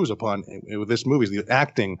think improves upon with this movie is the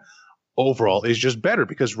acting overall is just better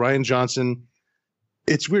because Rian Johnson.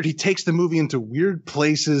 It's weird. He takes the movie into weird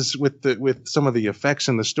places with some of the effects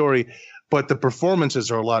and the story, but the performances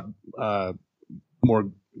are a lot more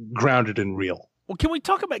grounded and real. Well, can we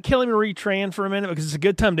talk about Kelly Marie Tran for a minute? Because it's a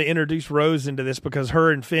good time to introduce Rose into this because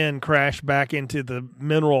her and Finn crash back into the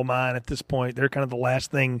mineral mine at this point. They're kind of the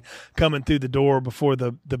last thing coming through the door before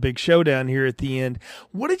the big showdown here at the end.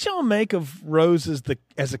 What did y'all make of Rose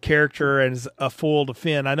as a character and as a foil to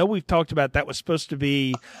Finn? I know we've talked about that was supposed to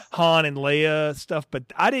be Han and Leia stuff, but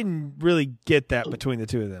I didn't really get that between the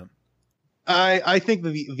two of them. I think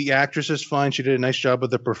the actress is fine. She did a nice job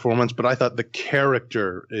with the performance, but I thought the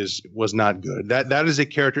character was not good. That is a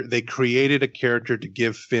character. They created a character to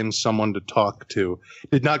give Finn someone to talk to.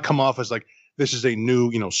 It did not come off as like this is a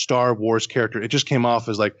new, Star Wars character. It just came off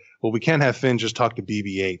as like, well, we can't have Finn just talk to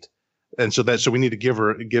BB-8. And so we need to give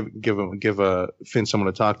Finn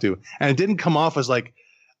someone to talk to. And it didn't come off as like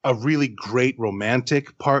a really great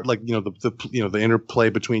romantic part, like the interplay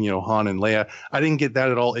between Han and Leia. I didn't get that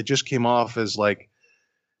at all. It just came off as like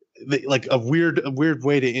a weird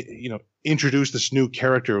way to introduce this new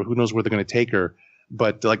character. Who knows where they're going to take her?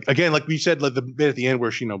 But like we said, like the bit at the end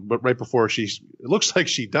where but right before it looks like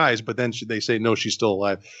she dies, but then they say no, she's still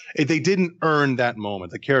alive. They didn't earn that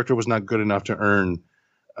moment. The character was not good enough to earn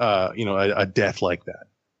a death like that.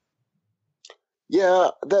 Yeah,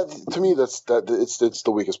 that to me, it's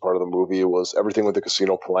the weakest part of the movie. It was everything with the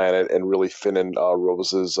casino planet and really Finn and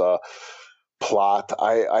Rose's plot.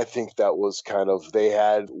 I think that was kind of they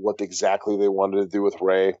had what exactly they wanted to do with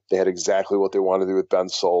Rey. They had exactly what they wanted to do with Ben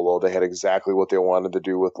Solo. They had exactly what they wanted to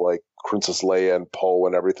do with like Princess Leia and Poe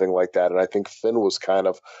and everything like that. And I think Finn was kind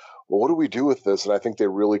of, well, what do we do with this? And I think they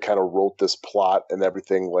really kind of wrote this plot and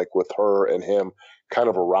everything like with her and him kind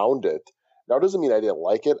of around it. Now, it doesn't mean I didn't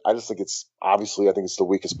like it. I just think I think it's the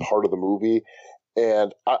weakest part of the movie.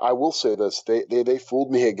 And I will say this, they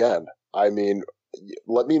fooled me again. I mean,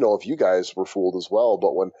 let me know if you guys were fooled as well.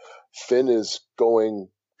 But when Finn is going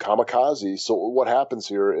kamikaze, so what happens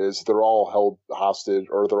here is they're all held hostage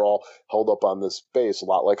or they're all held up on this base, a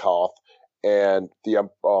lot like Hoth. And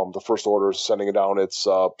the First Order is sending it down its,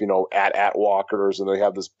 at walkers, and they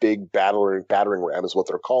have this big battering ram is what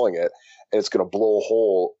they're calling it. And it's going to blow a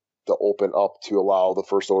hole to open up to allow the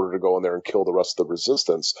First Order to go in there and kill the rest of the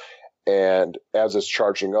Resistance. And as it's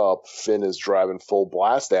charging up, Finn is driving full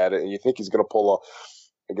blast at it, and you think he's going to pull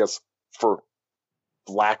I guess for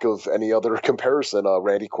lack of any other comparison,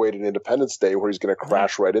 Randy Quaid in Independence Day, where he's going to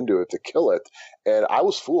crash right into it to kill it. And I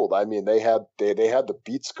was fooled. I mean, they had the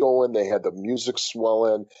beats going, they had the music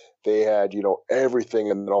swelling, they had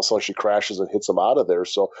everything, and then all of a sudden she crashes and hits him out of there.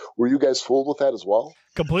 So were you guys fooled with that as well?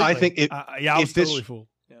 Completely. I think I was totally fooled.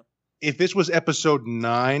 If this was episode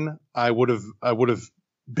 9, I would have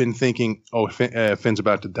been thinking, oh, Finn's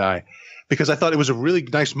about to die, because I thought it was a really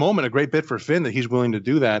nice moment, a great bit for Finn that he's willing to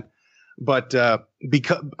do that. But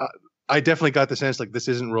because I definitely got the sense like this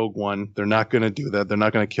isn't Rogue One, they're not going to do that. They're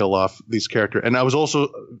not going to kill off these characters. And I was also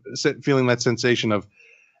feeling that sensation of,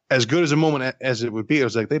 as good as a moment as it would be, I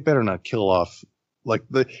was like, they better not kill off like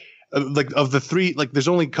of the 3, like there's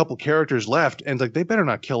only a couple characters left, and like they better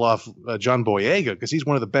not kill off John Boyega, because he's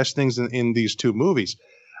one of the best things in these 2 movies.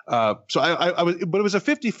 So I was, but it was a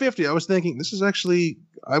 50-50. I was thinking this is actually,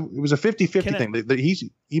 it was a 50-50 thing. That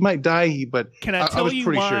he might die, but can I tell you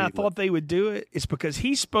why I thought they would do it? It's because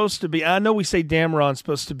he's supposed to be. I know we say Dameron's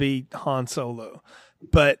supposed to be Han Solo,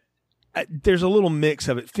 but there's a little mix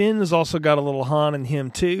of it. Finn has also got a little Han in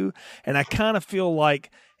him too, and I kind of feel like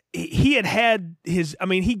he had his,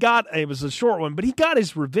 it was a short one, but he got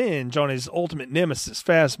his revenge on his ultimate nemesis,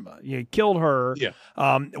 Phasma. He killed her,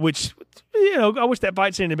 which, I wish that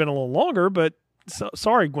fight scene had been a little longer, but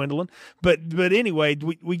sorry, Gwendolyn. But anyway,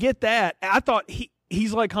 we get that. I thought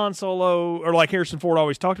he's like Han Solo, or like Harrison Ford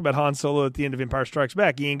always talked about Han Solo at the end of Empire Strikes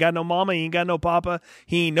Back. He ain't got no mama, he ain't got no papa,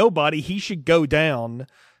 he ain't nobody. He should go down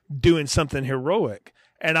doing something heroic.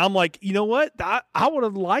 And I'm like, you know what? I would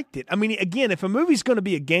have liked it. I mean, again, if a movie's going to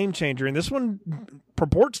be a game changer, and this one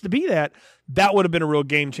purports to be that would have been a real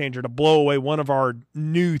game changer to blow away one of our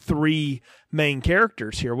new 3 main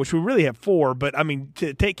characters here, which we really have 4. But, I mean,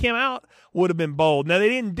 to take him out would have been bold. Now, they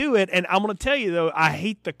didn't do it. And I'm going to tell you, though, I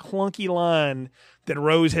hate the clunky line that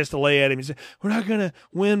Rose has to lay at him. He said, we're not going to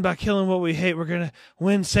win by killing what we hate. We're going to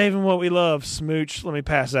win saving what we love. Smooch, let me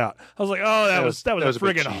pass out. I was like, oh, that was a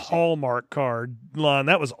friggin' Hallmark card line.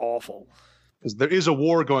 That was awful. Because there is a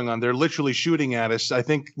war going on. They're literally shooting at us. I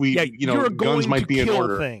think guns might be in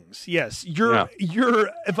order. Things. Yes, your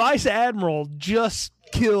vice admiral just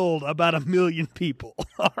killed about 1 million people.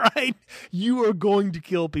 All right, you are going to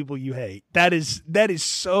kill people you hate. That is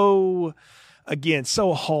so. Again,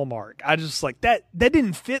 so Hallmark. I just like that. That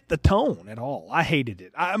didn't fit the tone at all. I hated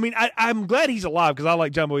it. I mean, I'm glad he's alive because I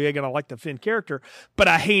like John Boyega and I like the Finn character. But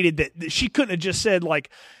I hated that she couldn't have just said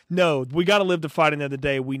like, "No, we got to live to fight another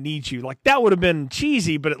day. We need you." Like that would have been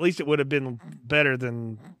cheesy, but at least it would have been better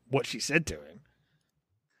than what she said to him.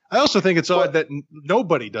 I also think it's odd that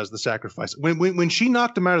nobody does the sacrifice. When she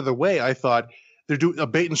knocked him out of the way, I thought they're doing a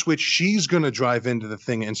bait and switch. She's going to drive into the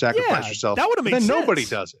thing and sacrifice herself. That would have made sense. Then nobody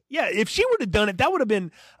does it. Yeah, if she would have done it, that would have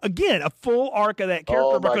been, again, a full arc of that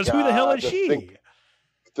character because who the hell is she?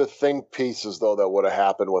 The think pieces, though, that would have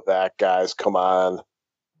happened with that, guys, come on.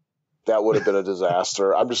 That would have been a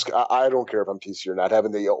disaster. I don't care if I'm PC or not.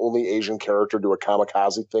 Having the only Asian character do a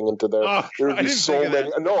kamikaze thing into there. There would be so many.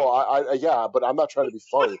 No, yeah, but I'm not trying to be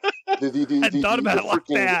funny. I thought about it like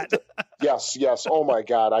that. Yes. Oh my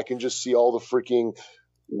God. I can just see all the freaking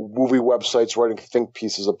movie websites writing think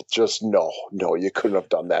pieces of just no, you couldn't have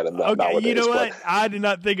done that in that nowadays. You know what? I did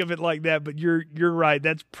not think of it like that, but you're right.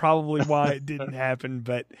 That's probably why it didn't happen.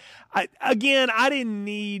 But I didn't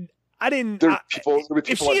need.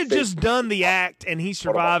 If she had just done the act and he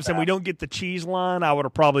survives and we don't get the cheese line, I would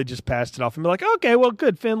have probably just passed it off and be like, okay, well,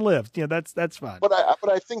 good, Finn lived. That's fine. But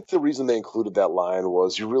I think the reason they included that line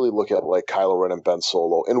was you really look at like Kylo Ren and Ben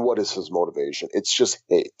Solo, and what is his motivation? It's just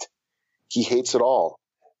hate. He hates it all.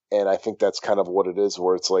 And I think that's kind of what it is,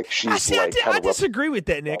 where it's like she's I disagree with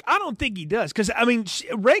that, Nick. I don't think he does. Because, I mean,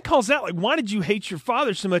 Rey calls out, like, why did you hate your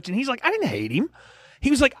father so much? And he's like, I didn't hate him. He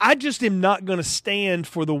was like, I just am not going to stand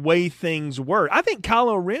for the way things were. I think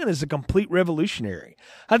Kylo Ren is a complete revolutionary.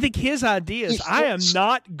 I think his idea is I am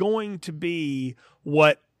not going to be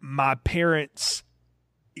what my parents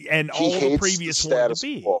and all the previous wanted to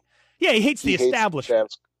be. Yeah, he hates the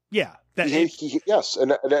establishment. Yeah. Yes,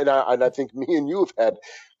 and I think me and you have had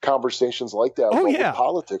conversations like that with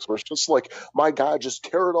politics, where it's just like, my God, just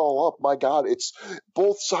tear it all up. My God, it's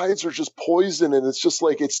both sides are just poison, and it's just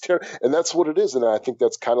like and that's what it is. And I think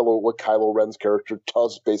that's kind of what Kylo Ren's character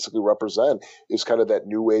does basically represent, is kind of that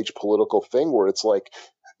new age political thing where it's like,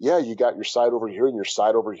 yeah, you got your side over here and your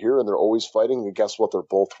side over here, and they're always fighting. And guess what? They're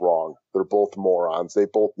both wrong. They're both morons. They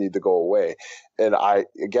both need to go away. And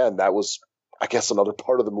that was, I guess, another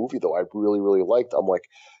part of the movie, though, I really, really liked. I'm like,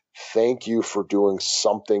 thank you for doing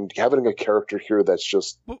something, having a character here that's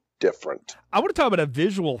just different. I want to talk about a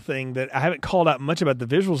visual thing that I haven't called out much about the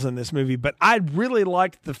visuals in this movie, but I really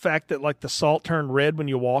liked the fact that like the salt turned red when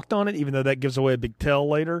you walked on it, even though that gives away a big tell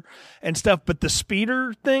later and stuff. But the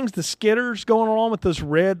speeder things, the skidders going along with this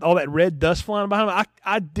red, all that red dust flying behind them,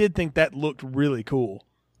 I did think that looked really cool.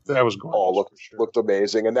 That was gorgeous. Looked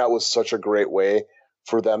amazing. And that was such a great way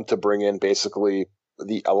for them to bring in basically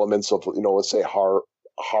the elements of, let's say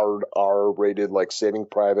hard R-rated, like Saving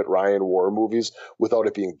Private Ryan war movies, without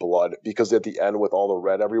it being blood. Because at the end, with all the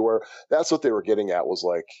red everywhere, that's what they were getting at, was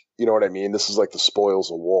like, you know what I mean? This is like the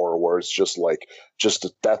spoils of war, where it's just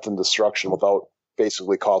a death and destruction without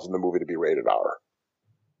basically causing the movie to be rated R.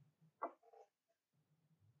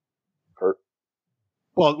 Kurt?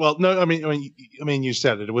 Well, no, I mean, you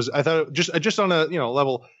said it. It was, I thought, just on a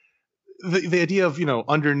level. The idea of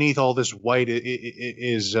underneath all this white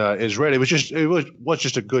is red. It was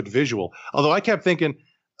just a good visual. Although I kept thinking,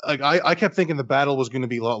 I kept thinking the battle was going to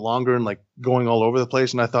be a lot longer and like going all over the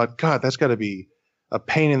place. And I thought, God, that's got to be a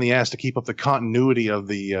pain in the ass to keep up the continuity of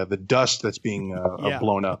the dust that's being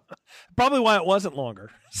blown up. Probably why it wasn't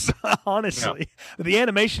longer. Honestly, the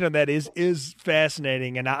animation of that is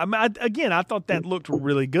fascinating. And I thought that looked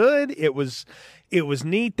really good. It was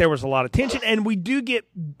neat. There was a lot of tension, and we do get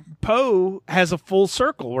Poe has a full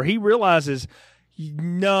circle where he realizes,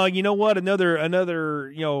 no, you know what?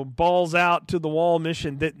 Another balls out to the wall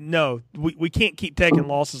mission. That no, we can't keep taking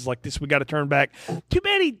losses like this. We got to turn back. Too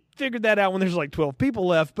bad he figured that out when there's like 12 people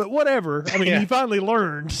left. But whatever. I mean, he finally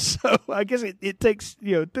learned. So I guess it takes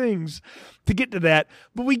things to get to that.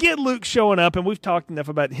 But we get Luke showing up, and we've talked enough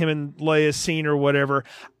about him and Leia's scene or whatever.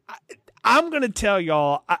 I'm going to tell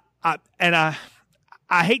y'all, I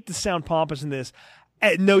hate to sound pompous in this.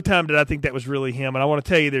 At no time did I think that was really him. And I want to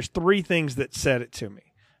tell you, there's 3 things that said it to me.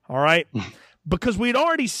 All right? Because we'd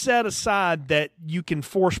already set aside that you can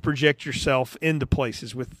force project yourself into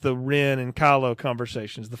places with the Ren and Kylo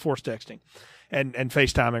conversations, the force texting and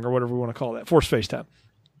FaceTiming or whatever we want to call that, force FaceTime.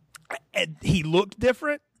 And he looked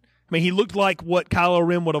different. I mean, he looked like what Kylo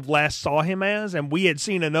Ren would have last saw him as, and we had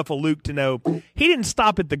seen enough of Luke to know he didn't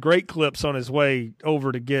stop at the great clips on his way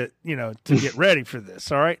over to get ready for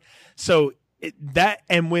this. All right, so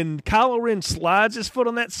and when Kylo Ren slides his foot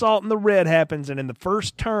on that salt and the red happens, and in the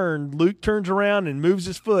first turn, Luke turns around and moves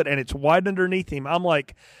his foot, and it's white underneath him. I'm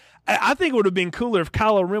like, I think it would have been cooler if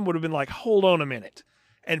Kylo Ren would have been like, hold on a minute,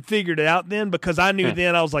 and figured it out then, because I knew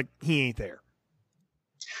then I was like, he ain't there.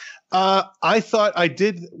 I thought I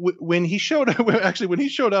did when he showed up. Actually, when he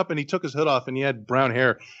showed up and he took his hood off and he had brown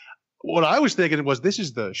hair, what I was thinking was, this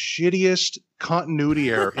is the shittiest continuity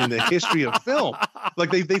error in the history of film. Like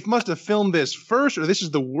they must have filmed this first, or this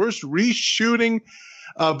is the worst reshooting.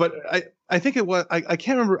 But I think it was. I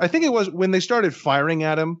can't remember. I think it was when they started firing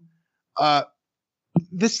at him.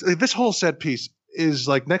 This whole set piece is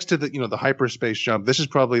like next to the hyperspace jump. This is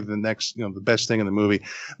probably the next the best thing in the movie.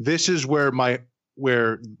 This is where my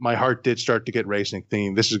heart did start to get racing.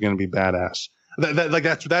 Thinking this is going to be badass.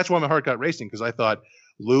 That's why my heart got racing, because I thought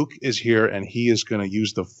Luke is here and he is going to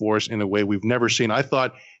use the Force in a way we've never seen. I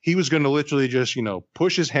thought he was going to literally just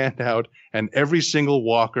push his hand out and every single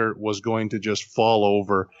walker was going to just fall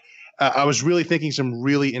over. I was really thinking some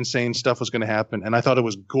really insane stuff was going to happen, and I thought it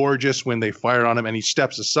was gorgeous when they fired on him and he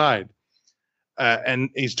steps aside and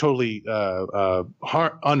he's totally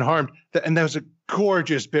unharmed. And that was a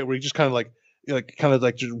gorgeous bit where he just kind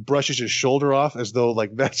of just brushes his shoulder off as though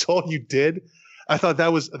like that's all you did. I thought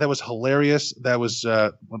that was hilarious. That was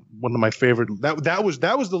one of my favorite. That was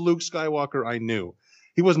the Luke Skywalker I knew.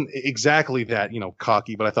 He wasn't exactly that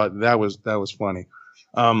cocky, but I thought that was funny.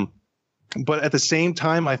 But at the same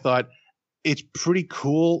time, I thought it's pretty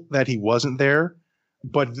cool that he wasn't there.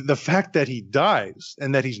 But the fact that he dies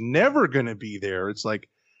and that he's never going to be there, it's like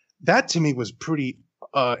that to me was pretty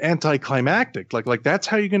anticlimactic. Like that's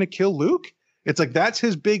how you're going to kill Luke. It's like that's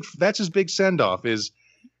his big send off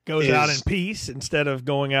goes out in peace instead of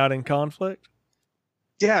going out in conflict.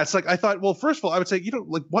 Yeah, it's like I thought. Well, first of all, I would say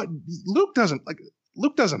what Luke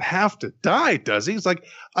doesn't have to die, does he? It's like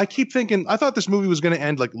I keep thinking. I thought this movie was going to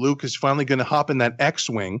end like Luke is finally going to hop in that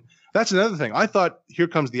X-wing. That's another thing. I thought here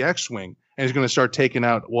comes the X-wing and he's going to start taking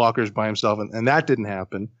out walkers by himself, and that didn't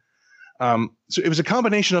happen. So it was a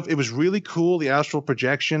combination of it was really cool, the astral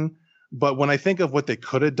projection. But when I think of what they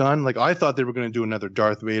could have done, like I thought they were going to do another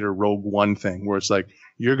Darth Vader Rogue One thing where it's like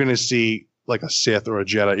you're going to see like a Sith or a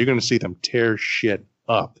Jedi, you're going to see them tear shit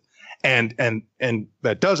up, and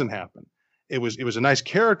that doesn't happen. It was a nice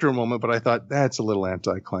character moment, but I thought that's a little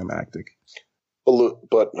anticlimactic.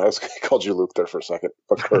 But I called you Luke there for a second,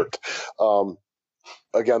 but Kurt.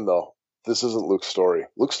 Again, though, this isn't Luke's story.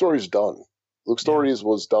 Luke's story's done. Luke's story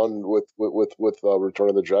was done with Return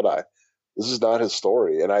of the Jedi. This is not his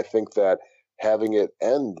story, and I think that having it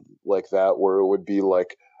end like that, where it would be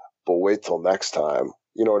like, but wait till next time,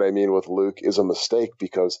 you know what I mean, with Luke, is a mistake,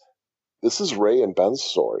 because this is Rey and Ben's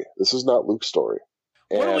story. This is not Luke's story.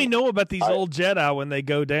 What do we know about these old Jedi when they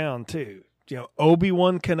go down, too?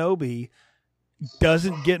 Obi-Wan Kenobi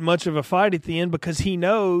doesn't get much of a fight at the end because he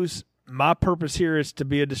knows my purpose here is to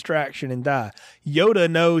be a distraction and die.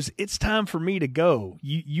 Yoda knows it's time for me to go.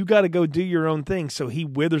 You got to go do your own thing. So he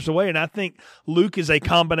withers away. And I think Luke is a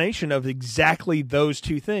combination of exactly those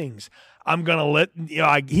two things. I'm going to let,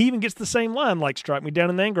 he even gets the same line, like, strike me down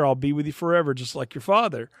in anger, I'll be with you forever, just like your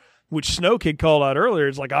father, which Snoke had called out earlier.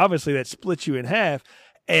 It's like, obviously that splits you in half.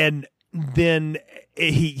 And then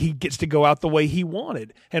he gets to go out the way he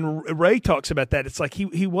wanted. And Rey talks about that. It's like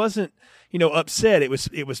he wasn't, upset. It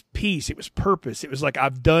was peace. It was purpose. It was like,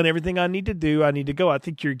 I've done everything I need to do. I need to go. I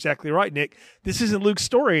think you're exactly right, Nick. This isn't Luke's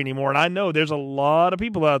story anymore. And I know there's a lot of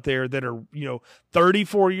people out there that are,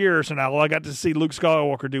 34 years and all I got to see Luke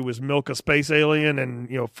Skywalker do was milk a space alien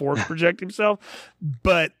and, force project himself.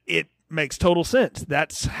 But it makes total sense.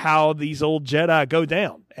 That's how these old Jedi go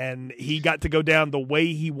down. And he got to go down the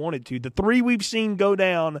way he wanted to. The three we've seen go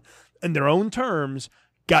down in their own terms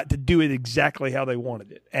got to do it exactly how they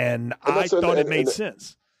wanted it. And I thought it made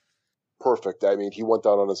sense. Perfect. I mean, he went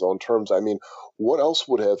down on his own terms. I mean, what else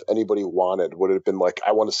would have anybody wanted? Would it have been like,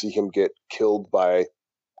 I want to see him get killed by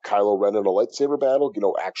Kylo Ren in a lightsaber battle,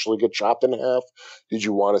 actually get chopped in half? Did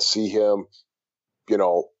you want to see him,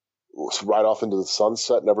 ride off into the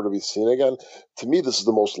sunset, never to be seen again? To me, this is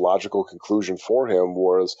the most logical conclusion for him,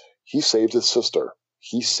 was he saved his sister.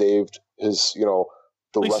 He saved his,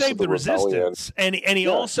 the rest of the resistance. And he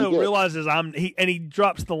also realizes he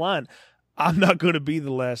drops the line, I'm not going to be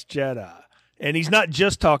the last Jedi. And he's not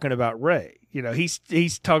just talking about Rey.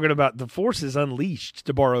 He's talking about the Force is unleashed,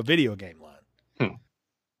 to borrow a video game line.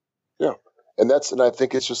 Yeah. And I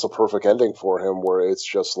think it's just a perfect ending for him, where it's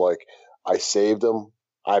just like, I saved him.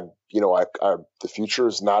 The future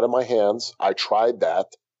is not in my hands. I tried that.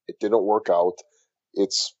 It didn't work out.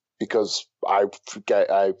 It's because I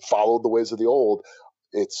followed the ways of the old.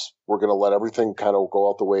 We're going to let everything kind of go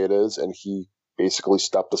out the way it is. And he basically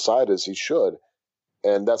stepped aside as he should.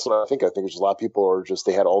 And that's what I think. I think there's a lot of people are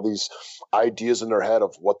they had all these ideas in their head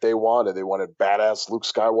of what they wanted. They wanted badass Luke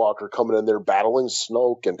Skywalker coming in there battling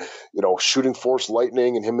Snoke and, shooting Force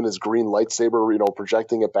lightning and him and his green lightsaber,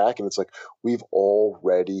 projecting it back. And it's like, we've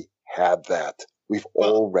already had that. We've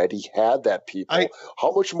already had that, people.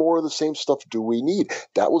 How much more of the same stuff do we need?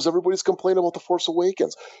 That was everybody's complaint about The Force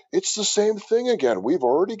Awakens. It's the same thing again. We've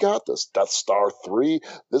already got this Death Star 3,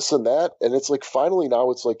 this and that. And it's like, finally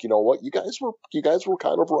now it's like, you know what? You guys were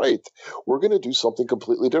kind of right. We're going to do something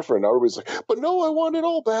completely different. Now everybody's like, but no, I want it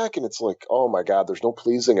all back. And it's like, oh my God, there's no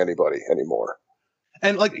pleasing anybody anymore.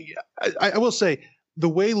 And like, I will say, the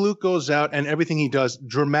way Luke goes out and everything he does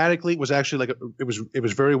dramatically was actually it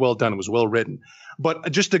was very well done. It was well written. But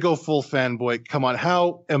just to go full fanboy, come on,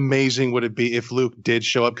 how amazing would it be if Luke did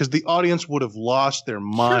show up? Because the audience would have lost their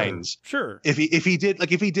minds. Sure. If he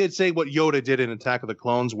did say what Yoda did in Attack of the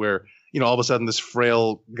Clones, where all of a sudden this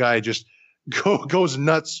frail guy just goes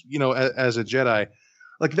nuts, as a Jedi,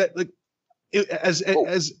 like that. Like as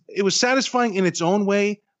it was satisfying in its own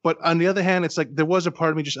way. But on the other hand, it's like there was a part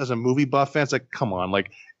of me just as a movie buff fan. It's like, come on, like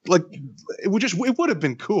it would have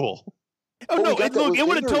been cool. Oh no! It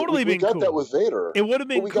would have totally been cool. We got that with Vader. It would have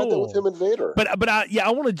been cool. We got that with him and Vader. But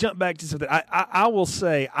I want to jump back to something. I will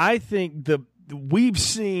say I think we've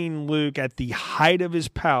seen Luke at the height of his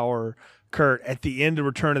power, Kurt, at the end of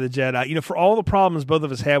Return of the Jedi. For all the problems both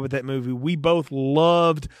of us had with that movie, we both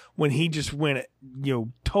loved when he just went,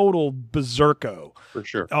 total berserko for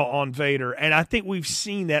sure on Vader. And I think we've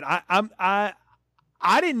seen that.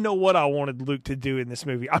 I didn't know what I wanted Luke to do in this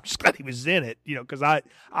movie. I'm just glad he was in it, because I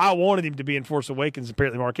wanted him to be in Force Awakens.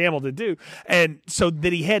 Apparently Mark Hamill did do. And so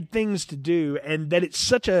that he had things to do, and that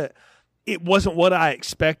it wasn't what I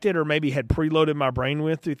expected or maybe had preloaded my brain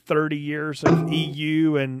with through 30 years of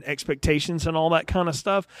EU and expectations and all that kind of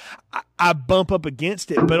stuff. I bump up against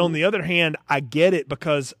it. But on the other hand, I get it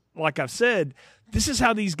because, like I've said, this is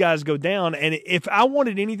how these guys go down. And if I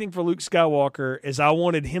wanted anything for Luke Skywalker, is I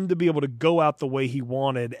wanted him to be able to go out the way he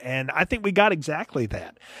wanted. And I think we got exactly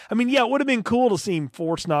that. I mean, yeah, it would have been cool to see him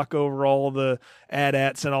force knock over all the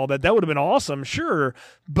AT-ATs and all that. That would have been awesome, sure.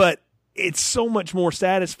 But it's so much more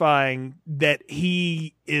satisfying that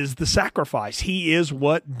he is the sacrifice. He is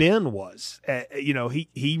what Ben was.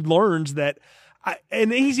 He learns that,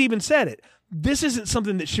 and he's even said it, this isn't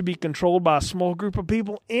something that should be controlled by a small group of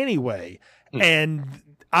people anyway. And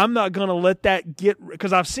I'm not going to let that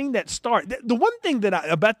because I've seen that start. The one thing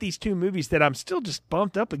about these two movies that I'm still just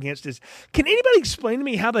bumped up against is, can anybody explain to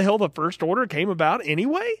me how the hell the First Order came about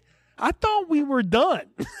anyway? I thought we were done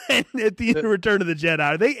at the end of Return of the Jedi.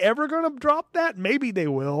 Are they ever going to drop that? Maybe they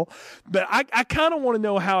will. But I kind of want to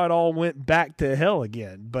know how it all went back to hell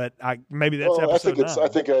again. But maybe that's episode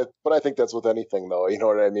 9. I think that's with anything, though. You know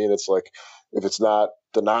what I mean? It's like, if it's not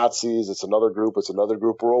the Nazis, it's another group.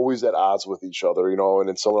 We're always at odds with each other, and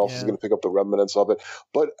then someone else is going to pick up the remnants of it.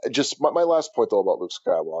 But just my last point, though, about Luke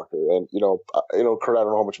Skywalker, and, Kurt, I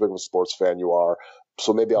don't know how much big of a sports fan you are,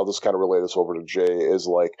 so maybe I'll just kind of relay this over to Jay, is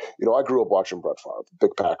like, I grew up watching Brett Favre,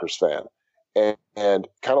 big Packers fan, and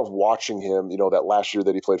kind of watching him, that last year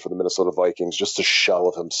that he played for the Minnesota Vikings, just a shell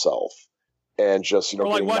of himself. And just, or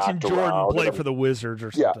like watching Jordan play for the Wizards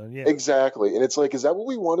or something. Yeah, exactly. And it's like, is that what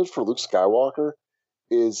we wanted for Luke Skywalker?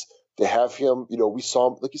 Is to have him, we saw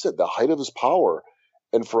him, like you said, the height of his power.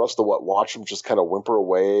 And for us to watch him just kind of whimper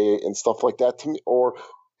away and stuff like that, to me. Or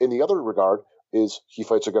in the other regard, is he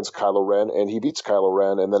fights against Kylo Ren and he beats Kylo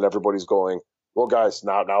Ren, and then everybody's going, well, guys,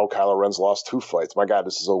 now Kylo Ren's lost 2 fights. My God,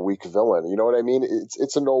 this is a weak villain. You know what I mean?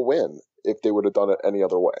 It's a no-win if they would have done it any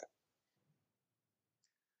other way.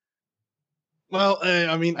 Well,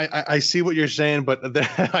 I mean, I see what you're saying, but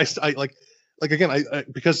I again,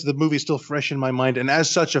 because the movie is still fresh in my mind, and as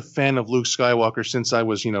such a fan of Luke Skywalker since I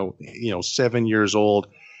was 7 years old,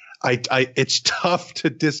 it's tough to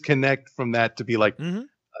disconnect from that, to be like,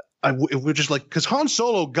 we're just like, because Han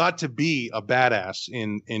Solo got to be a badass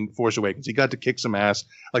in Force Awakens. He got to kick some ass,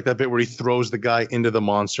 like that bit where he throws the guy into the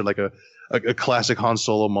monster, like a classic Han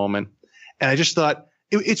Solo moment. And I just thought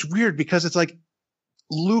it's weird because it's like,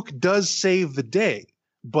 Luke does save the day,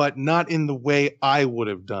 but not in the way I would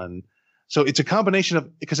have done. So it's a combination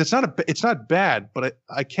of, because it's not bad, but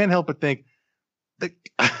I can't help but think that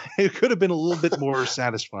it could have been a little bit more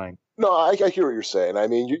satisfying. No, I hear what you're saying. I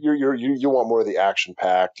mean, you want more of the action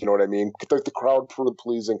packed. You know what I mean? The crowd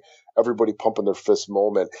pleasing, everybody pumping their fist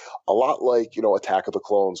moment. A lot like Attack of the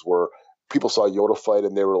Clones, where people saw Yoda fight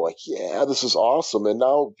and they were like, yeah, this is awesome. And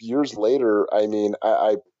now years later, I mean,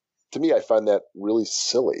 to me, I find that really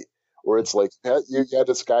silly, where it's like, you got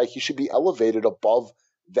this guy, he should be elevated above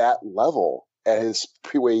that level at his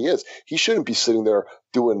way he is. He shouldn't be sitting there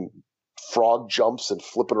doing frog jumps and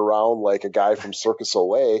flipping around like a guy from Circus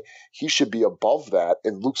Olay. He should be above that.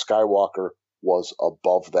 And Luke Skywalker was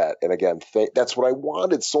above that. And again, that's what I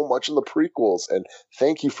wanted so much in the prequels. And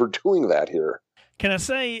thank you for doing that here. Can I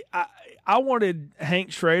say, I wanted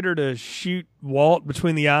Hank Schrader to shoot Walt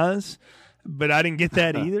between the eyes, but I didn't get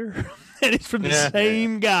that either. And it's from the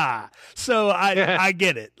same guy. So I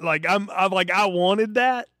get it. Like I'm like, I wanted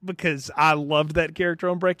that because I loved that character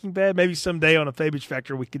on Breaking Bad. Maybe someday on a Fabage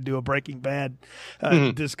Factor we could do a Breaking Bad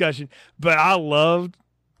discussion. But I loved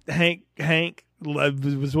Hank. Hank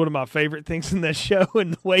was one of my favorite things in that show,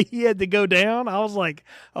 and the way he had to go down, I was like,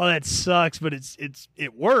 oh, that sucks, but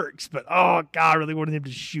it works. But oh God, I really wanted him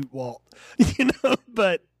to shoot Walt.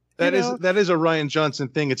 But that is a Rian Johnson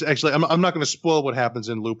thing. It's actually, I'm not going to spoil what happens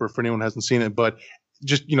in Looper for anyone who hasn't seen it, but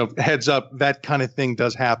just, heads up, that kind of thing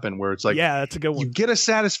does happen where it's like, yeah, that's a good one. You get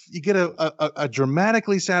a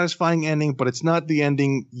dramatically satisfying ending, but it's not the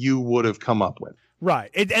ending you would have come up with.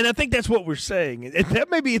 Right. And I think that's what we're saying. And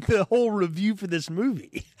that may be the whole review for this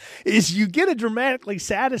movie is you get a dramatically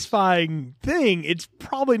satisfying thing. It's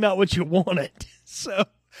probably not what you wanted. So,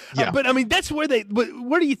 yeah. But I mean, that's where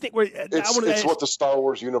where do you think it's what the Star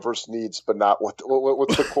Wars universe needs, but not what's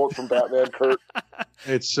the quote from Batman, Kurt?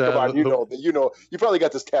 It's come on, you probably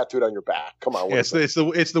got this tattooed on your back. Come on. It's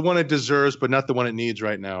the one it deserves, but not the one it needs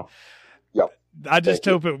right now. Yep. I just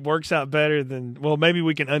hope it works out better than, well, maybe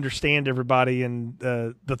we can understand everybody in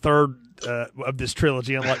the third of this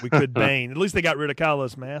trilogy, unlike we could Bane. At least they got rid of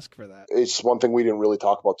Kylo's mask for that. It's one thing we didn't really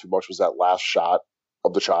talk about too much was that last shot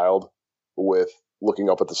of the child with looking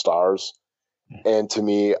up at the stars. And to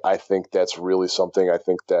me, I think that's really something I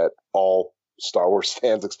think that all Star Wars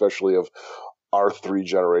fans, especially of our three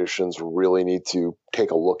generations, really need to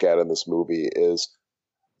take a look at in this movie is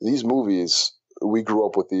these movies. We grew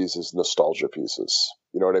up with these as nostalgia pieces.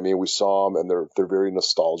 You know what I mean? We saw them and they're very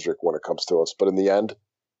nostalgic when it comes to us. But in the end,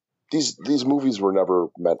 these movies were never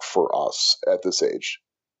meant for us at this age.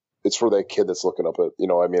 It's for that kid that's looking up at,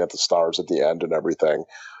 at the stars at the end and everything.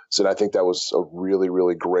 So I think that was a really,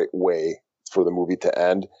 really great way for the movie to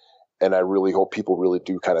end. And I really hope people really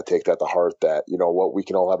do kind of take that to heart that, we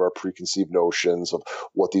can all have our preconceived notions of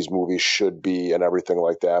what these movies should be and everything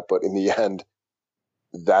like that. But in the end,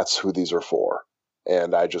 that's who these are for.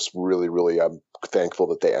 And I just really, really am thankful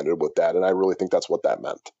that they ended with that. And I really think that's what that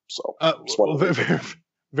meant. So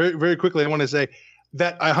very, very quickly, I want to say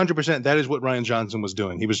that 100% that is what Rian Johnson was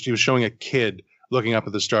doing. He was showing a kid looking up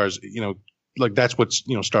at the stars, like that's what,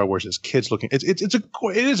 Star Wars is, kids looking. It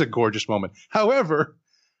is a gorgeous moment. However,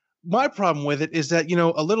 my problem with it is that,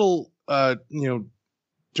 a little,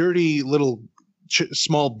 dirty little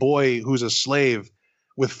small boy who's a slave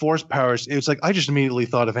with force powers, it's like I just immediately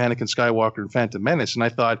thought of Anakin Skywalker and Phantom Menace, and I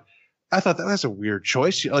thought that's a weird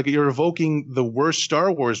choice. Like you're evoking the worst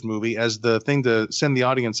Star Wars movie as the thing to send the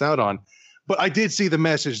audience out on. But I did see the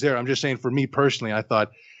message there. I'm just saying, for me personally, I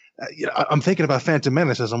thought I'm thinking about Phantom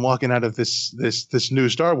Menace as I'm walking out of this new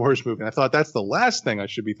Star Wars movie. And I thought that's the last thing I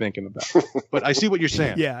should be thinking about. But I see what you're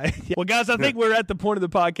saying. Yeah. Well, guys, I think we're at the point of the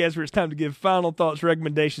podcast where it's time to give final thoughts,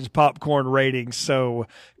 recommendations, popcorn ratings. So,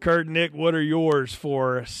 Kurt, Nick, what are yours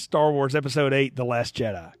for Star Wars Episode 8, The Last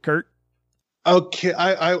Jedi? Kurt? Okay,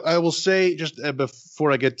 I will say just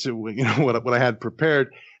before I get to what I had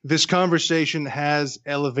prepared, this conversation has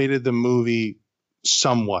elevated the movie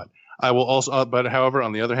somewhat. I will also, but however,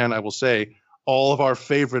 on the other hand, I will say all of our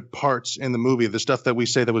favorite parts in the movie, the stuff that we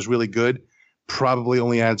say that was really good, probably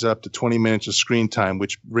only adds up to 20 minutes of screen time,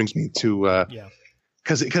 which brings me to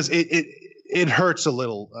because it hurts a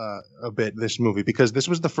little a bit, this movie, because this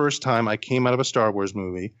was the first time I came out of a Star Wars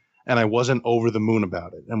movie and I wasn't over the moon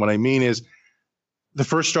about it. And what I mean is, the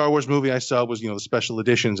first Star Wars movie I saw was the special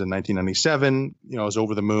editions in 1997. I was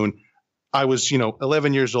over the moon. I was,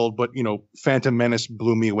 11 years old, but, Phantom Menace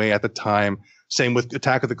blew me away at the time. Same with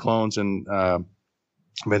Attack of the Clones and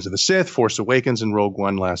Revenge of the Sith, Force Awakens, and Rogue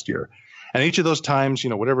One last year. And each of those times,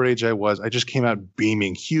 whatever age I was, I just came out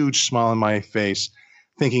beaming, huge smile on my face,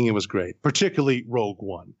 thinking it was great, particularly Rogue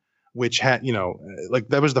One, which had,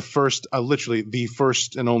 that was the first, literally the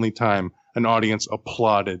first and only time an audience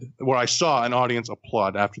applauded, where I saw an audience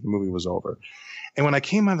applaud after the movie was over. And when I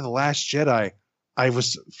came out of The Last Jedi, I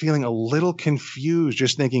was feeling a little confused,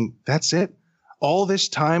 just thinking, that's it? All this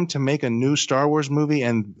time to make a new Star Wars movie,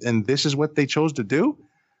 and this is what they chose to do?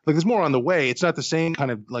 Like, there's more on the way. It's not the same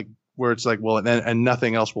kind of, like, where it's like, well, and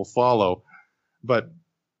nothing else will follow. But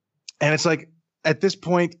And it's like, at this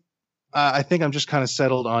point, I think I'm just kind of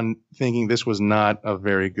settled on thinking this was not a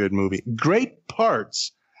very good movie. Great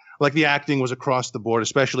parts, like the acting was across the board,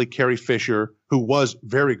 especially Carrie Fisher, who was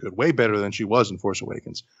very good, way better than she was in Force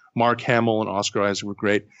Awakens. Mark Hamill and Oscar Isaac were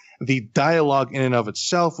great. The dialogue in and of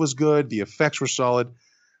itself was good. The effects were solid.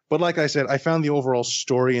 But like I said, I found the overall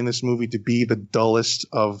story in this movie to be the dullest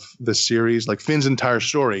of the series. Like Finn's entire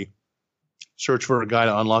story, search for a guy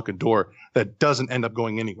to unlock a door, that doesn't end up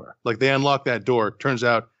going anywhere. Like they unlock that door, turns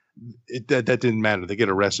out that didn't matter. They get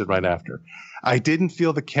arrested right after. I didn't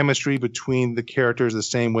feel the chemistry between the characters the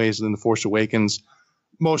same ways in The Force Awakens,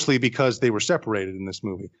 mostly because they were separated in this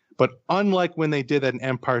movie. But unlike when they did that in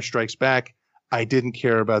Empire Strikes Back, I didn't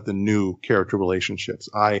care about the new character relationships.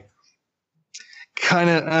 I kind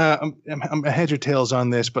of I'm heads or tails on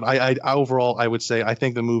this, but I overall I would say I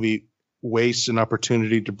think the movie wastes an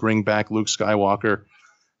opportunity to bring back Luke Skywalker,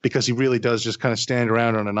 because he really does just kind of stand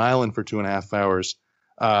around on an island for 2.5 hours,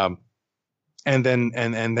 and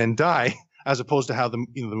then die, as opposed to how the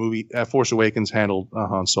movie Force Awakens handled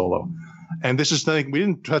Han Solo. And this is something we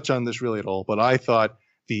didn't touch on this really at all, but I thought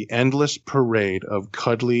the endless parade of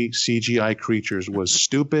cuddly CGI creatures was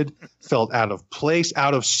stupid, felt out of place,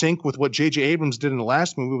 out of sync with what J.J. Abrams did in the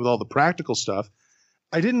last movie with all the practical stuff.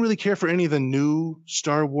 I didn't really care for any of the new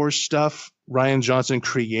Star Wars stuff Rian Johnson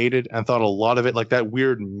created, and thought a lot of it, like that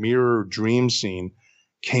weird mirror dream scene,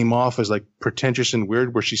 came off as like pretentious and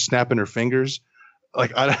weird, where she's snapping her fingers.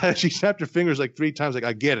 Like she snapped her fingers like 3 times. Like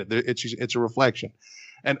I get it. It's a reflection.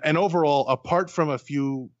 And overall, apart from a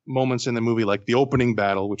few moments in the movie, like the opening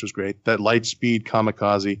battle, which was great, that light speed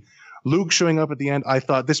kamikaze, Luke showing up at the end, I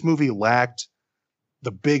thought this movie lacked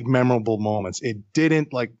the big memorable moments. It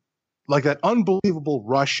didn't like that unbelievable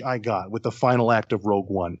rush I got with the final act of Rogue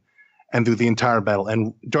One and through the entire battle,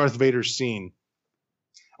 and Darth Vader's scene,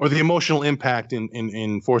 or the emotional impact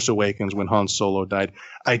in Force Awakens when Han Solo died.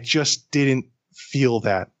 I just didn't feel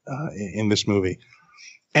that in this movie.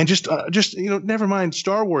 And just never mind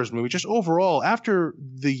Star Wars movie. Just overall, after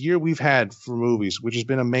the year we've had for movies, which has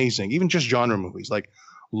been amazing, even just genre movies like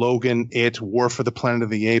Logan, It, War for the Planet of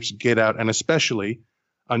the Apes, Get Out, and especially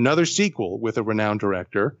another sequel with a renowned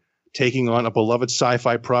director taking on a beloved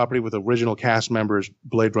sci-fi property with original cast members,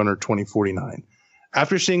 Blade Runner 2049.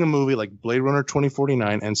 After seeing a movie like Blade Runner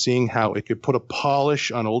 2049 and seeing how it could put a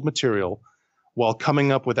polish on old material while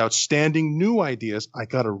coming up with outstanding new ideas, I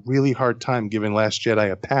got a really hard time giving Last Jedi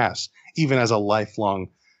a pass, even as a lifelong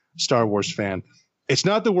Star Wars fan. It's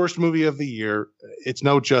not the worst movie of the year. It's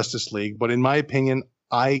no Justice League, but in my opinion,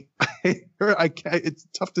 it's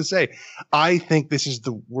tough to say. I think this is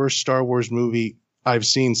the worst Star Wars movie I've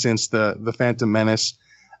seen since the Phantom Menace.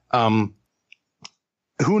 Who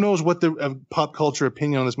knows what the pop culture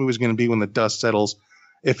opinion on this movie is going to be when the dust settles,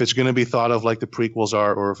 if it's going to be thought of like the prequels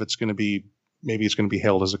are, or if it's going to be, maybe it's going to be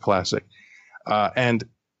hailed as a classic. And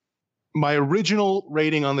my original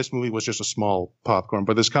rating on this movie was just a small popcorn,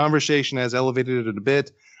 but this conversation has elevated it a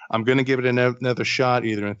bit. I'm going to give it another shot,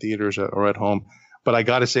 either in theaters or at home. But I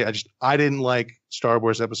got to say, I didn't like Star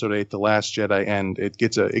Wars Episode 8, The Last Jedi, and it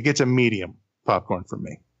gets a medium popcorn from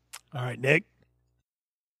me. All right, Nick.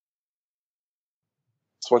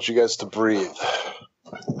 Just want you guys to breathe.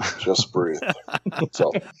 Just breathe.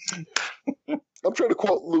 So I'm trying to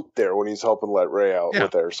quote Luke there when he's helping let Ray out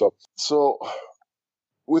with there. So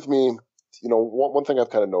with me, one thing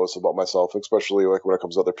I've kind of noticed about myself, especially like when it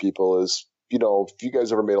comes to other people, is, if you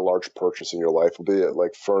guys ever made a large purchase in your life, be it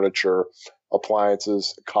like furniture,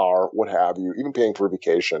 appliances, car, what have you, even paying for a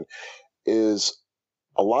vacation, is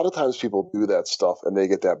a lot of times people do that stuff and they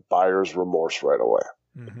get that buyer's remorse right away.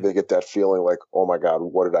 Mm-hmm. They get that feeling like, oh my God,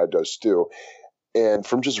 what did I just do? And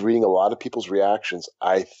from just reading a lot of people's reactions,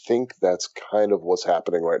 I think that's kind of what's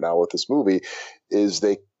happening right now with this movie, is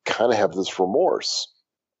they kind of have this remorse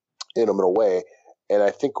in them in a way. And I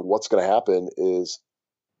think what's going to happen is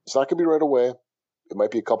it's not going to be right away. It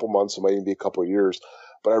might be a couple months. It might even be a couple of years.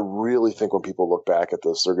 But I really think when people look back at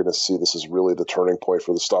this, they're going to see this is really the turning point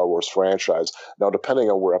for the Star Wars franchise. Now,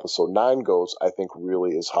 depending on where Episode 9 goes, I think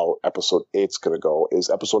really is how Episode 8's going to go.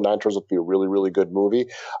 Is Episode 9 turns out to be a really, really good movie,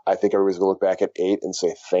 I think everybody's going to look back at 8 and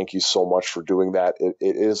say, thank you so much for doing that. It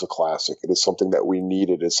is a classic. It is something that we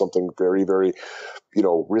needed. It's something very, very,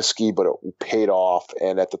 risky, but it paid off.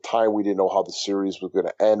 And at the time, we didn't know how the series was going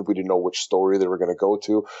to end. We didn't know which story they were going to go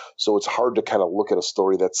to. So it's hard to kind of look at a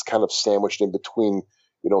story that's kind of sandwiched in between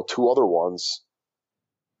two other ones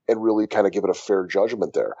and really kind of give it a fair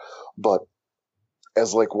judgment there. But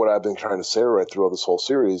as like what I've been trying to say right throughout this whole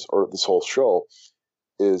series or this whole show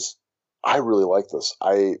is I really like this.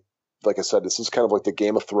 Like I said, this is kind of like the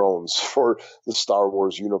Game of Thrones for the Star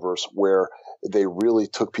Wars universe, where they really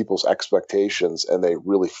took people's expectations and they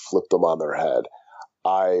really flipped them on their head.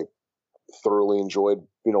 I thoroughly enjoyed,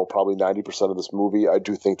 probably 90% of this movie. I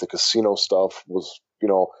do think the casino stuff was,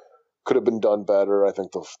 could have been done better. I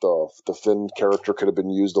think the Finn character could have been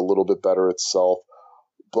used a little bit better itself.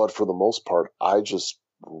 But for the most part, I just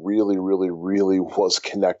really, really, really was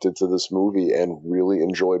connected to this movie and really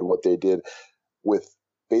enjoyed what they did with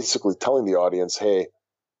basically telling the audience, hey,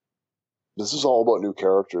 this is all about new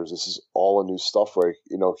characters. This is all a new stuff right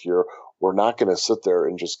here. We're not going to sit there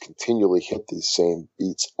and just continually hit these same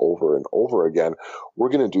beats over and over again. We're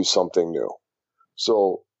going to do something new.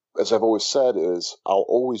 So, as I've always said, is I'll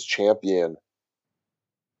always champion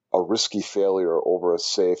a risky failure over a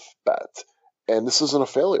safe bet. And this isn't a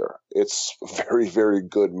failure. It's a very, very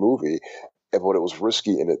good movie, but it was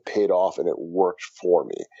risky and it paid off and it worked for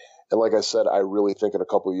me. And like I said, I really think in a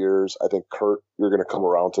couple of years, I think, Kurt, you're going to come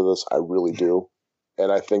around to this. I really do.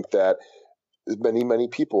 And I think that many, many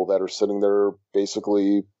people that are sitting there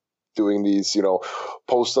basically doing these,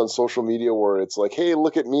 posts on social media where it's like, hey,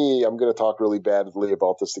 look at me, I'm going to talk really badly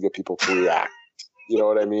about this to get people to react, you know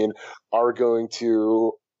what I mean, are going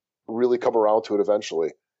to really come around to it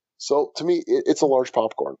eventually. So to me, it's a large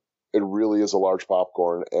popcorn. It really is a large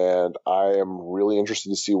popcorn. And I am really interested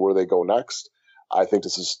to see where they go next. I think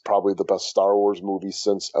this is probably the best Star Wars movie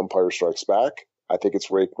since Empire Strikes Back. I think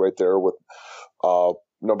it's right there with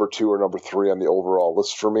number 2 or number 3 on the overall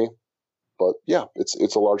list for me. But yeah,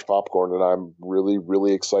 it's a large popcorn, and I'm really,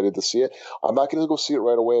 really excited to see it. I'm not going to go see it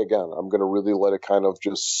right away again. I'm going to really let it kind of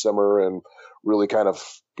just simmer and really kind of,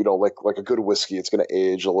 like a good whiskey. It's going to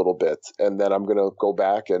age a little bit, and then I'm going to go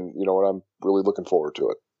back and, I'm really looking forward to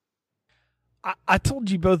it. I told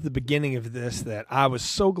you both at the beginning of this that I was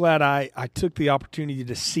so glad I took the opportunity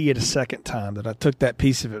to see it a second time, that I took that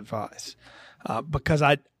piece of advice, because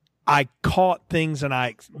I caught things and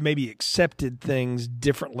I maybe accepted things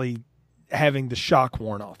differently, having the shock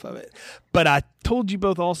worn off of it. But I told you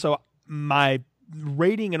both also my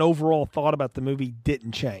rating and overall thought about the movie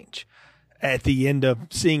didn't change at the end of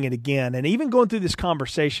seeing it again. And even going through this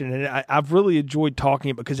conversation, and I've really enjoyed talking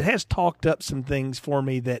it because it has talked up some things for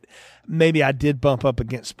me that maybe I did bump up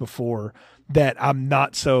against before that I'm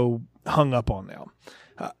not so hung up on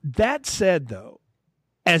now. That said, though,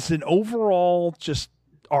 as an overall just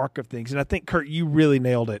arc of things, and I think, Kurt, you really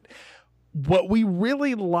nailed it. What we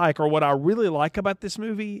really like, or what I really like about this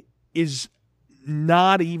movie, is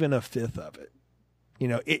not even a fifth of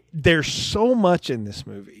it. There's so much in this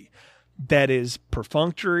movie that is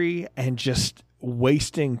perfunctory and just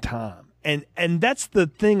wasting time. And that's the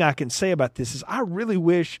thing I can say about this is I really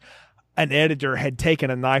wish an editor had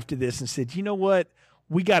taken a knife to this and said, you know what,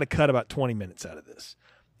 we got to cut about 20 minutes out of this.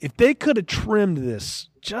 If they could have trimmed this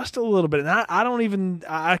just a little bit, and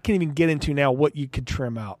I can't even get into now what you could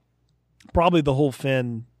trim out. Probably the whole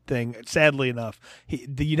Finn thing, sadly enough.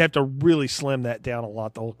 You'd have to really slim that down a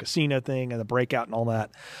lot, the whole casino thing and the breakout and all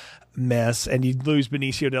that mess, and you'd lose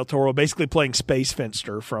Benicio del Toro basically playing Space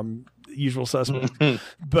Finster from Usual Suspects.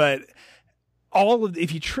 But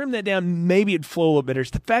if you trim that down, maybe it'd flow a little better.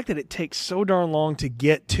 It's the fact that it takes so darn long to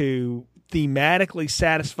get to thematically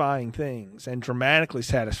satisfying things and dramatically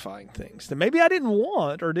satisfying things that maybe I didn't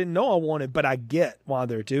want or didn't know I wanted, but I get why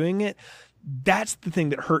they're doing it. That's the thing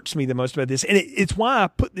that hurts me the most about this. And it's why I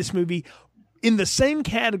put this movie in the same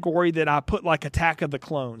category that I put like Attack of the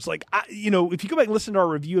Clones. Like, if you go back and listen to our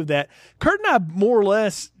review of that, Kurt and I more or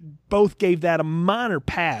less both gave that a minor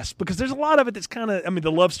pass because there's a lot of it that's kind of,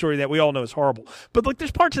 the love story that we all know is horrible, but like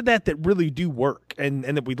there's parts of that really do work and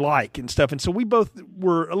that we like and stuff. And so we both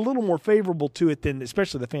were a little more favorable to it than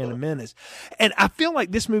especially The Phantom Menace. And I feel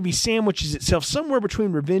like this movie sandwiches itself somewhere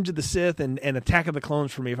between Revenge of the Sith and Attack of the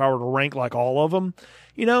Clones for me, if I were to rank like all of them,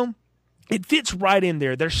 It fits right in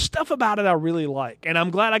there. There's stuff about it I really like, and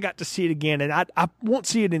I'm glad I got to see it again. And I won't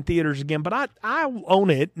see it in theaters again, but I own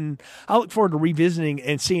it, and I look forward to revisiting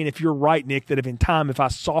and seeing if you're right, Nick, that if I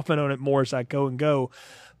soften on it more as I go.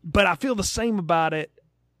 But I feel the same about it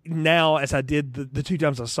now as I did the 2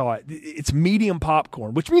 times I saw it. It's medium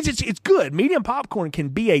popcorn, which means it's good. Medium popcorn can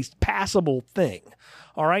be a passable thing,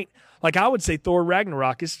 all right? Like I would say Thor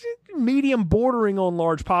Ragnarok is medium bordering on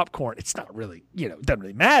large popcorn. It's not really, it doesn't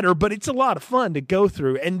really matter, but it's a lot of fun to go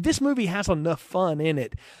through. And this movie has enough fun in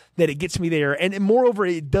it that it gets me there. And moreover,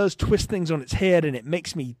 it does twist things on its head and it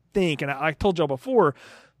makes me think. And I told y'all before,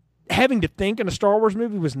 having to think in a Star Wars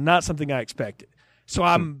movie was not something I expected. So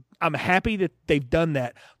I'm happy that they've done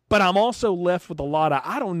that. But I'm also left with a lot of,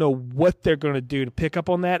 I don't know what they're going to do to pick up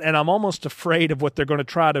on that. And I'm almost afraid of what they're going to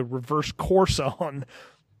try to reverse course on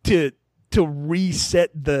to to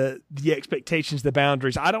reset the expectations, the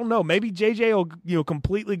boundaries. I don't know. Maybe JJ will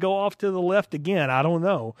completely go off to the left again. I don't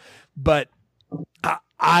know, but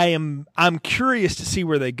I'm curious to see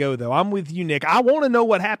where they go, though. I'm with you, Nick. I want to know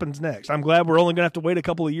what happens next. I'm glad we're only going to have to wait a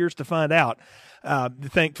couple of years to find out.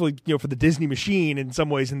 Thankfully, for the Disney machine in some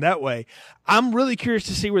ways, in that way, I'm really curious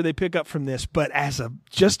to see where they pick up from this. But as of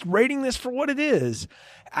just rating this for what it is,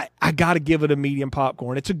 I got to give it a medium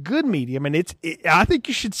popcorn. It's a good medium, and I think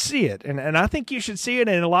you should see it, and I think you should see it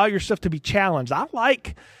and allow yourself to be challenged. I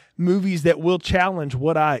like movies that will challenge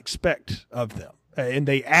what I expect of them, and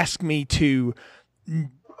they ask me to,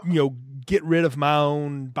 get rid of my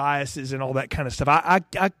own biases and all that kind of stuff.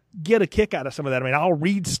 I get a kick out of some of that. I mean, I'll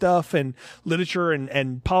read stuff and literature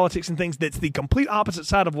and politics and things that's the complete opposite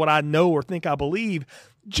side of what I know or think I believe,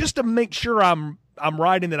 just to make sure I'm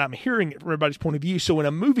right and that I'm hearing it from everybody's point of view. So when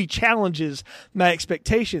a movie challenges my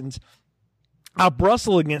expectations, I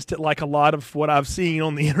bristle against it, like a lot of what I've seen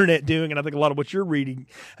on the internet doing, and I think a lot of what you're reading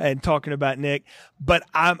and talking about, Nick. But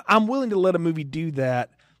I'm willing to let a movie do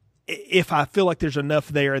that if I feel like there's enough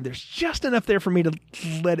there, and there's just enough there for me to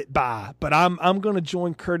let it by. But I'm going to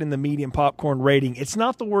join Kurt in the medium popcorn rating. It's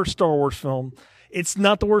not the worst Star Wars film. It's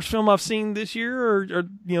not the worst film I've seen this year or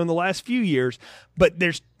in the last few years. But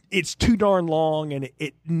it's too darn long, and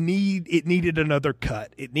it needed another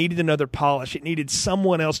cut. It needed another polish. It needed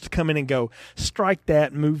someone else to come in and go, strike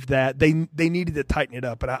that, move that. They needed to tighten it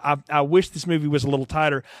up. And I wish this movie was a little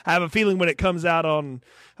tighter. I have a feeling when it comes out on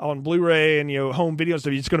Blu-ray and home video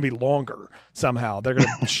stuff, it's going to be longer somehow. They're going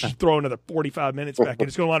to throw another 45 minutes back, and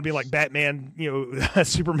it's going to want to be like Batman,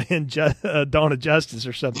 Superman, Dawn of Justice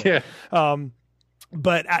or something. Yeah.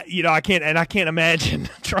 But I can't imagine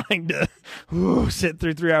trying to sit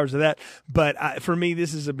through 3 hours of that. But for me,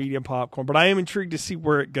 this is a medium popcorn. But I am intrigued to see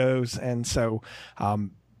where it goes, and so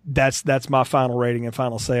that's my final rating and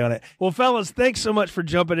final say on it. Well, fellas, thanks so much for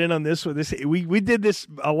jumping in on this one. We did this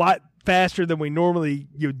a lot faster than we normally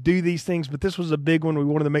do these things, but this was a big one. We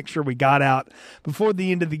wanted to make sure we got out before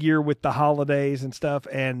the end of the year with the holidays and stuff.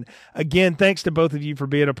 And again, thanks to both of you for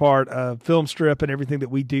being a part of Film Strip and everything that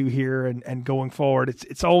we do here and going forward.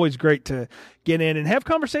 It's always great to get in and have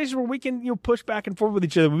conversations where we can push back and forth with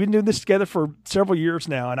each other. We've been doing this together for several years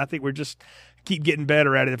now, and I think we're just keep getting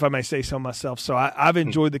better at it, if I may say so myself. So I've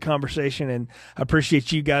enjoyed the conversation, and I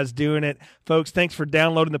appreciate you guys doing it. Folks, thanks for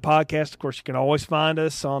downloading the podcast. Of course, you can always find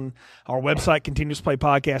us on our website,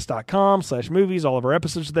 continuousplaypodcast.com/movies. All of our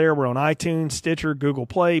episodes are there. We're on iTunes, Stitcher, Google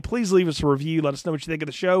Play. Please leave us a review. Let us know what you think of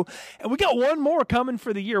the show. And we got one more coming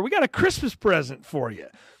for the year. We got a Christmas present for you.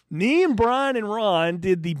 Me and Brian and Ron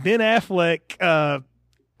did the Ben Affleck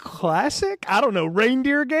classic,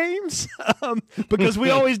 reindeer games, because we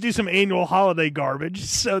always do some annual holiday garbage.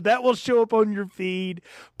 So that will show up on your feed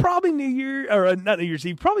probably not New Year's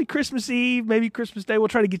Eve, probably Christmas Eve, maybe Christmas Day. We'll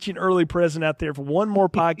try to get you an early present out there for one more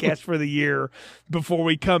podcast for the year before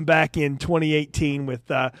we come back in 2018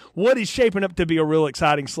 with what is shaping up to be a real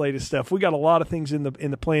exciting slate of stuff. We got a lot of things in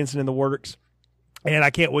the plans and in the works, and I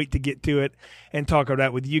can't wait to get to it and talk about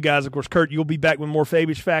that with you guys. Of course, Kurt, you'll be back with more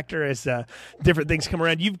Fabish Factor as different things come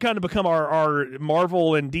around. You've kind of become our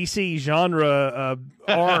Marvel and DC genre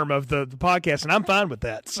arm of the podcast, and I'm fine with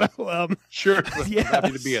that. So sure, yeah,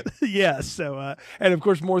 happy to be it. Yeah. So and of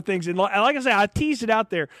course, more things. And like I say, I teased it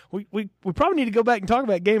out there. We probably need to go back and talk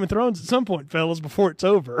about Game of Thrones at some point, fellas, before it's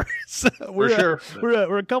over. So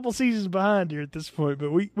we're a couple seasons behind here at this point,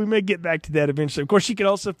 but we may get back to that eventually. Of course, you can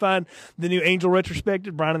also find the new Angel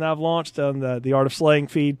retrospective Brian and I have launched on the Art of Slaying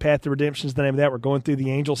feed. Path to Redemption is the name of that. We're going through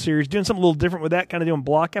the Angel series, doing something a little different with that, kind of doing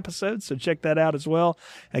block episodes, so check that out as well.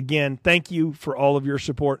 Again, thank you for all of your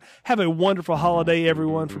support. Have a wonderful holiday,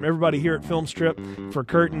 everyone. From everybody here at Film Strip, for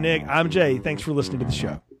Kurt and Nick, I'm Jay. Thanks for listening to the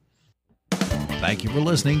show. Thank you for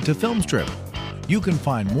listening to Film Strip. You can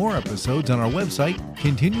find more episodes on our website,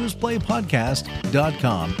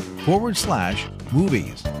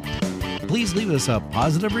 continuousplaypodcast.com/movies. Please leave us a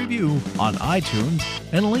positive review on iTunes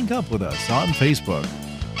and link up with us on Facebook.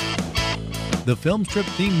 The Film Strip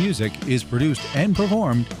theme music is produced and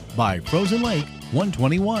performed by Frozen Lake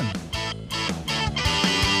 121.